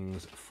crafty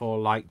things for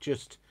like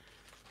just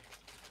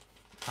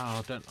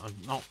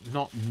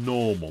not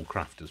normal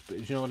crafters,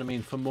 but you know what I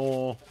mean, for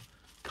more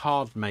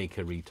card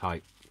makery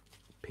type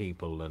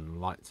people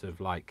and lots of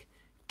like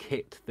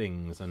kit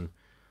things, and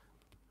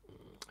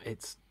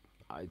it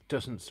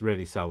doesn't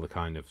really sell the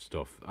kind of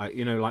stuff.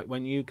 You know, like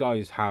when you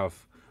guys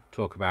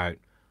talk about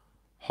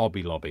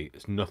Hobby Lobby,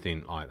 it's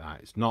nothing like that.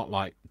 It's not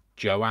like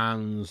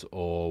Joann's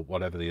or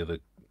whatever the other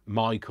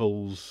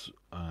Michael's.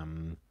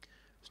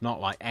 It's not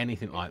like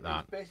anything like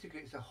that. Basically,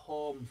 it's a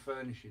home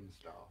furnishing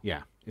store.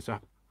 Yeah, it's a.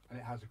 And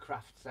it has a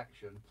craft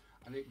section,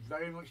 and it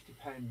very much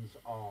depends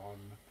on,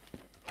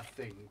 I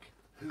think,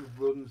 who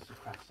runs the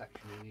craft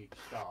section in each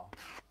store.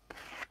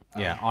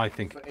 Yeah, I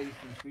think. For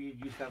instance, we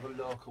used to have a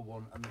local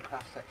one, and the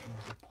craft section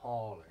was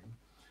appalling,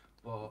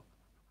 but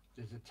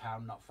there's a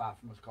town not far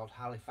from us called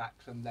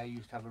Halifax, and they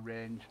used to have a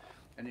range,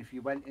 and if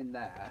you went in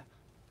there,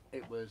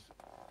 it was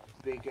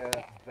bigger,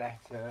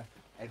 better,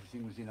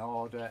 everything was in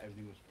order,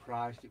 everything was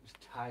priced, it was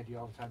tidy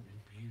all the time, it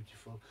was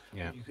beautiful.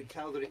 Yeah. And you could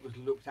tell that it was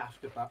looked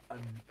after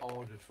and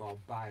ordered for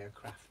by a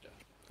crafter.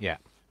 Yeah.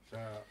 So,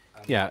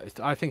 Yeah,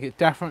 I think it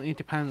definitely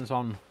depends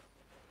on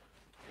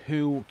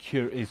who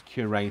is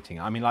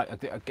curating. I mean, like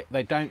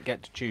they don't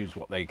get to choose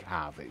what they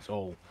have. It's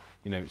all,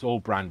 you know, it's all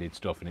branded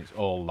stuff, and it's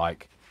all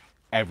like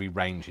every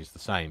range is the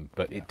same.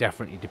 But it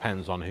definitely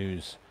depends on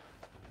who's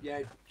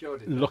yeah,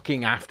 Jody.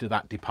 looking after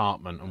that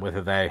department and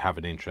whether they have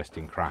an interest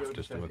in craft Jody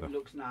as to says whether it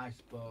looks nice,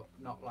 but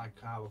not like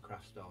our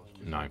craft stores.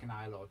 Just No. like an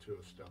aisle or two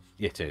of stuff.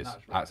 it is.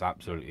 That's right. That's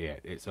absolutely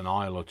it. It's an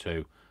aisle or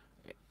two,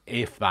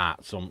 if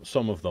that.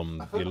 Some of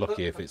them you're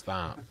lucky if it's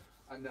that.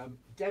 And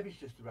Debbie's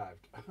just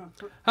arrived.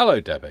 Hello,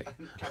 Debbie.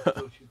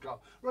 Capital she's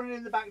got running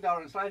in the back door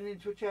and sliding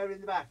into a chair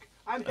in the back.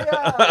 I'm here.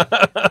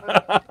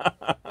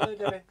 Hello,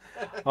 Debbie.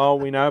 Oh,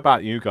 we know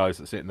about you guys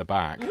that sit in the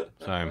back.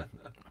 So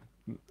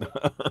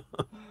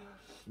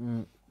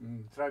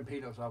Throwing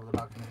peanuts over the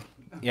balcony.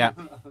 yeah,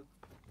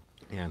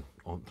 yeah,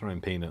 or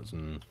throwing peanuts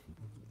and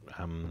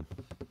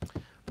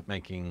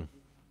making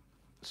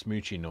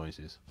smoochy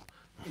noises.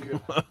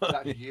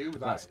 That's you.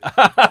 That's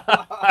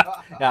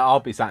Yeah, I'll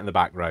be sat in the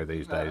back row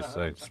these days,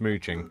 so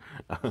smooching.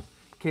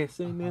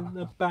 Kissing in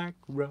the back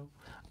row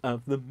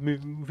of the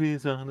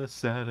movies on a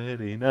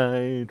Saturday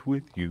night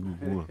with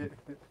you.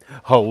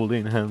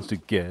 Holding hands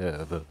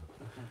together.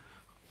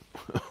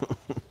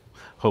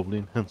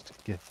 Holding hands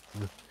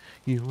together.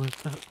 You and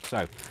I.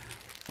 So,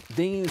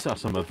 these are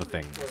some of the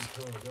things.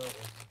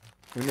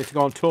 You need to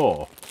go on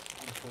tour.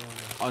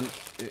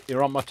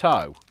 You're on my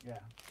toe. yeah.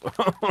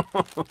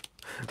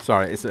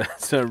 Sorry,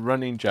 it's a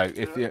running joke.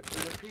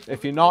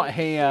 If you're not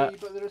here,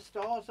 But there are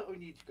stores that we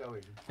need to go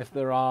in.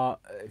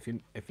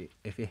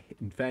 if you're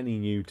very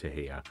new to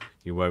here,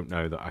 you won't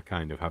know that I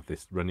kind of have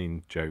this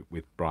running joke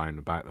with Brian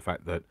about the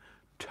fact that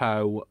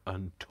toe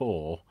and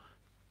tour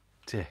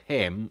to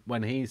him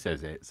when he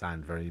says it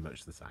sound very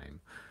much the same.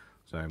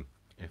 So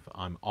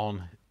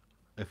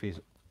if he's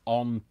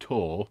on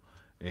tour,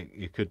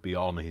 you could be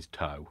on his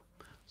toe.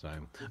 So.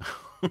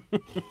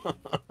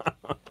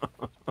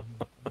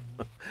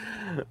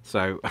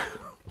 So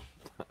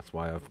that's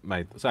why I've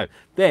made. So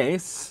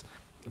this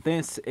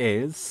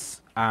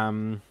is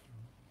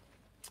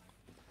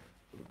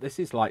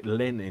like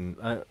linen.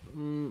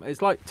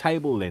 It's like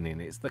table linen.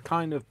 It's the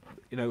kind of,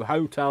 you know,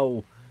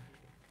 hotel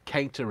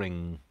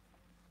catering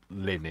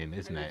linen,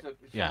 isn't it?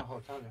 It's Yeah. not a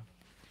hotel,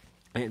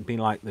 yeah. It'd be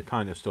like the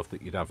kind of stuff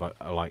that you'd have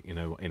like, you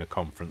know, in a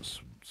conference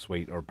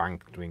suite or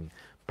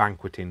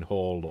banqueting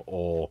hall,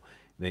 or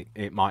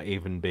it might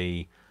even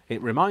be.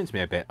 It reminds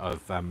me a bit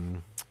of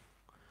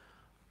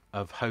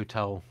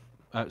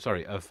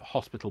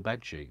hospital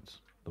bed sheets,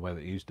 the way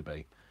that it used to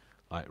be.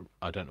 Like,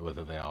 I don't know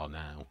whether they are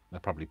now. They're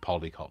probably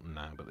polycotton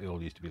now, but they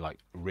all used to be like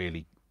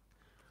really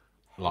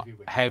like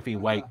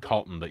heavyweight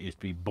cotton that used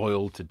to be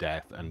boiled to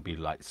death and be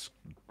like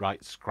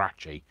right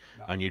scratchy,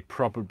 and you'd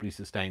probably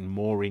sustain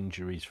more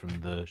injuries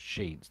from the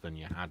sheets than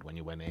you had when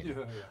you went in.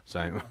 Yeah.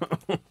 So,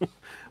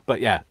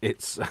 but yeah,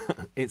 it's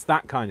it's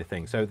that kind of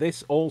thing. So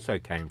this also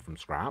came from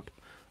scrap,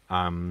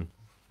 and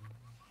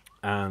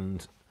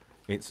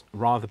it's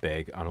rather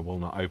big, and I will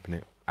not open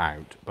it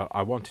out, but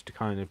I wanted to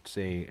kind of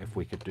see if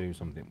we could do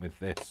something with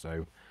this.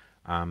 So,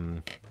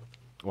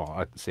 well,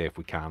 I'd see if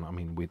we can. I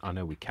mean, I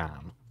know we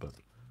can, but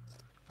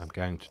I'm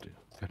going to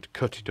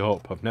cut it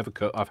up.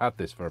 I've had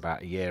this for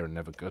about a year and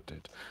never cut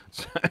it.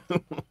 So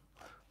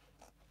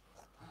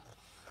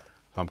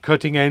I'm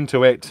cutting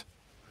into it.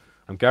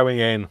 I'm going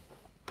in.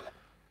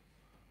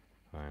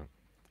 So,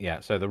 yeah,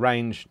 so the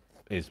range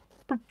is,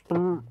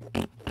 in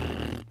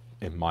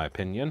my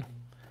opinion.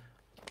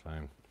 So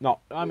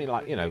not, I mean,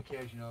 like, you know,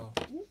 Occasional.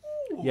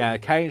 yeah,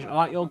 occasional,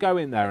 like you'll go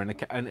in there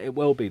and it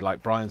will be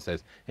like Brian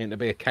says, it'll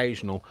be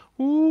occasional.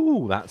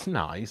 Ooh, that's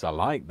nice. I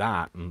like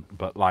that.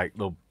 But like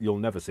you'll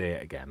never see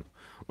it again.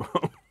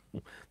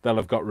 They'll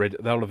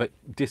have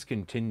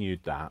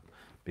discontinued that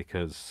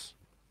because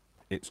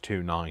it's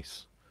too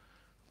nice.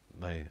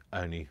 They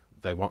only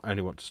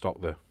want to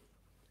stock the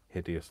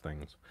hideous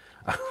things.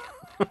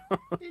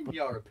 In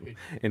your opinion.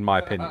 In my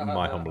opinion, in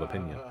my humble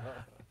opinion.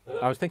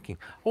 I was thinking,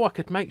 I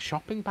could make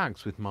shopping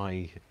bags with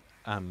my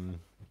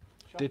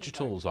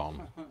digitals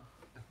on.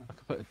 I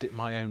could put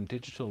my own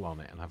digital on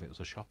it and have it as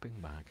a shopping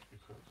bag.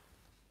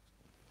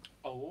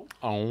 Oh.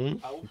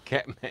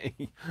 Get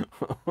me.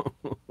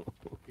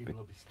 People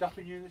will be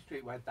stopping you in the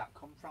street. Where'd that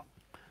come from?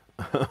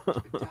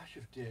 A dash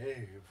of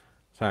Dave.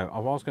 So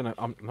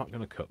I'm not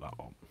gonna cut that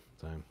one.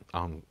 So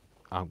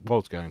I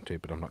was going to,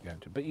 but I'm not going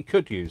to. But you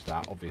could use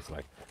that,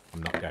 obviously.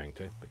 I'm not going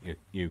to, but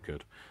you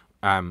could.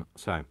 So I'm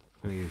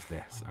gonna use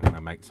this. I'm gonna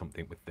make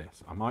something with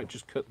this. I might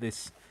just cut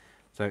this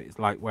so it's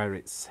like where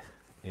it's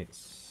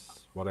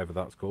whatever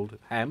that's called.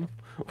 Hem.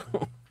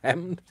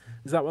 Hemmed.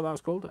 Is that what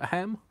that's called? A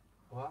hem?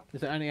 What?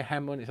 Is it only a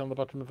hem when it's on the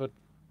bottom of a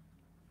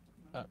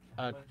When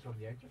it's on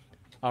the edge of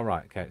something. oh,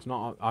 right, okay. It's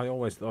not. I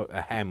always thought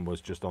a hem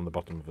was just on the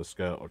bottom of a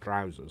skirt or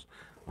trousers.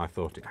 I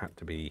thought it had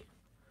to be.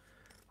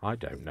 I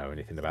don't know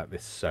anything about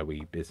this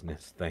sewy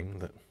business thing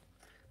that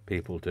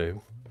people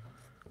do.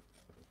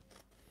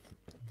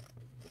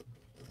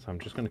 So I'm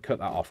just going to cut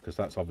that off because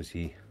that's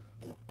obviously.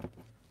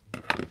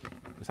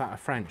 Is that a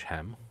French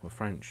hem or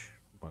French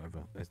whatever?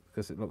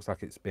 Because it looks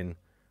like it's been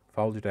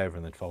folded over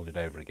and then folded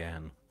over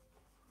again.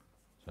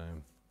 So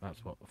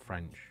that's what the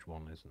French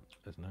one isn't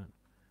it?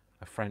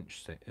 A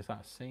French seam. Is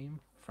that a seam?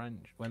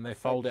 French when they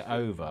fold it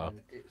over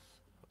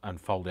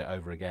and fold it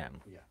over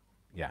again. Yeah.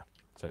 Yeah.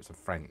 So it's a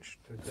French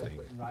So just seam.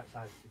 putting right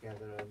sides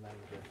together and then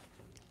just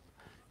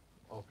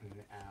opening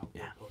it out.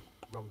 Yeah. Or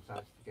put wrong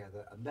sides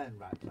together and then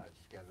right sides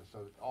together. So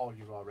that all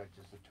your raw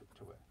edges are tucked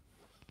to it.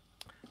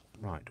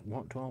 Right.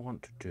 What do I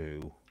want to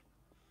do?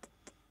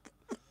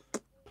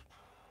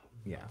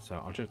 Yeah. So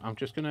I'm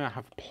just going to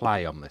have a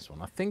play on this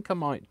one. I think I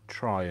might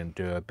try and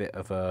do a bit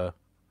of a.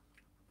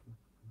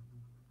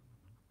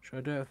 Should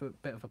I do a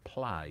bit of a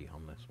play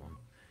on this one?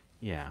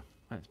 Yeah,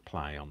 let's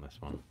play on this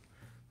one.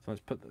 So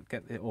let's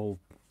get it all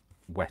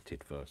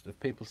wetted first. Have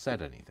people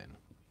said anything?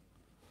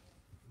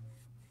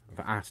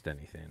 Have asked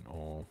anything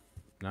or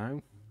no?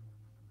 Do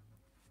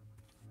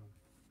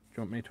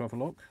you want me to have a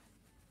look?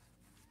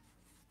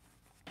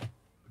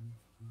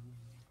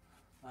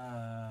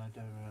 Don't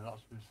know.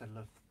 Lots of people said,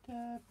 "Look,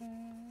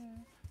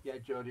 yeah,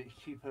 Jodie, it's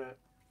cheaper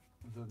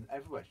than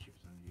everywhere. It's cheaper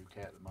than the UK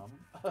at the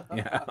moment."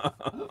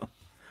 Yeah.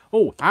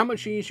 Oh, how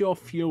much is your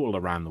fuel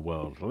around the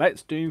world?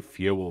 Let's do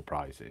fuel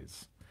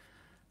prices.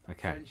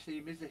 Okay. French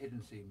seam is a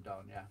hidden seam,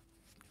 Don. Yeah.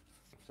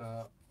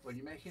 So when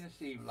you're making a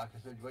seam, like I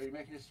said, when you're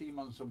making a seam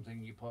on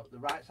something, you put the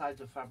right sides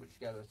of fabric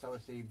together, sew a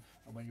seam,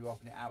 and when you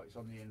open it out, it's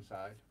on the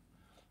inside.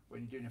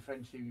 When you're doing a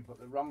French seam, you put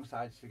the wrong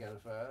sides together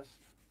first,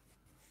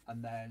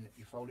 and then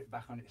you fold it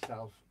back on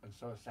itself and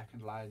sew a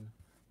second line,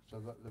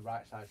 so that the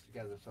right sides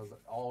together, so that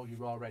all your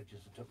raw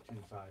edges are tucked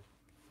inside.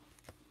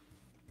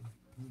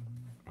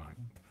 Right.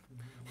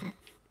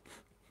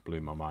 Blew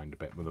my mind a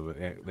bit with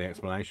the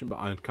explanation, but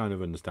I kind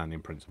of understand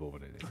in principle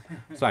what it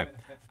is. So,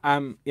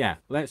 yeah,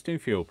 let's do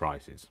fuel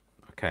prices.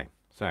 Okay,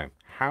 so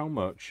how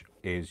much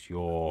is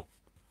your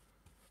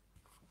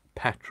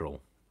petrol,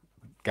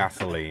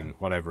 gasoline,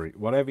 whatever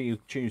you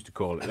choose to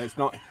call it? Let's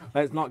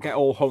not get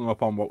all hung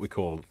up on what we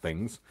call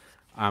things.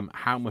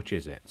 How much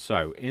is it?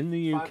 So in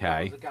the UK,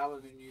 $5 a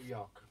gallon in New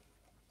York.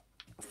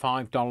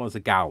 $5 a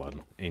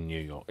gallon in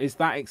New York. Is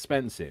that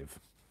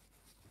expensive?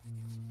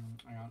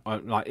 Hang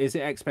on. Like, is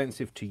it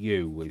expensive to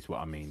you? Is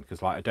what I mean,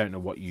 because like I don't know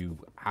what you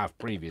have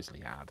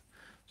previously had.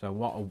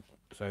 So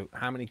so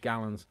how many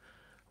gallons?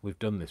 We've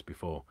done this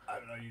before. I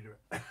don't know. You do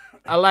it.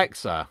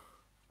 Alexa,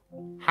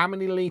 how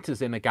many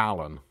liters in a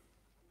gallon?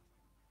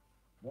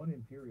 1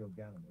 imperial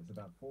gallon is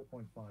about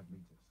 4.5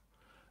 liters.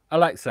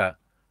 Alexa,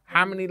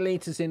 how many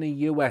liters in a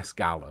US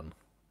gallon?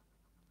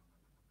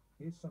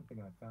 Here's something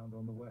I found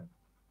on the web.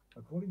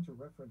 According to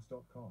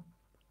reference.com,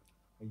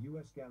 a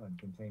US gallon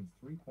contains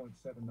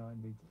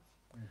 3.79 liters.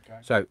 Okay.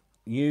 So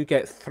you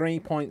get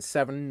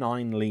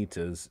 3.79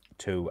 liters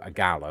to a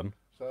gallon.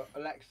 So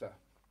Alexa,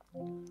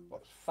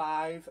 what's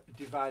 5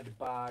 divided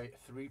by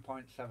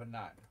 3.79?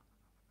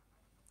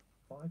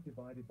 5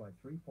 divided by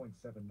 3.79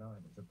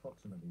 is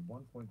approximately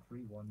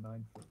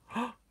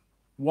 1.3193.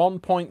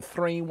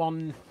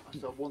 1.31.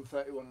 So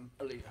 131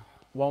 a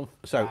litre.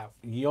 So Wow.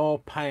 you're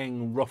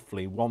paying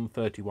roughly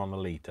 131 a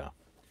litre.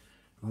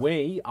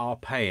 We are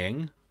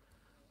paying.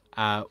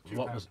 What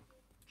was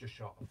Just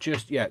short.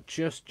 Just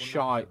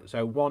shy.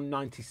 So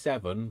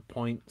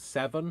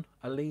 197.7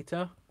 a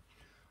litre.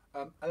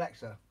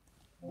 Alexa,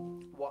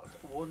 what's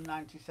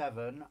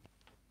 197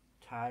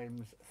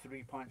 times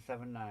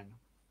 3.79?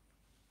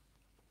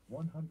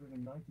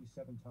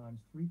 197 times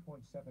 3.79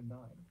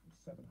 is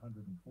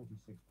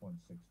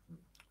 746.63.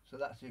 So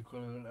that's the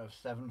equivalent of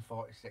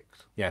 7.46.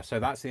 Yeah, so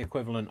that's the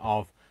equivalent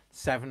of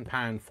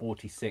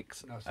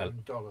 £7.46. No,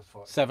 $7.46.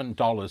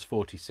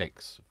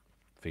 $7.46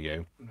 for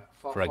you. No,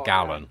 For a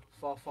gallon.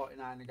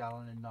 $4.49 a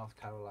gallon in North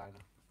Carolina.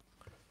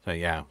 So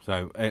yeah,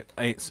 so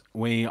this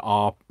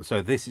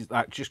is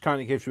that just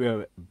kind of gives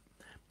you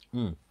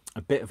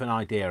a bit of an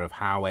idea of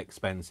how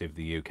expensive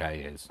the UK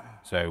is.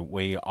 So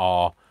we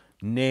are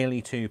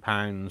nearly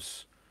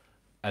 £2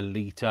 a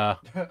litre,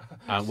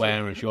 and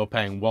whereas you're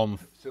paying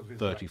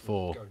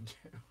 $1.34.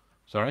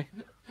 Sorry?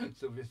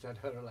 Sylvia said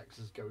her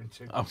Alexa's going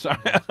to. I'm sorry.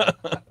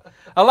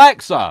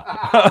 Alexa!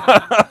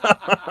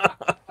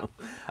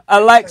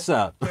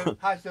 Alexa!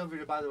 Hi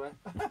Sylvia, by the way.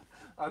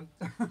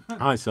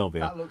 Hi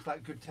Sylvia. That looks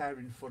like good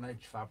tearing fun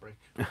edge fabric,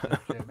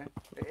 Jamie.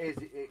 It is,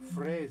 it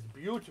frays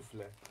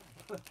beautifully.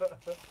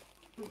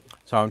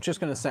 So I'm just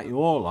going to set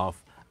you all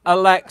off.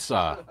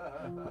 Alexa!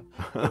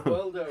 The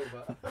world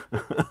over.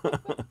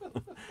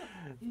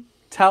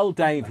 Tell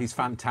Dave he's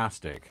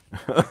fantastic.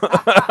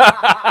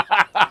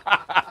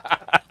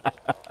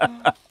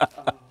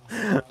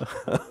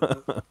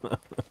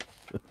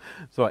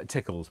 So it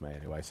tickles me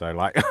anyway, so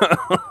like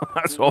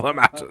that's all that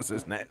matters,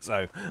 isn't it?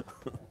 So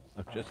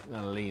I'm just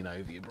gonna lean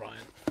over you,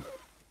 Brian.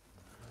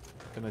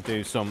 I'm gonna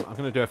do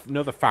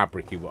another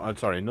fabricy one. I'm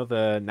sorry,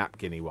 another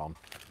napkin-y one.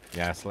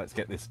 Yeah, so let's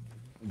get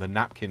the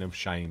napkin of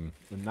shame,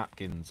 the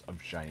napkins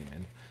of shame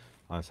in.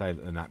 I say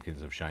that the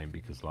napkins of shame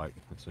because like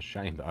it's a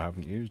shame that I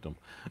haven't used them.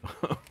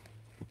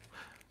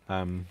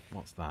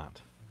 What's that?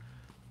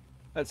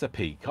 That's a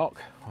peacock.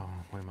 Oh,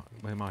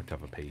 we might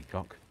have a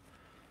peacock.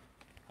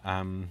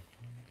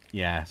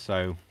 Yeah,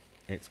 so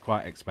it's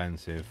quite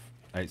expensive.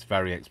 It's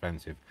very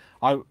expensive.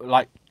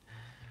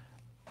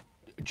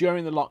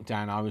 During the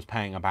lockdown, I was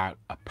paying about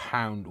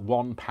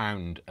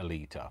 £1 a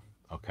litre.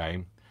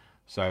 Okay,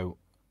 so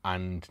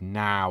and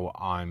now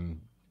I'm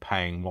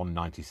paying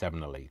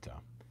 1.97 a litre.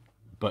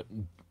 But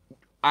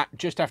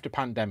just after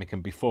pandemic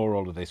and before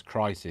all of this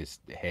crisis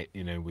hit,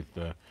 you know, with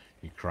the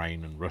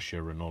Ukraine and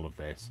Russia and all of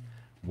this,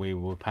 we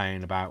were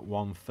paying about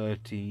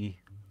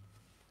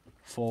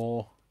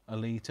 1.34 a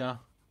litre.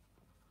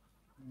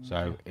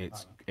 So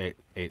it's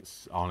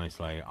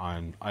honestly,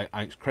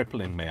 it's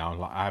crippling me.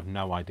 I have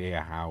no idea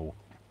how.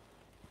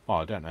 Well,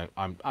 I don't know.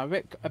 I'm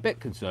a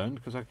bit concerned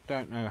because I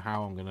don't know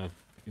how I'm gonna,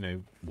 you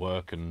know,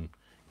 work and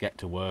get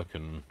to work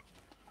and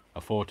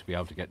afford to be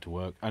able to get to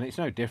work. And it's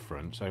no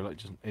different. So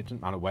like, it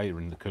doesn't matter where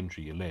in the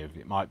country you live.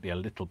 It might be a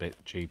little bit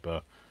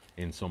cheaper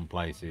in some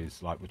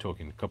places. Like we're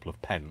talking a couple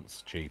of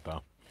pence cheaper,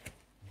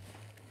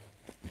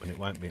 but it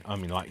won't be. I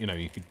mean, like, you know,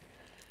 you could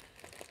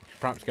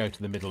perhaps go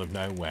to the middle of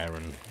nowhere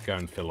and go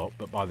and fill up,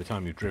 but by the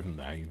time you've driven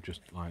there, you've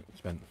just like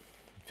spent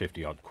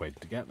 50 odd quid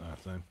to get there.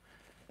 So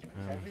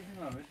Everything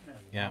low, isn't it?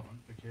 Yeah.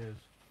 Because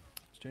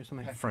let's do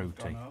something petrol's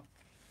fruity. gone up.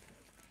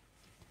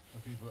 The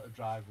people that are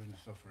driving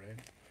are suffering.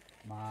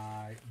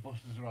 My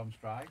buses are on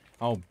strike.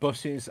 Oh,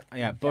 buses!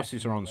 Yeah,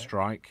 buses are on Definitely.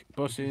 strike.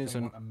 Because Buses they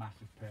and want a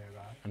massive pay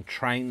rise.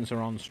 trains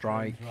are on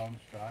strike. Trains are on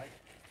strike.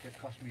 It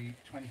cost me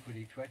 20 quid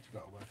each way to go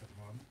to work at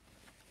the moment.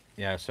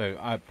 Yeah, so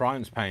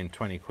Brian's paying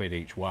 20 quid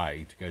each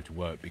way to go to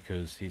work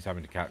because he's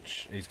having to get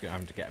a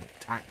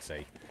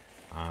taxi,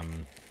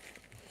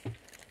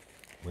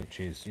 which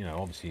is, you know,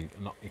 obviously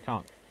not, you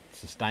can't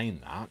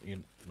sustain that.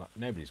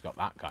 Nobody's got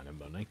that kind of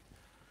money.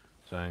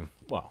 So,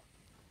 well,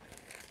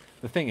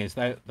 the thing is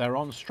they're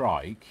on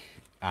strike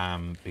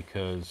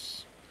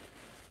because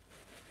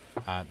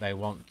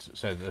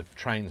the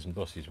trains and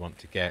buses want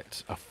to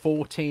get a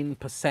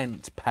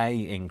 14% pay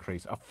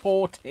increase. A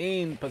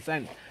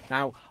 14%.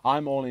 Now,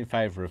 I'm all in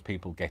favour of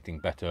people getting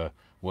better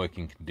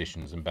working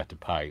conditions and better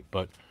pay,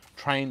 but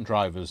train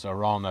drivers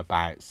are on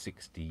about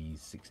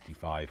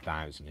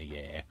 65,000 a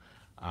year,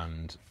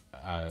 and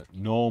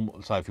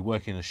so if you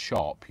work in a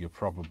shop, you're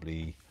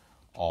probably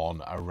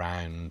on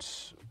around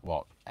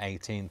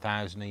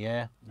 18,000 a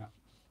year. Yeah.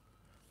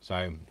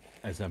 So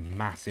there's a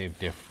massive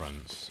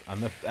difference,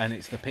 and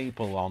it's the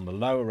people on the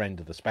lower end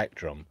of the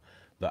spectrum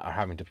that are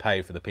having to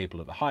pay for the people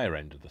at the higher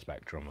end of the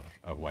spectrum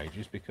of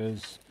wages,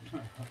 because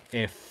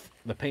if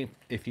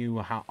you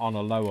are on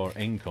a lower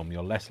income,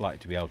 you're less likely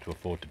to be able to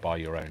afford to buy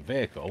your own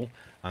vehicle,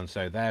 and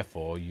so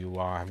therefore you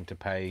are having to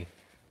pay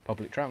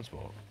public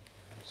transport.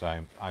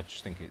 So I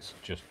just think it's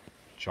just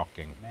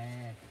shocking.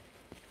 Man.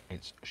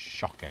 It's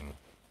shocking.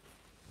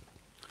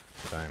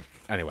 So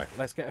anyway,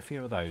 let's get a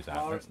few of those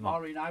out.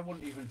 Maureen, I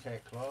wouldn't even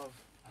take clothes.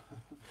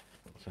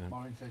 So,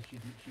 Maureen says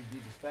she'd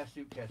need a spare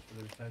suitcase for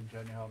the return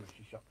journey home if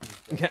she shopped.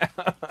 yeah,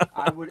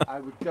 I would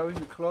go in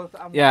the clothes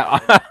that I'm yeah,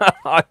 wearing,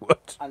 I would.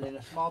 and in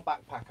a small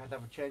backpack I'd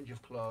have a change of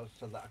clothes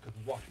so that I could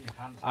wash my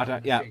pants. I'd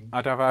in the have sink.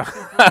 I'd have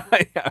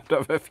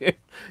a few.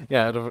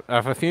 Yeah, I'd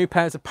have a few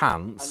pairs of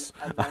pants.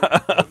 And then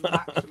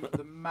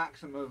the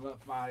maximum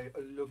of my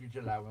luggage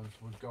allowance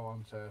would go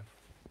on to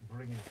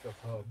bringing stuff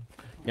home.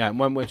 Yeah, and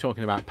when we're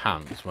talking about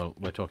pants, well,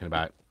 we're talking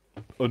about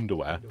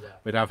underwear.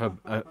 We'd have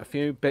a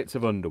few bits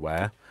of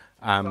underwear.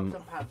 Socks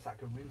and pants I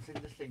can rinse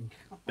in the sink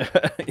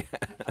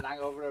and hang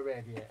over a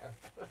radiator.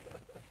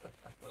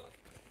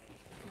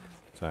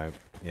 So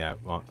yeah,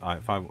 well,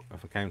 if I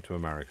came to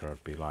America,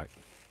 I'd be like,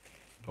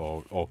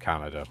 or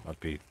Canada, I'd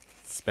be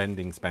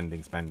spending,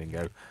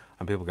 go,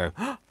 and people go,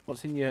 oh,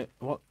 what's in your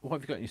what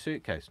have you got in your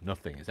suitcase?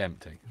 Nothing, it's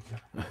empty.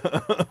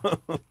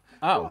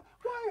 Oh.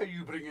 Why are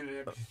you bringing an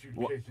empty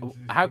suitcase into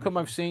this How come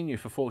country? I've seen you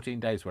for 14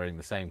 days wearing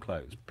the same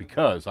clothes?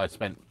 Because I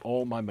spent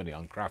all my money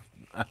on craft.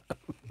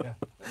 Yeah.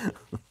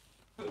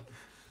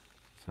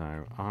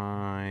 So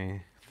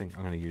I think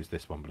I'm going to use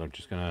this one, but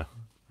I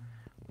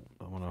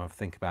want to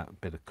think about a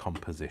bit of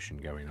composition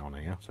going on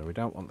here. So we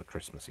don't want the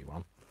Christmassy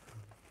one.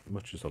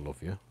 Much as I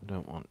love you, I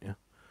don't want you.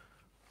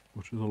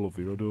 Much as I love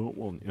you, I don't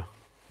want you.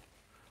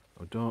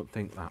 I don't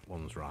think that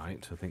one's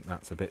right. I think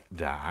that's a bit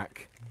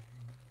dark.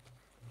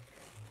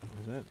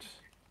 Is it?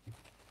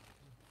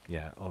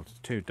 Yeah, oh, it's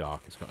too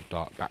dark. It's got a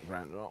dark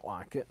background. I don't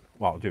like it.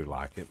 Well, I do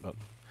like it, but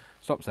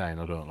stop saying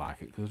I don't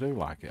like it, because I do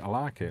like it. I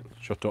like it.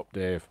 Shut up,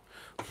 Dave.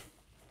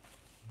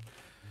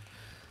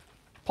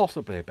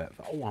 Possibly a bit of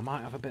that. Oh, I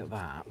might have a bit of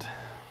that.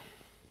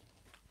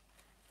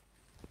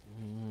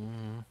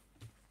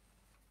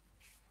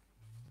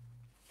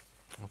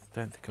 I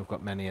don't think I've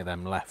got many of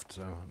them left,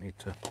 so I need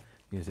to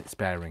use it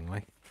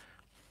sparingly.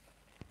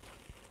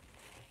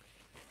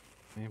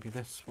 Maybe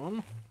this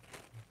one.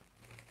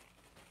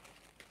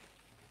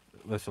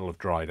 This will have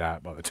dried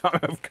out by the time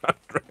I've got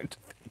around to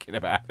thinking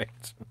about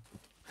it.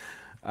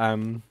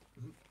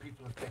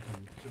 People have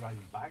taken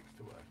surrounding bags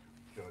to work,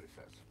 Jody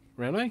says.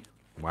 Really?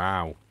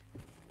 Wow.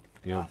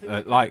 I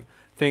think Like,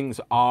 things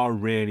are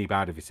really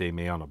bad if you see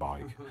me on a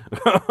bike.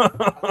 I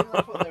think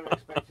that's what they were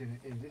expecting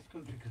in this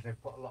country because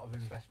they've put a lot of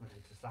investment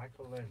into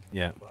cycle lanes. and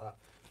Yeah. stuff like that.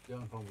 The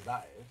only problem with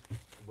that is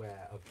we're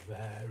a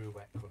very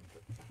wet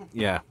country.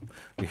 Yeah.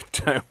 You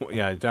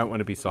don't want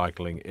to be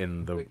cycling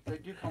in the They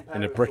do compare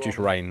in a it to British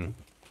all- rain.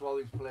 to all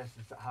these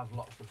places that have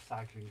lots of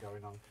cycling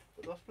going on,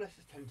 but those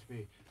places tend to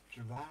be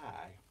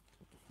dry.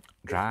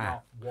 Dry. If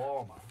not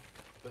warmer,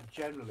 but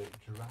generally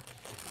dry.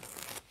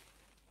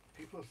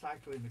 People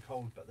cycle in the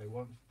cold, but they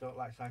don't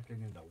like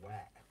cycling in the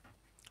wet.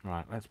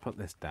 Right, let's put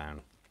this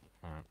down.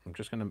 Right, I'm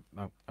just going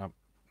to...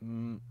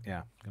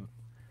 yeah.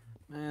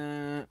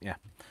 Yeah.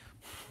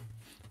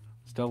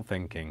 Still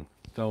thinking.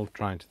 Still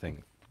trying to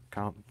think.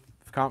 Can't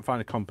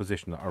find a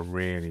composition that I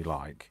really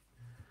like.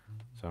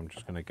 So I'm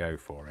just going to go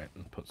for it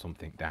and put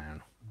something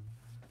down.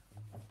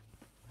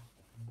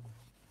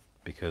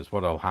 Because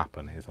what'll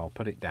happen is I'll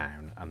put it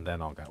down and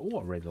then I'll go, oh,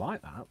 I really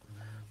like that.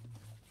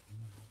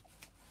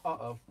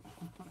 Uh-oh.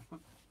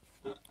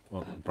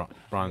 Well,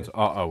 Brian's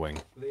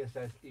uh-ohing. Leah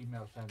says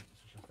email sent, so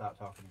she'll start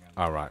talking again.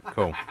 All right,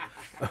 cool.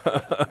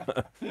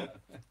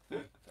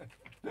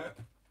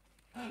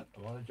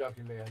 I'm only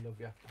joking, Leah, I love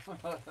you.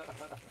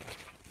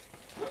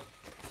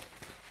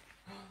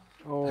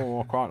 Oh,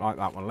 I quite like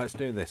that one. Let's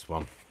do this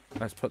one.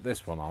 Let's put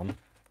this one on.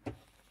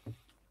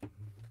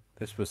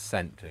 This was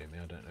sent to me.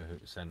 I don't know who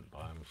it was sent by.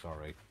 I'm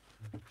sorry.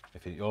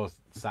 If you're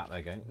sat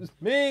there going,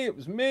 it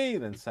was me,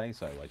 then say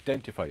so.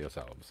 Identify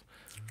yourselves.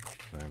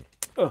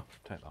 So,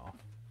 take that off.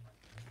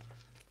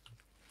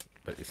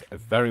 But it's a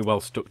very well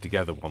stuck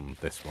together one,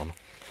 this one.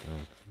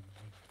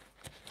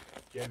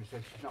 Jamie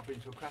says she's not been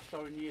to a craft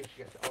store in years.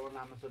 She gets it all on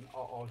Amazon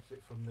or orders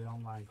it from the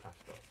online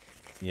craft store.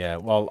 Yeah,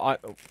 well,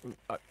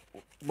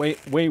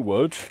 we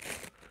would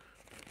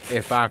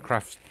if our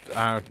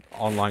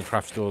online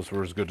craft stores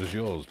were as good as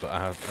yours,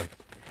 but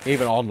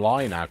even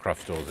online our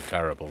craft stores are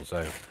terrible,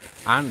 so,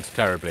 and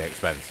terribly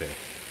expensive.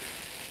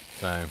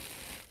 So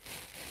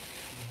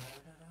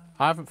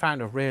I haven't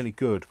found a really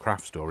good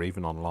craft store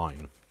even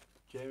online.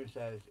 Jamie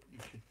says you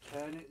should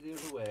turn it the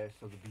other way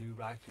so the blue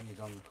writing is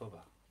on the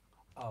cover.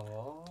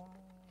 Oh.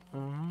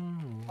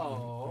 Oh.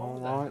 All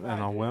that's right then,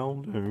 I right. will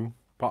do.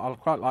 But I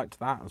quite liked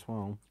that as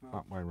well,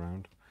 that way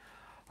round.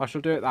 I shall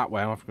do it that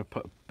way. I'm going to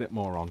put a bit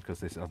more on because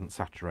this hasn't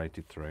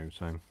saturated through.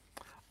 So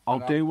I'll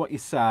No. do what you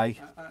say.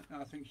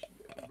 I think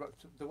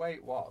the way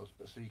it was,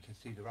 but so you can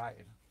see the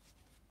writing.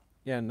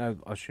 Yeah, no,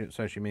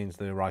 so she means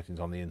the writing's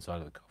on the inside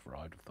of the cover,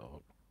 I'd have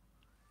thought.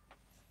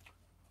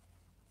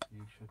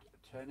 You should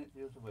turn it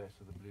the other way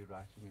so the blue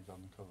writing is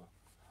on the cover.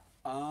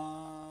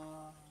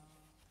 Ah.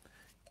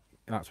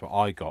 That's what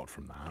I got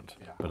from that.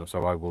 Yeah. But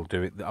so I will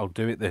do it. I'll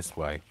do it this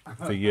way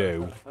for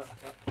you,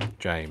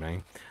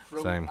 Jamie.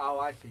 Front, oh,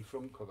 I see,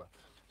 front cover.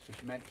 So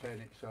she meant turn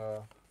it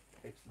so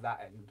it's that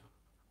end.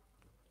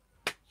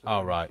 So Oh,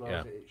 when you right, close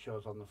yeah. It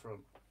shows on the front.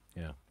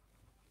 Yeah.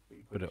 But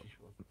you put But, tissue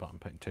on. but I'm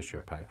putting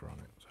tissue paper on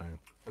it. So,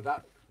 So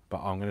that,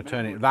 but I'm going to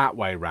turn it that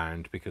way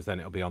round because then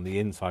it'll be on the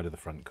inside of the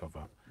front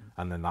cover.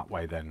 And then that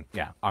way, then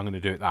yeah, I'm going to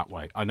do it that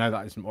way. I know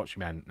that isn't what she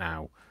meant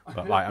now,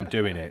 but like I'm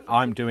doing it.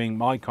 I'm doing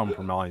my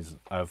compromise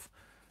of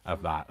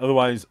that.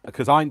 Otherwise,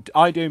 because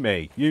I do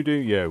me, you do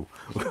you.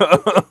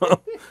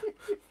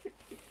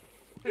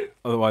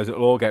 Otherwise,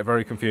 it'll all get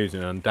very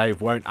confusing, and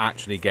Dave won't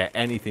actually get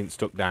anything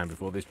stuck down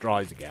before this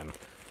dries again.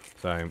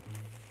 So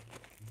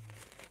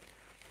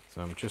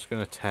I'm just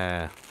going to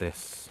tear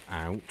this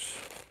out.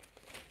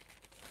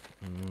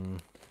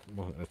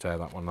 Wasn't going to tear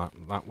that one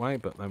that way,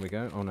 but there we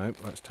go. Oh no,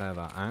 let's tear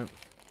that out.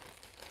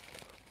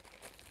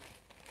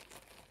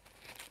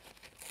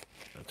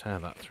 I'll tear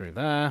that through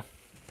there.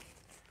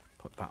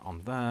 Put that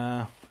on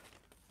there.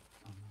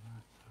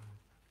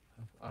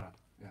 Alright,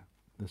 yeah.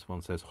 This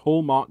one says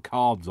Hallmark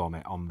cards on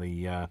it on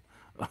the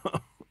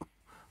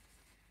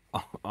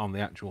on the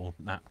actual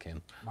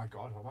napkin. My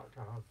God, how much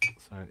cards?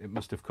 So it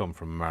must have come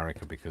from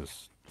America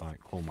because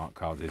like Hallmark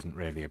cards isn't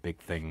really a big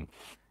thing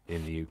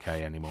in the UK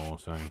anymore.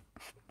 So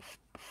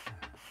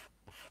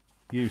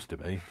used to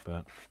be,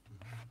 but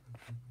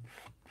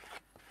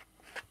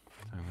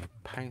so I'm going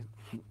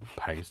to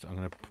paste. I'm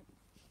going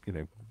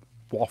to,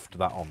 waft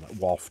that on.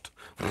 Waft.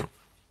 I'm going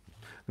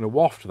to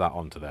waft that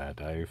onto there,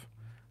 Dave,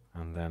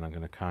 and then I'm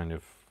going to kind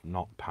of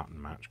not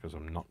pattern match because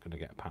I'm not going to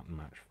get a pattern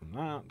match from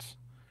that.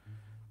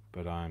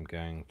 But I'm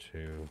going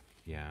to,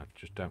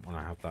 just don't want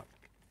to have that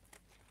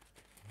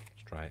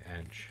straight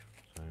edge.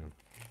 So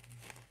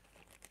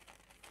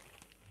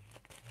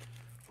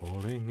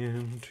falling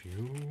into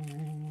you.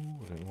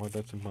 I don't know why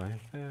that's in my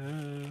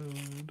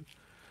head.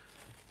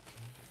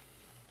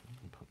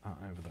 Put that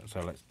over there.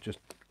 So let's just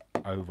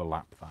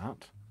overlap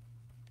that.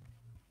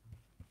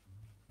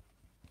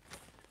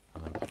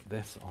 And then put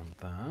this on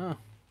there.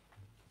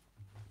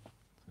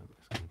 So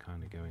this can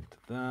kind of go into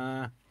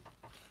there.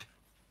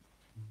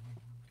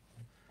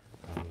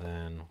 And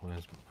then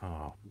where's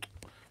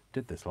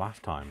did this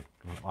last time,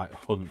 like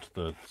hunt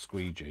the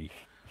squeegee.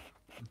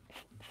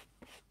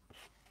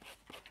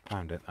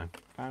 Found it though.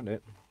 Found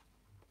it.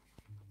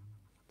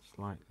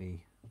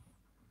 Slightly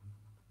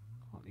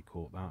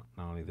caught that.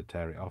 Now I'll either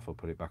tear it off or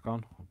put it back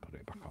on. I'll put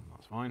it back on,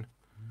 that's fine.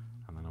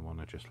 And then I want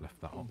to just lift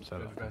that up so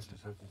that says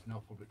there's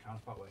no public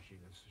transport where she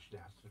lives, so she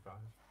has to drive.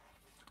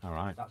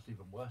 Alright. That's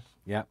even worse.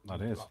 Yeah,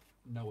 that is. Got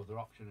no other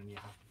option and you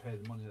have to pay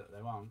the money that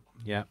they want.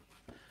 Yeah.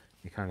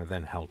 You're kind of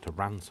then held to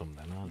ransom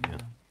then, aren't you?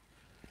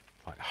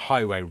 Like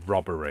highway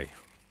robbery.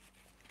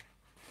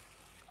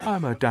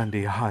 I'm a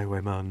dandy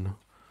highwayman.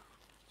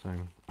 So Are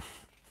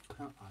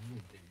you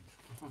indeed?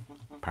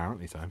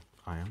 apparently so,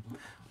 I am.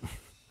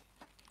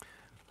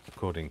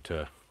 According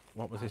to,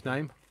 what was his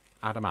name?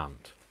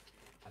 Adamant.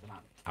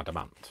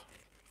 Adamant.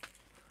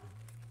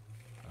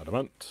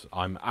 Adamant.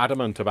 I'm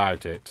adamant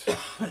about it.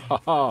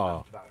 Ha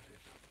ha.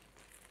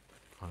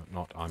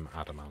 Not I'm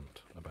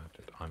adamant about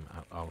it.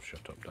 I'll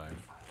shut up,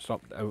 Dave.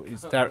 Stop. Oh,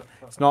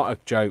 it's not a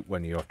joke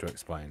when you have to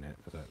explain it,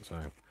 is it? So.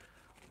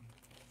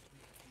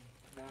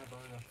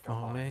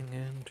 Falling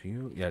into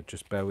you. Yeah,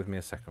 just bear with me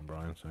a second,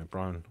 Brian. So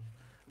Brian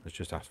has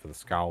just asked for the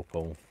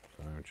scalpel.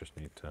 So I just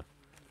need to.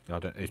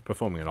 He's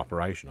performing an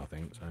operation, I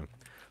think. So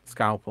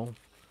scalpel,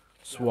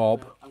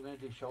 swab. I'm going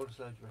to do shoulder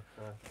surgery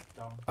for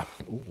Dawn. Oh,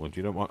 well,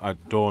 you don't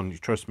want Dawn.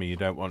 Trust me, you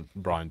don't want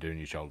Brian doing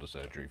your shoulder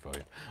surgery for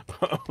you.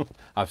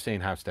 I've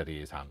seen how steady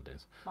his hand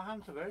is. My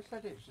hands are very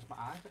steady. It's just my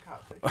eyes I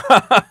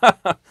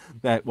can't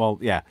see. Well,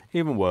 yeah.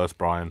 Even worse,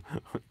 Brian.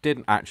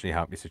 Didn't actually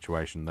help your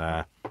situation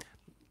there.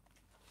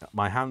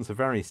 My hands are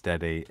very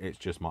steady. It's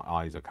just my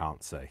eyes I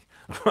can't see.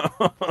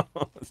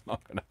 It's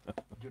not gonna.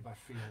 Do it by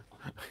feel.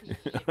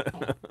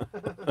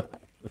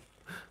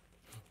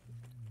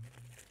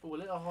 Oh, a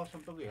little horse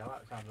and buggy. I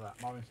like the sound of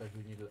that. Maureen says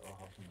we need a little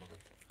horse and buggy.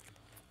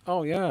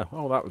 Oh yeah.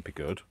 Oh, that would be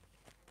good.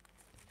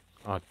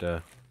 I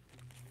don't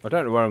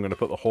know where I'm going to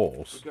put the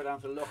horse. We go down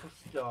to the local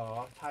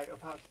store, tie it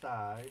up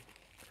outside.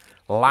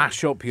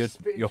 Lash up your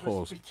spit into a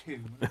horse.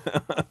 spittoon.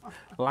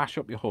 Lash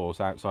up your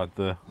horse outside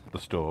the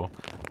store.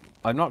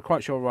 I'm not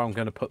quite sure where I'm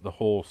going to put the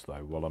horse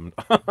though. Well, I'm.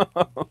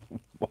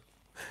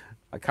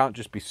 I can't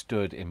just be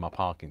stood in my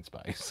parking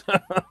space. You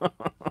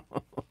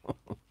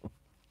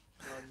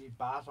need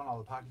bars on all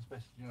the parking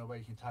spaces, where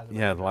you can tie them.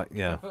 Yeah, like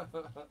yeah.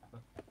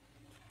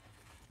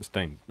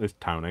 This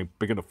town ain't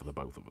big enough for the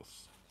both of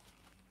us.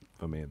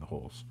 For me and the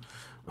horse.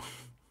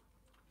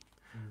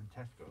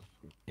 Tesco's.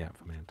 Yeah,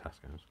 for me and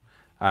Tesco's.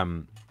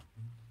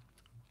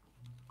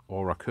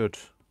 Or I could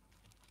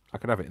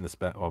have it in the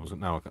spare. Well,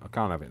 I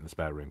can't have it in the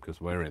spare room because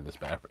we're in the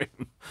spare room.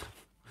 You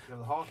have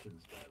the horse in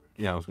the spare room.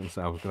 Yeah, I was going to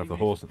say I was going to have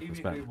the horse in the Even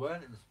spare if room. we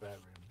weren't in the spare room,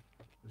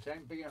 this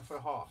ain't big enough for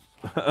a horse.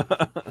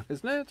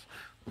 Isn't it?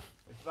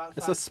 It's about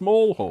It's a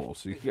small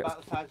horse. You It's can get.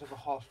 about the size of a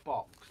horse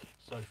box.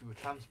 So if you were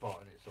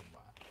transporting it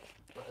somewhere,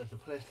 but as a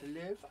place to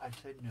live, I'd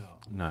say no.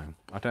 No,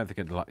 I don't think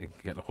you can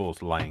get the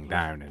horse laying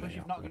down in Plus it.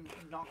 you've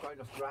not got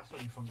enough grass on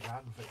your front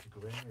garden for it to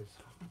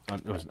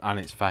graze. And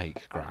it's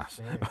fake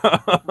grass.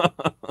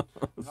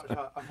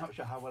 I'm not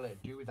sure how well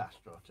it'd do with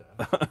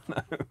AstroTurf.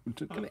 No,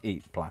 just going to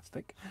eat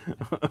plastic.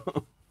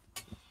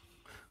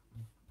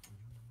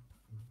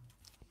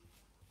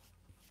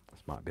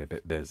 This might be a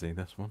bit busy,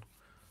 this one,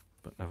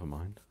 but never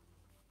mind.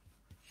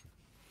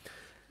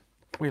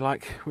 We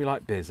like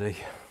busy.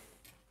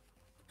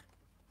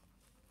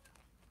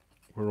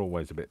 We're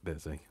always a bit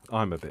busy.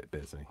 I'm a bit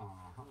busy.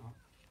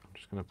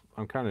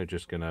 I'm kind of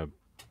just gonna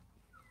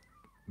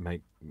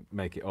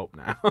make it up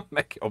now.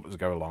 Make it up as we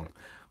go along.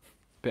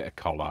 Bit of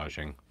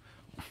collaging.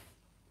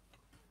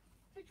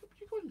 You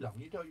go long.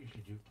 You don't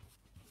usually do.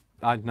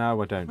 I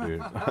know I don't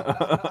do.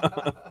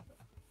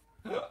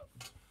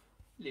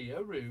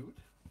 Leah, rude.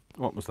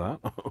 What was that?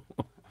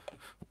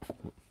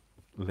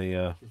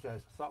 Leah. She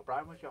says, I thought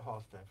Brian was your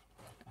horse, Dave.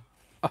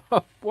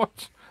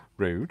 What?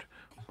 Rude.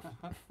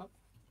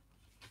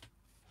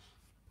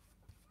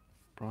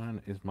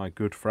 Brian is my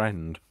good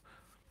friend.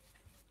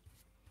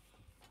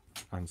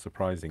 And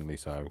surprisingly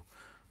so,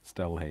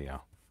 still here.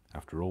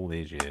 After all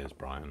these years,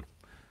 Brian.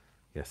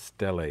 You're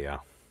still here.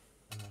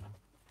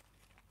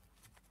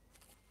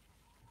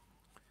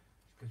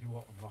 Because you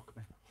won't unlock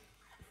me.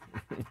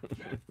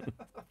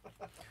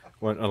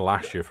 Won't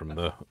lash you from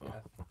the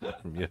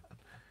from your.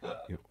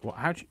 What?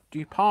 How do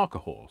you park a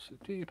horse?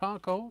 Do you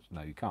park a horse?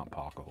 No, you can't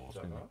park a horse.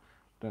 Can you?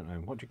 Don't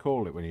know. What do you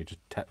call it when you just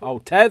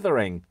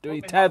tethering? Do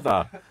you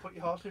tether? Put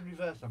your horse in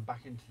reverse and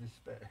back into this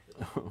bit.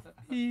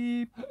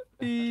 Beep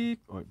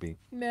beep. Or it'd be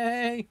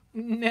nay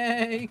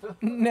nay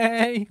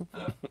nay.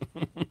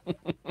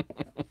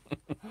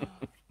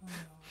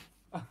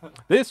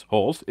 This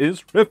horse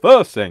is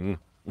reversing.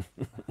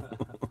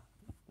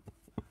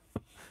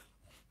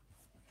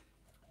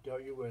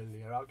 Don't you worry,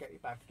 Leah. I'll get you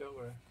back. Don't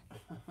worry.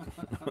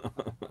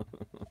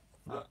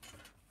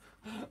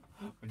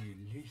 When you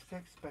least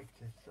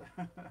expect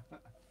it.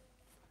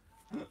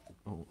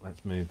 Oh,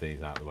 let's move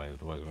these out of the way,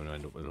 otherwise we're going to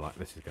end up with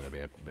this is going to be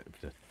a bit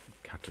of a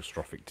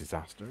catastrophic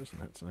disaster,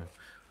 isn't it? So,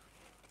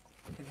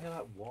 I can hear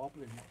that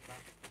wobbling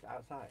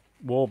outside.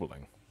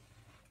 warbling.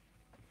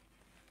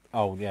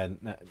 Oh yeah,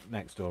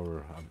 next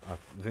door. I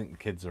think the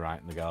kids are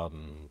out in the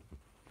garden,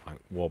 like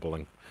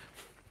wobbling,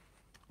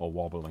 or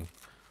wobbling.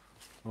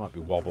 It might be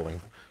wobbling.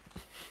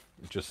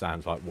 It just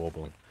sounds like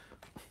wobbling.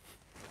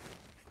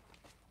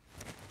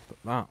 But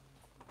that,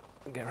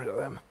 get rid of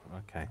them.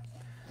 Okay.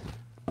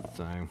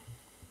 So,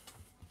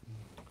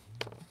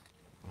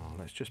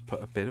 let's just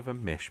put a bit of a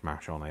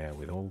mishmash on here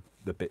with all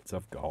the bits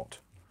I've got.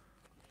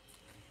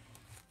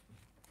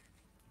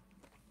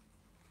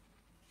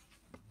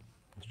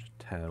 Let's just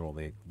tear all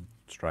the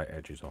straight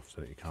edges off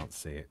so that you can't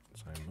see it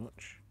so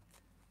much.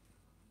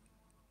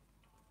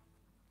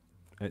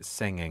 It's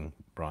singing,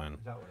 Brian. Is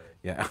that what it is?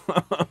 Yeah.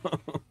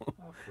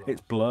 Oh,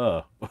 It's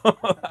blur.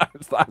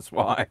 That's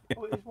why.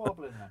 Oh, it is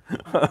wobbling then.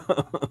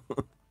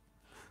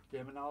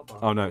 Damon Albarn.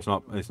 Oh no, it's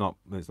not. It's not.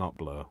 It's not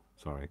blur.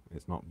 Sorry,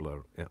 it's not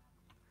blur. Yeah,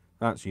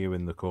 that's you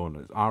in the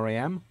corner. It's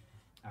RAM.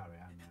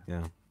 Ariane,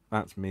 Yeah,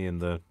 that's me in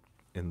the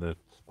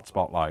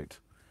spotlight,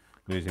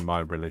 losing my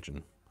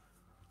religion.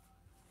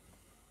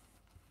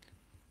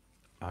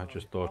 I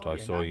just thought I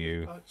saw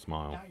you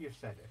smile. Now you've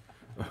said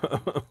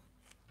it.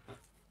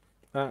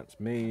 That's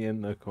me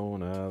in the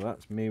corner.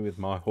 That's me with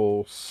my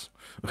horse.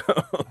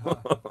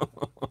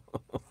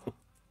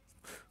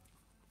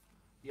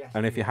 Yes,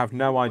 And if you have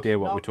no idea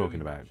what we're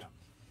talking about,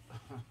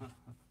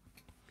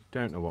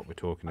 don't know what we're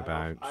talking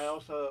about. I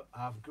also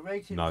have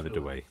great influence. Neither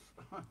do we.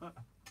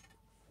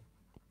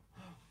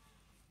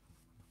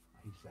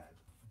 He said,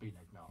 being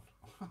ignored.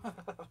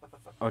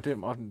 I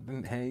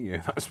didn't hear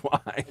you. That's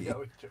why. Yeah,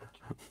 we're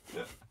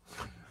joking.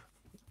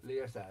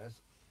 Leah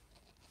says,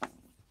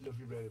 love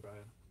you really, Brian.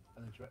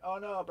 And then she went, oh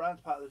no,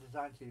 Brian's part of the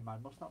design team. I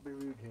must not be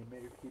rude. He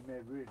may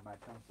ruin my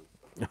chances.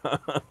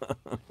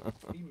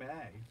 He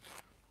may.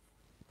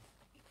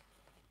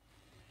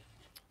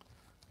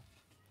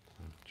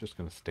 Just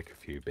going to stick a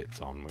few bits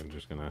on. We're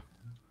just going to...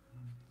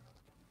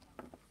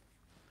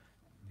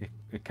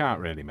 You can't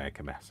really make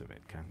a mess of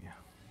it, can you?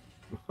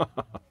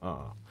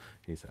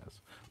 He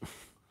says.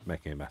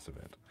 Making a mess of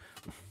it.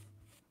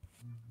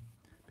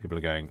 People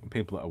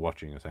that are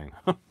watching are saying,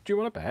 do you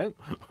want to bet?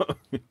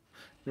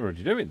 You're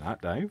already doing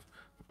that, Dave.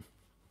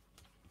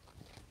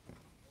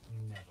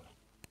 Never.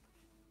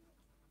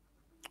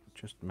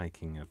 Just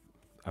making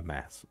a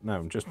mess. No,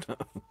 I'm just...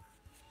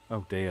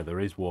 Oh dear, there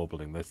is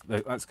warbling.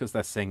 That's because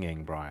they're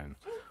singing, Brian.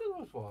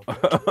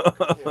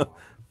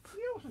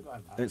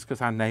 It's because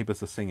our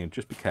neighbours are singing.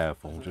 Just be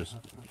careful. Just,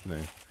 you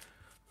know.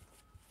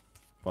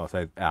 Well, I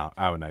say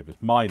our neighbours.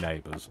 My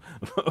neighbours.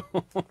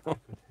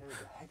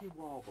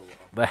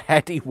 The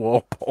heady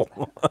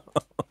warble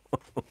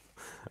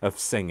of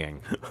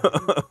singing.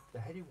 The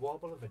heady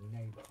warble of a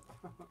neighbour.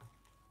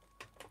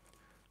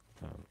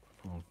 So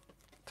I'll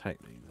take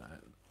these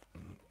out.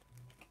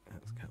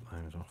 Let's get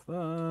those off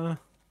there.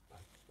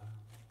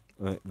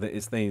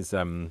 It's these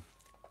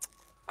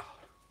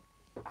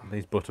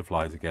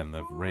butterflies again.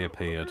 They've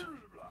reappeared.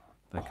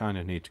 They kind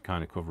of need to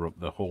cover up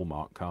the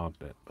Hallmark card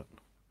bit, but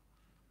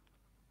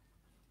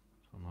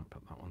so I might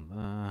put that one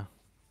there.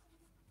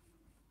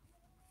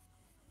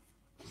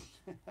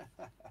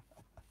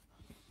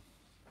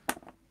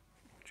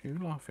 What are you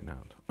laughing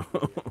at?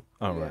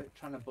 Oh, Yeah, right.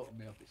 trying to button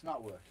me up. It's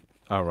not working.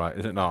 Oh, right.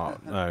 Is it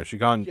not? No, she's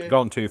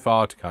gone too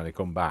far to kind of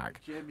come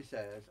back. Jamie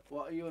says,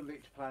 what are you and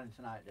Victor planning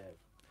tonight, Dave?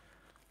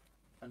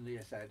 And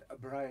Leah said,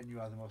 Brian, you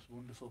are the most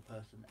wonderful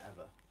person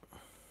ever.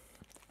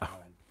 I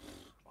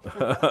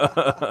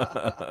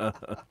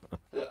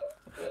went,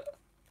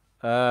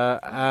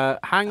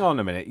 Hang on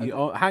a minute.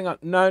 Hang on.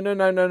 No.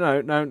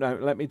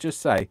 Let me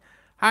just say,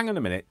 hang on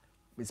a minute.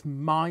 It's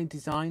my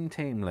design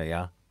team,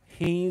 Leah.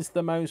 He's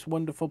the most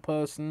wonderful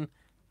person,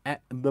 ever.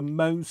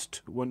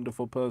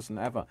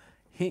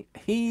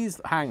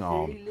 He's. Hang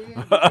on.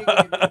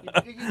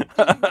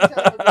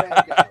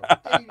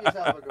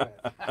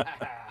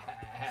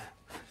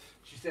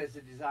 She says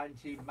the design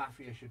team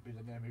mafia should be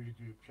the name of your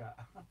group chat.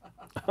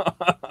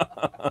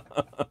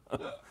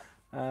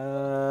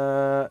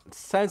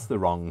 Says the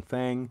wrong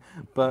thing,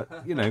 but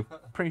you know,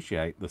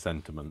 appreciate the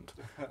sentiment.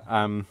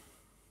 Yeah,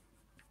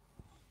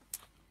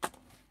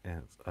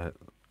 it's a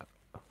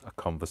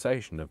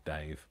conversation of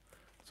Dave.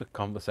 It's a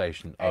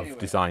conversation of Anyway,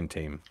 design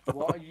team.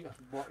 What are you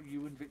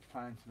and Vic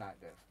planning tonight,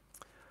 Dave?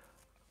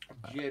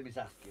 Jamie's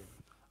asking,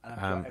 and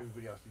I'm sure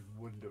everybody else is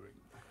wondering.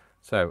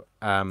 So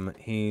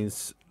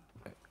he's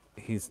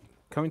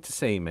coming to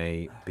see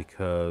me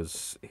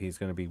because he's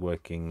going to be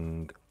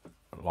working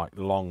like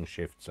long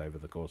shifts over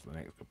the course of the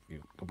next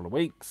couple of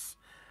weeks,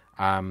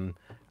 and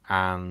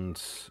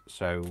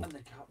so And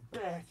they can't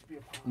bear to be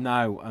apart.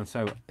 no, and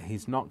so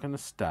he's not going to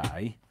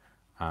stay,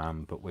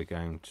 but we're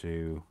going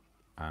to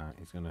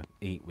he's going to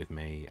eat with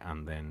me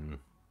and then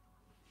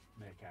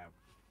Make out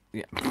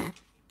yeah,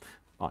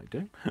 I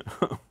do.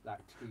 like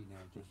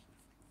teenagers.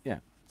 Yeah,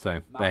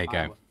 so there you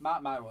go.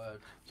 Mark my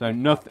words. So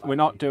nothing. We're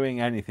not doing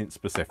anything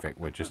specific.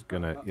 We're just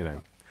gonna, you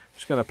know,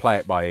 just gonna play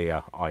it by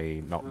ear,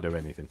 i.e., not do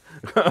anything.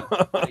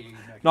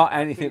 Not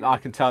anything I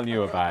can tell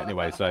you about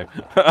anyway. So.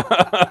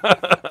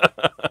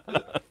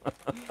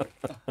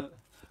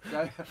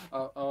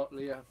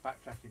 Leah,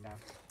 backtracking now.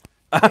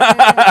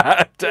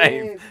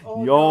 Dave, oh,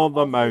 you're no,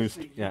 the most.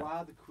 obviously Yeah, You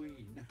are the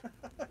queen.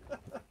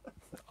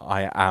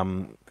 I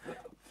am.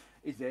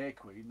 Is a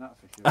queen, that's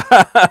for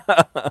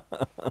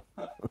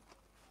sure.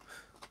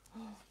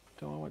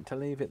 Do I want to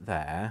leave it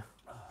there?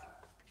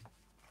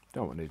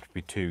 Don't want it to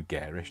be too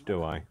garish,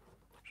 do I?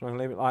 Shall I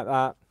leave it like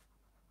that?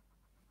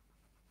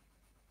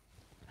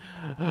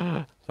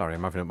 Sorry,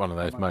 I'm having one of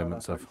those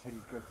moments of. You said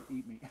you were going to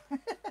eat me.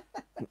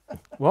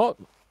 What?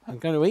 I'm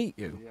going to eat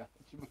you. Yeah,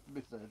 she must have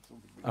misheard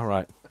something. All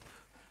right. Oh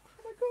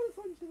my god, I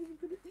thought you said you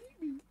were going to eat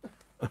me.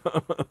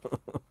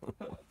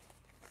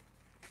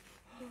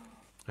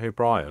 Hey,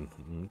 Brian?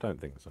 Don't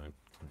think so.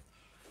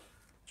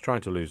 He's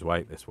trying to lose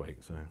weight this week,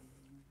 so. I'm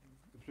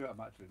sure I'm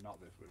actually not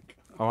this week.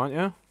 Oh, aren't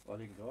you? Well,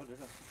 I didn't go, did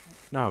I?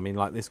 No, I mean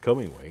like this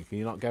coming week. Are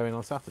you not going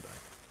on Saturday?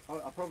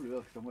 I probably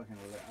will because I'm working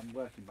late. I'm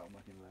working, but I'm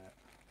working late.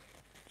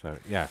 So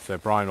yeah, so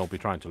Brian will be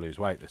trying to lose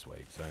weight this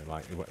week. So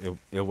like,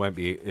 he won't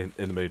be in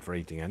the mood for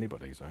eating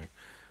anybody, so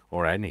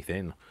or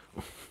anything,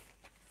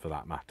 for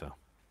that matter.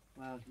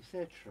 Well, you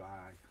say try.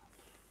 I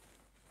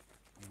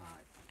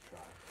might try.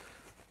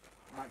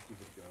 I might give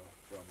it a go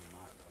from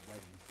like a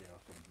Wednesday or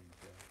something.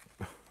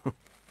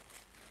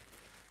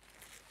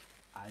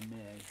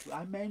 So.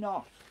 I may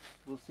not.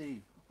 We'll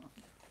see.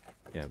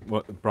 Yeah,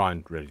 well,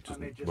 Brian really I may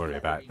doesn't just worry let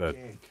about it the.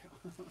 take.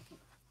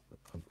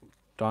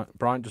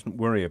 Brian doesn't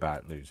worry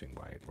about losing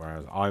weight,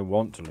 whereas I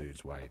want to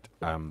lose weight.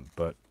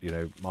 But you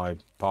know, my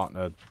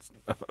partner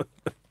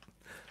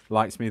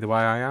likes me the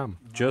way I am,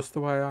 just the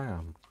way I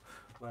am.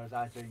 Whereas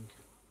I think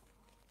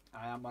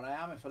I am what I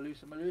am. If I lose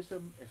them, I lose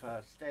them. If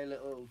I stay a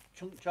little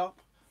chunk chop,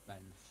 then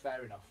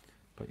fair enough.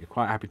 But you're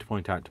quite happy to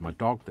point out to my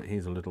dog that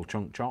he's a little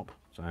chunk chop.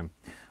 So,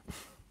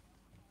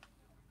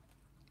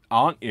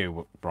 aren't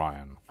you,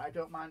 Brian? I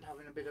don't mind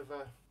having a bit of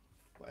a,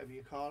 whatever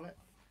you call it,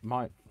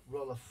 My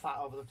roll of fat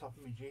over the top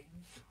of my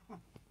jeans.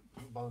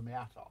 Doesn't bother me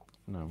at all.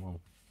 no, well,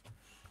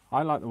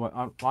 I like the way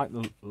I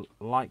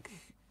like.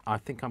 I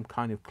think I'm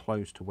kind of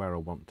close to where I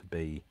want to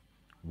be,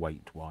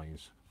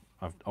 weight-wise.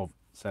 I've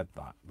said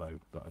that though,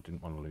 that I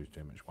didn't want to lose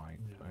too much weight.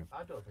 So.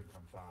 I don't think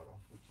I'm far off,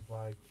 which is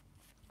why.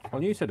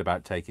 Well, you said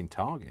about taking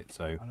Target,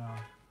 so I know.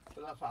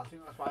 But that's why I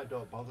think that's why I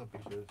don't bother,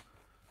 because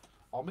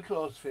all my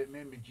clothes fit me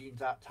and my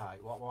jeans aren't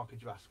tight. What more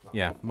could you ask for?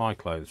 yeah, my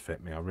clothes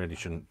fit me. I really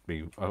shouldn't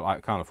be.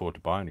 I can't afford to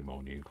buy any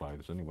more new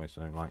clothes anyway.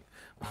 So like,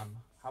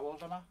 How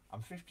old am I?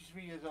 I'm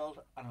 53 years old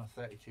and I'm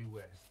 32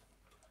 waist.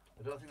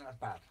 I don't think that's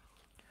bad.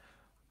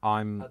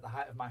 I'm. At the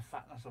height of my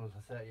fatness, I was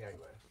a 38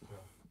 waist. So.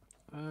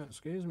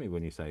 Excuse me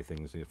when you say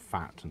things are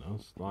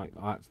fatness. Like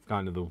that's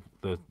kind of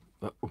the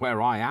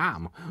where I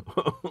am.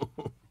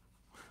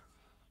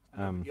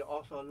 You're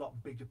also a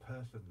lot bigger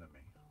person than me.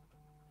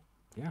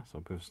 Yes,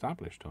 I've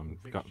established.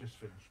 Vic's Got. just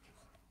finished.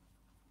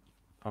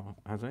 Oh,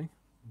 has he? So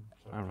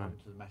All right.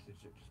 to the message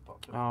that just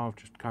popped up. Oh, I've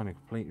just kind of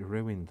completely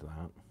ruined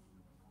that.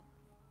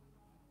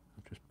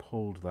 I've just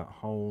pulled that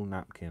whole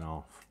napkin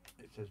off.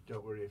 It says,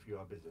 "Don't worry if you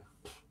are busy."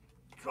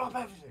 Drop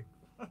everything.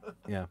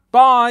 Yeah.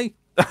 Bye.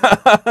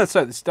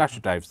 So the Dash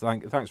of Dave's.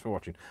 Thanks for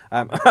watching.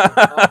 Oh,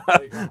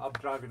 there you go. I'm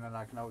driving and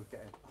I can always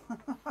get in.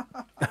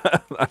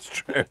 That's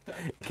true.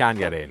 Can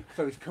get in.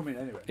 So he's coming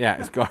anyway. Yeah,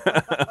 it's got.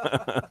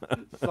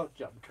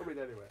 Such I'm coming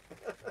anyway.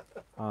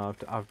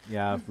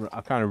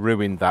 I've kind of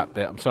ruined that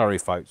bit. I'm sorry,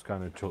 folks.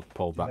 Kind of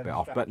pulled that bit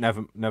off, but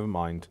never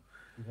mind.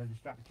 You've been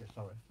distracted,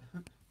 sorry.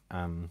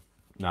 No,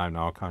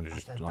 I kind of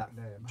just said like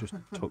that name. just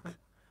took.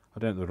 I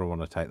don't know if I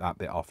want to take that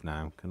bit off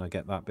now. Can I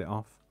get that bit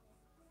off?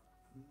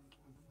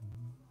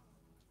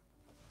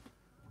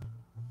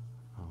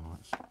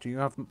 Do you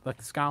have like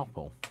a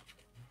scalpel?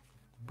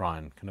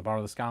 Brian, can I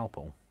borrow the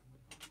scalpel?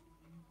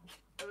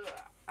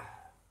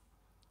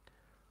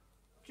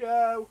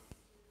 Joe,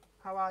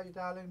 how are you,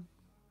 darling?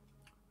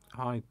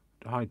 Hi,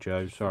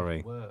 Joe.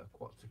 Sorry. Work.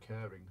 What's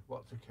occurring?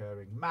 What's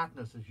occurring?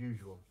 Madness as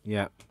usual.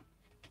 Yeah.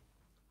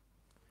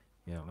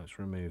 Yeah. Let's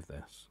remove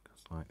this because,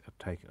 like,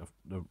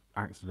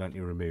 I accidentally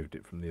removed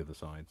it from the other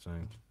side, so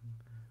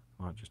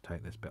I might just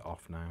take this bit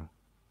off now.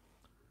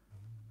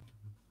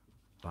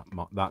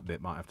 That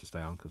bit might have to stay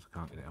on because I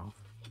can't get it off.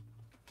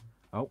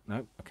 Oh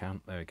no, I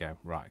can. There we go.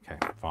 Right. Okay.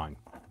 Fine.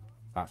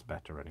 That's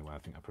better anyway. I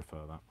think I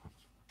prefer that.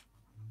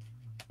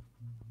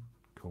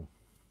 Cool.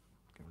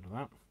 Get rid of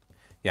that.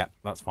 Yeah,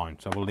 that's fine.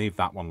 So we'll leave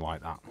that one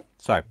like that.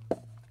 So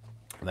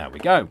there we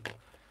go.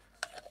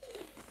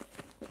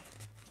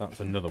 That's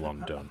another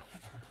one done.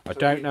 I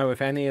don't know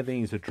if any of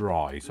these are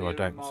dry, so I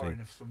don't see.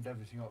 Have summed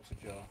everything up for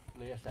Joe.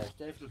 Leah says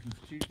Dave's looking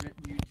for 2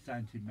 new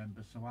design team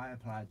members, so I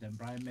applied them.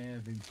 Brian may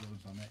have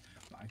influence on it,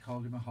 but I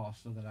called him a horse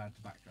so that I had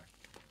to backtrack.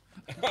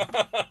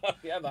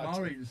 Yeah, that's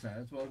Maureen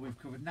says, well, we've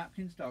covered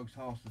napkins, dogs,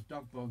 horses,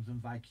 dog bugs, and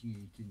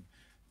Viking eating.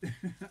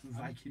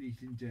 Viking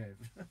eating Dave.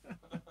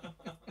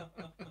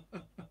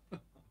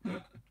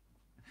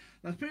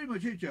 That's pretty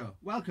much it, Joe.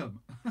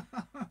 Welcome.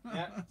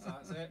 Yeah, so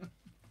that's it.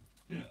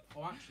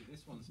 Oh, actually,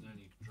 this one's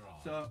nearly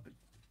dry. So,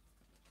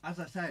 as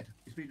I said,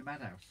 it's been a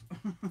madhouse.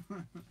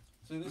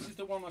 So this is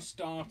the one I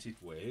started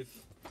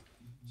with.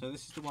 So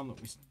this is the one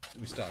that we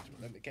started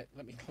with.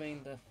 Let me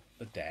clean the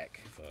deck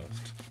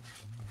first.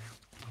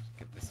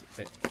 Get this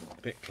a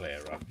bit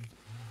clearer.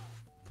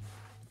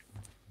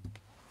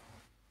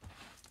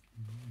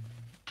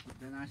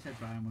 Then I said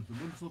Brian was the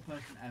wonderful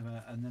person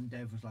ever, and then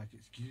Dave was like,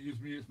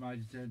 excuse me, it's my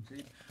design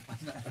team. And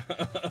then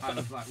I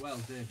was like, well,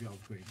 Dave, you're the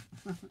queen.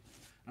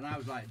 And I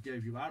was like,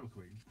 Dave, you are a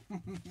queen.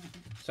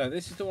 So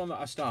this is the one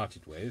that I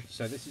started with.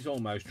 So this is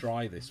almost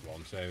dry, this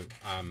one. So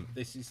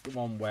this is the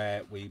one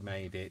where we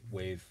made it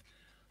with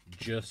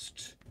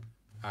just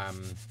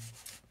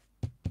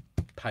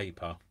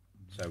paper.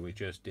 So we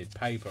just did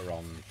paper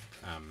on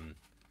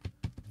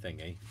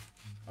thingy.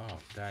 Oh,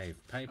 Dave,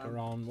 paper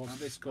on, what's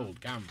this called?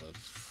 Canvas.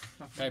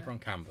 Paper on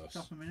canvas.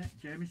 Stop a minute.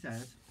 Jamie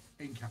says,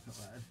 in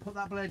capital letters, put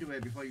that blade away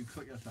before you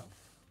cut yourself.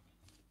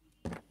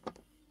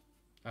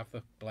 Have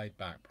the blade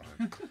back,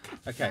 Brian.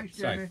 Okay, Thanks,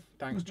 Jamie.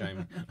 Thanks,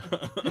 Jamie.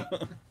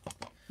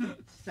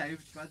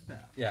 Saved by the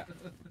bell. Yeah,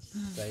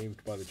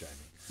 saved by the Jamie.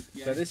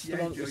 Yeah, so this is the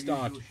one that we Joe,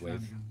 started usual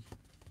with,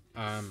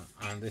 shenanigans.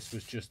 and this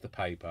was just the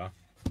paper.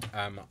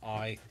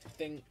 I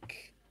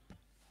think,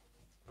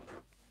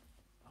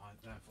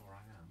 therefore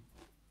I am.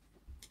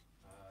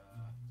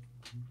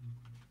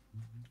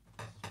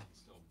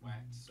 Still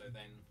wet.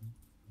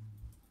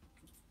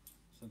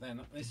 So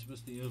then this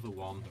was the other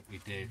one that we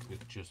did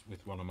with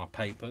one of my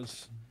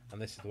papers,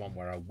 and this is the one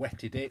where I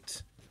wetted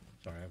it.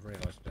 Sorry, I've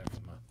realised I don't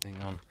put my thing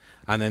on.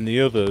 And then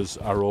the others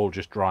are all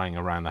just drying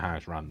around the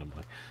house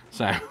randomly.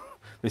 So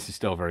this is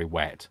still very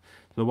wet.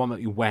 The one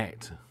that you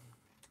wet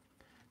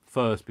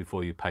first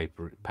before you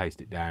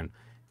paste it down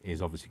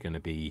is obviously going to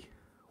be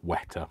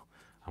wetter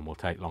and will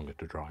take longer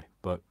to dry,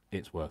 but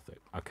it's worth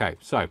it. Okay,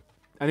 so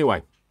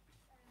anyway,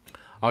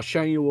 I'll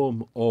show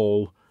you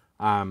all.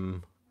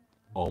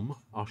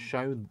 I'll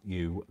show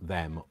you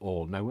them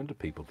all. No wonder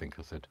people think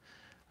I said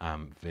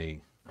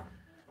V&A.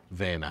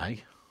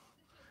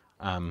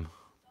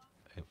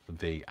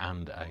 V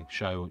and A.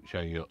 Show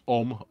you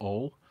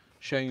all.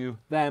 Show you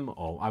them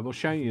all. I will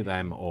show you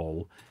them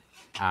all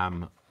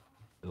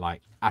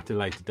like at a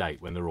later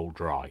date when they're all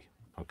dry.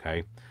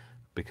 Okay,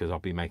 because I'll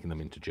be making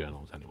them into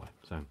journals anyway.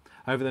 So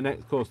over the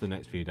course of the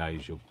next few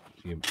days,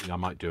 I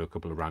might do a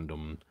couple of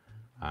random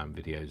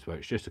videos where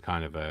it's just a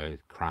kind of a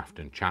craft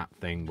and chat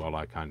thing while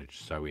I kind of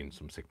just sew in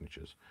some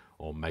signatures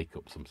or make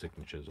up some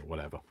signatures or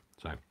whatever.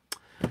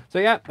 So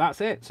yeah,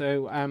 that's it.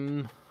 So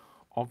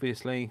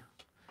obviously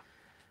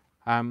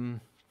I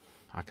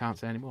can't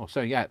say any more.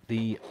 So yeah,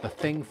 the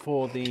thing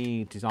for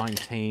the design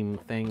team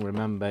thing,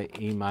 remember,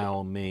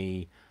 email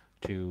me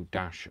to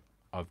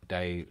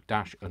 _Dave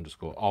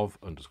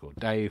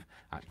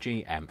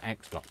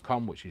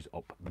 @gmx.com, which is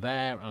up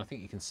there, and I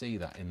think you can see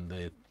that in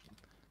the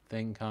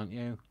thing, can't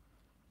you?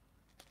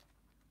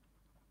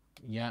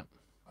 Yeah,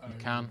 you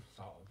can.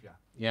 Sort of, yeah.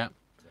 Yeah.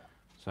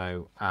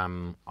 So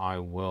I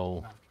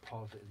will.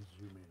 Pause it and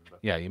zoom in. But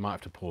Yeah, you might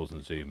have to pause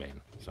and zoom in.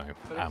 So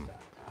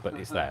but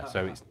it's there.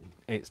 So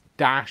it's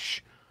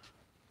dash,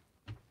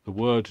 the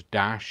word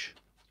dash,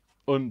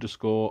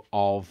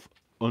 _Dave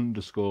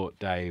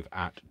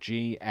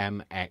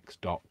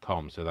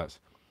 @gmx.com. So that's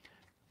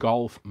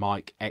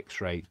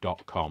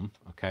golfmikexray.com.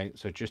 Okay,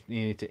 so just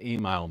need to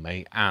email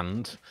me,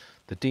 and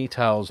the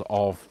details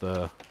of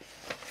the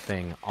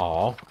thing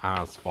are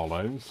as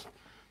follows.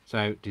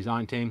 So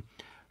design team,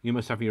 you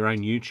must have your own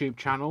YouTube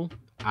channel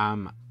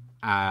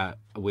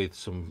with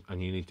some,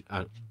 and you need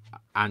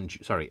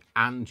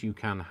and you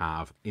can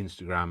have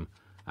Instagram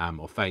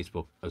or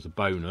Facebook as a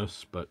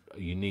bonus, but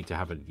you need to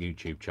have a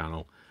YouTube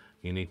channel.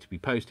 You need to be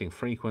posting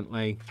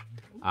frequently,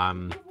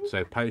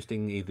 so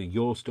posting either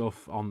your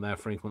stuff on there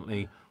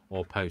frequently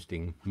or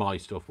posting my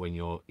stuff when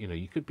you're,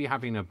 you could be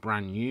having a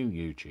brand new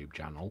YouTube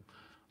channel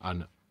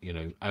and,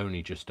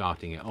 only just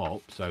starting it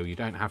up. So you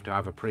don't have to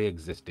have a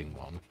pre-existing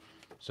one.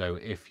 So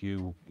if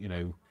you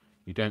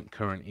don't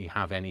currently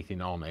have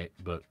anything on it,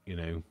 but,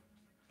 you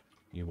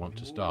want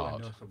to start. I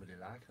know somebody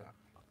like that.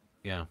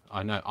 Yeah,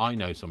 I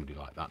know somebody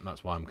like that, and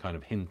that's why I'm kind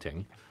of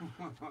hinting.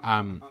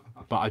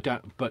 But I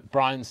don't. But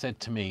Brian said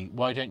to me,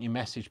 "Why don't you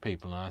message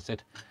people?" And I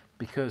said,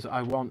 "Because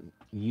I want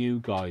you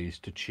guys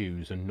to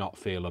choose and not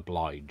feel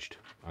obliged."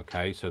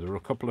 Okay, so there were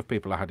a couple of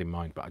people I had in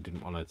mind, but I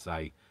didn't want to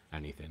say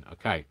anything.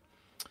 Okay,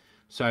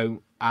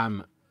 so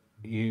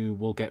you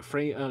will get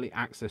free early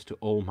access to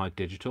all my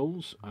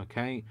digitals.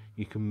 Okay,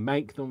 you can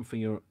make them for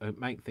your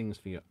make things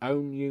for your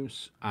own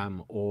use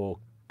or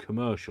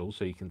commercial,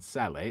 so you can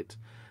sell it.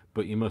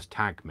 But you must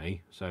tag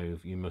me, so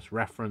you must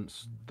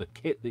reference the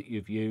kit that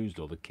you've used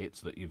or the kits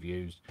that you've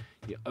used.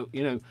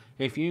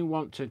 If you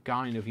want to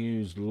kind of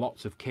use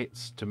lots of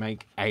kits to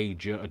make a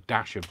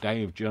dash of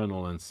Dave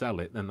journal and sell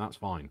it, then that's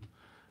fine,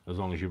 as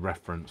long as you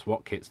reference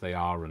what kits they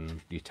are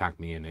and you tag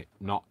me in it,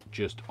 not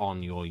just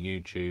on your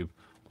YouTube,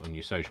 on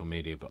your social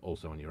media, but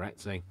also on your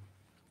Etsy.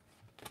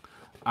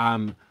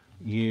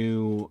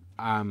 You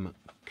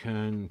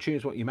can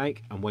choose what you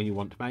make and when you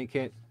want to make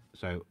it,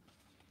 so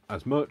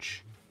as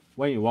much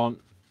when you want,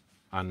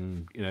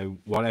 and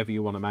whatever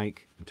you want to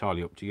make,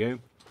 entirely up to you.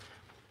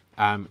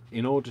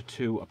 In order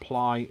to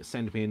apply,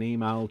 send me an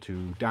email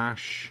to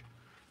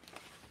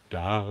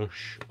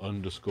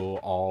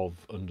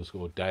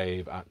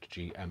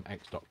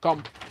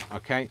dash_of_Dave@gmx.com.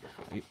 okay,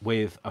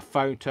 with a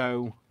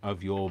photo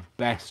of your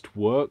best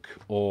work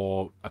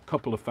or a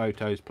couple of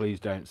photos. Please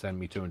don't send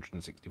me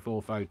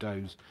 264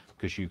 photos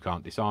because you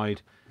can't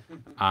decide.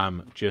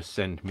 Just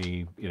send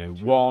me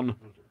one,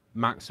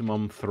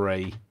 maximum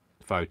 3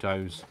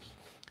 photos.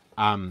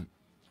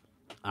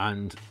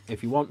 And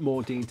if you want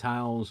more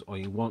details or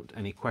you want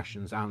any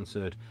questions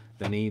answered,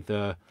 then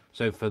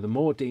for the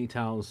more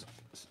details,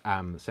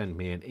 send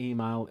me an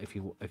email. If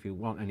you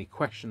want any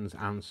questions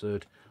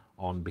answered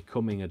on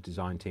becoming a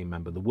design team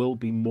member, there will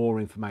be more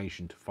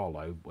information to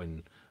follow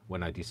when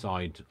I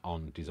decide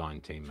on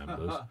design team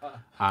members.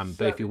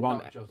 But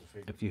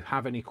if you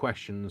have any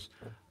questions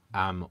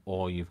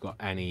or you've got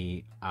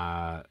any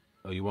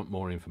or you want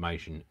more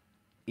information,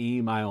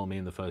 email me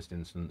in the first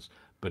instance.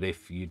 But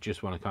if you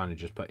just want to kind of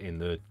just put in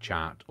the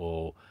chat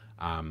or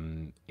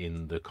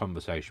in the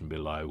conversation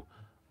below,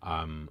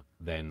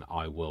 then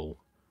I will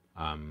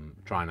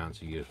try and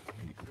answer your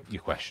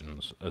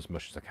questions as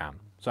much as I can.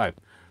 So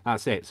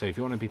that's it. So if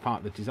you want to be part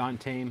of the design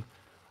team,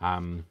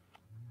 you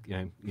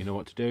know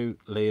what to do.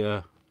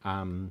 Leah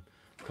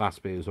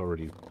Glaspie has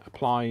already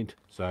applied,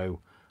 so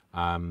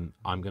I'm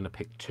going to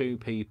pick 2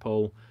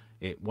 people.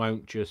 It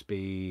won't just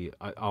be,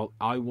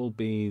 I will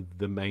be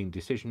the main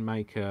decision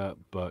maker,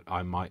 but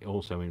I might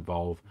also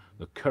involve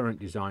the current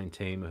design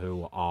team,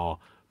 who are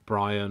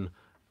Brian,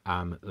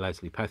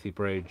 Leslie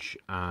Pethybridge,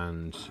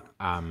 and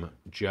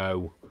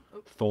Joe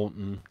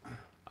Thornton,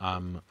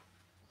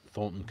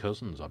 Thornton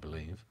Cousins, I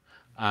believe.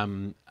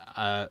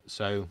 Yeah,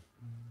 so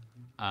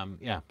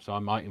I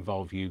might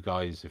involve you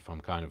guys if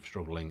I'm kind of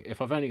struggling.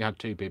 If I've only had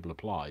 2 people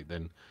apply,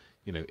 then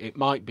it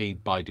might be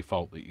by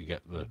default that you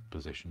get the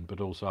position, but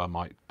also I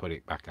might put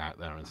it back out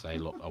there and say,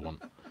 look, I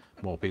want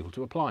more people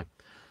to apply.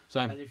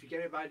 So, and if you get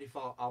it by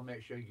default, I'll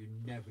make sure you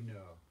never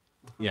know.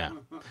 Yeah.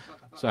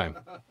 So,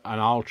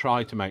 and I'll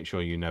try to make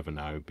sure you never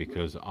know,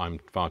 because I'm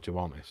far too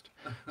honest.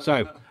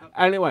 So,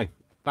 anyway,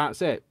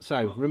 that's it.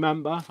 So,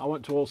 remember, I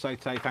want to also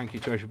say thank you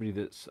to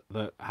everybody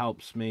that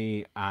helps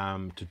me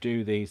to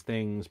do these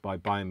things by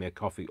buying me a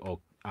coffee or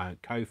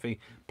Ko-fi.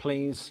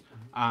 Please,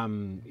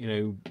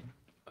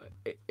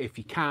 if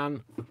you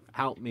can,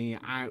 help me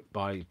out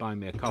by buying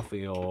me a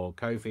coffee or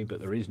Ko-fi, but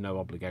there is no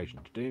obligation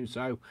to do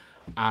so.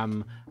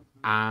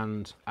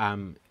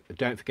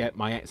 Don't forget,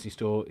 my Etsy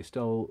store is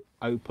still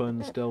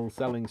open, still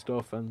selling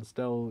stuff, and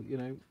still,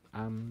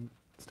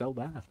 still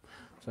there.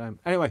 So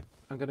anyway,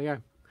 I'm going to go.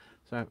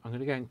 So I'm going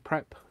to go and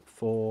prep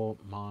for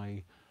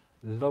my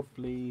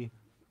lovely,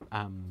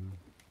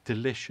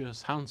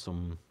 delicious,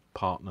 handsome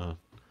partner,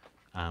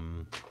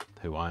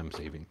 who I am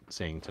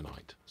seeing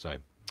tonight. So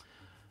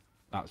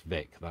that's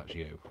Vic, that's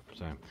you.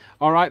 So,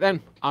 all right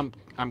then, I'm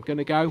going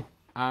to go,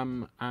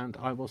 and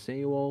I will see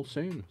you all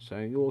soon. So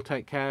you all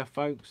take care,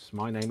 folks.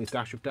 My name is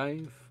Dash of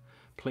Dave.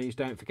 Please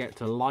don't forget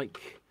to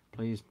like.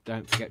 Please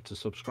don't forget to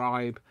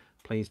subscribe.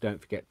 Please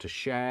don't forget to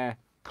share,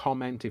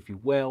 comment if you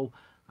will,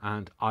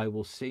 and I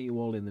will see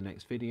you all in the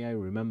next video.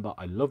 Remember,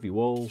 I love you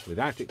all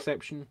without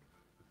exception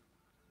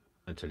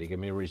until you give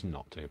me a reason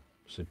not to.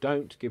 So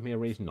don't give me a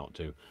reason not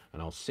to,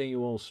 and I'll see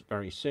you all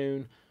very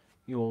soon.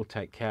 You all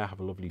take care. Have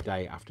a lovely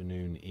day,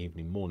 afternoon,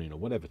 evening, morning, or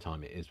whatever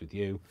time it is with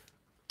you.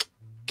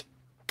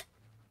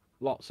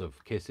 Lots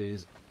of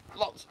kisses,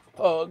 lots of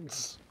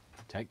hugs.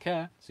 Take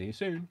care. See you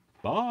soon.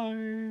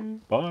 Bye.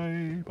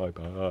 Bye. Bye.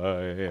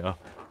 Bye.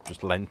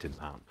 Just lent in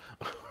that.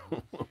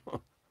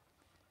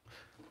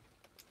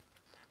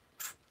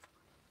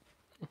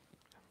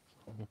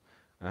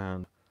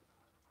 And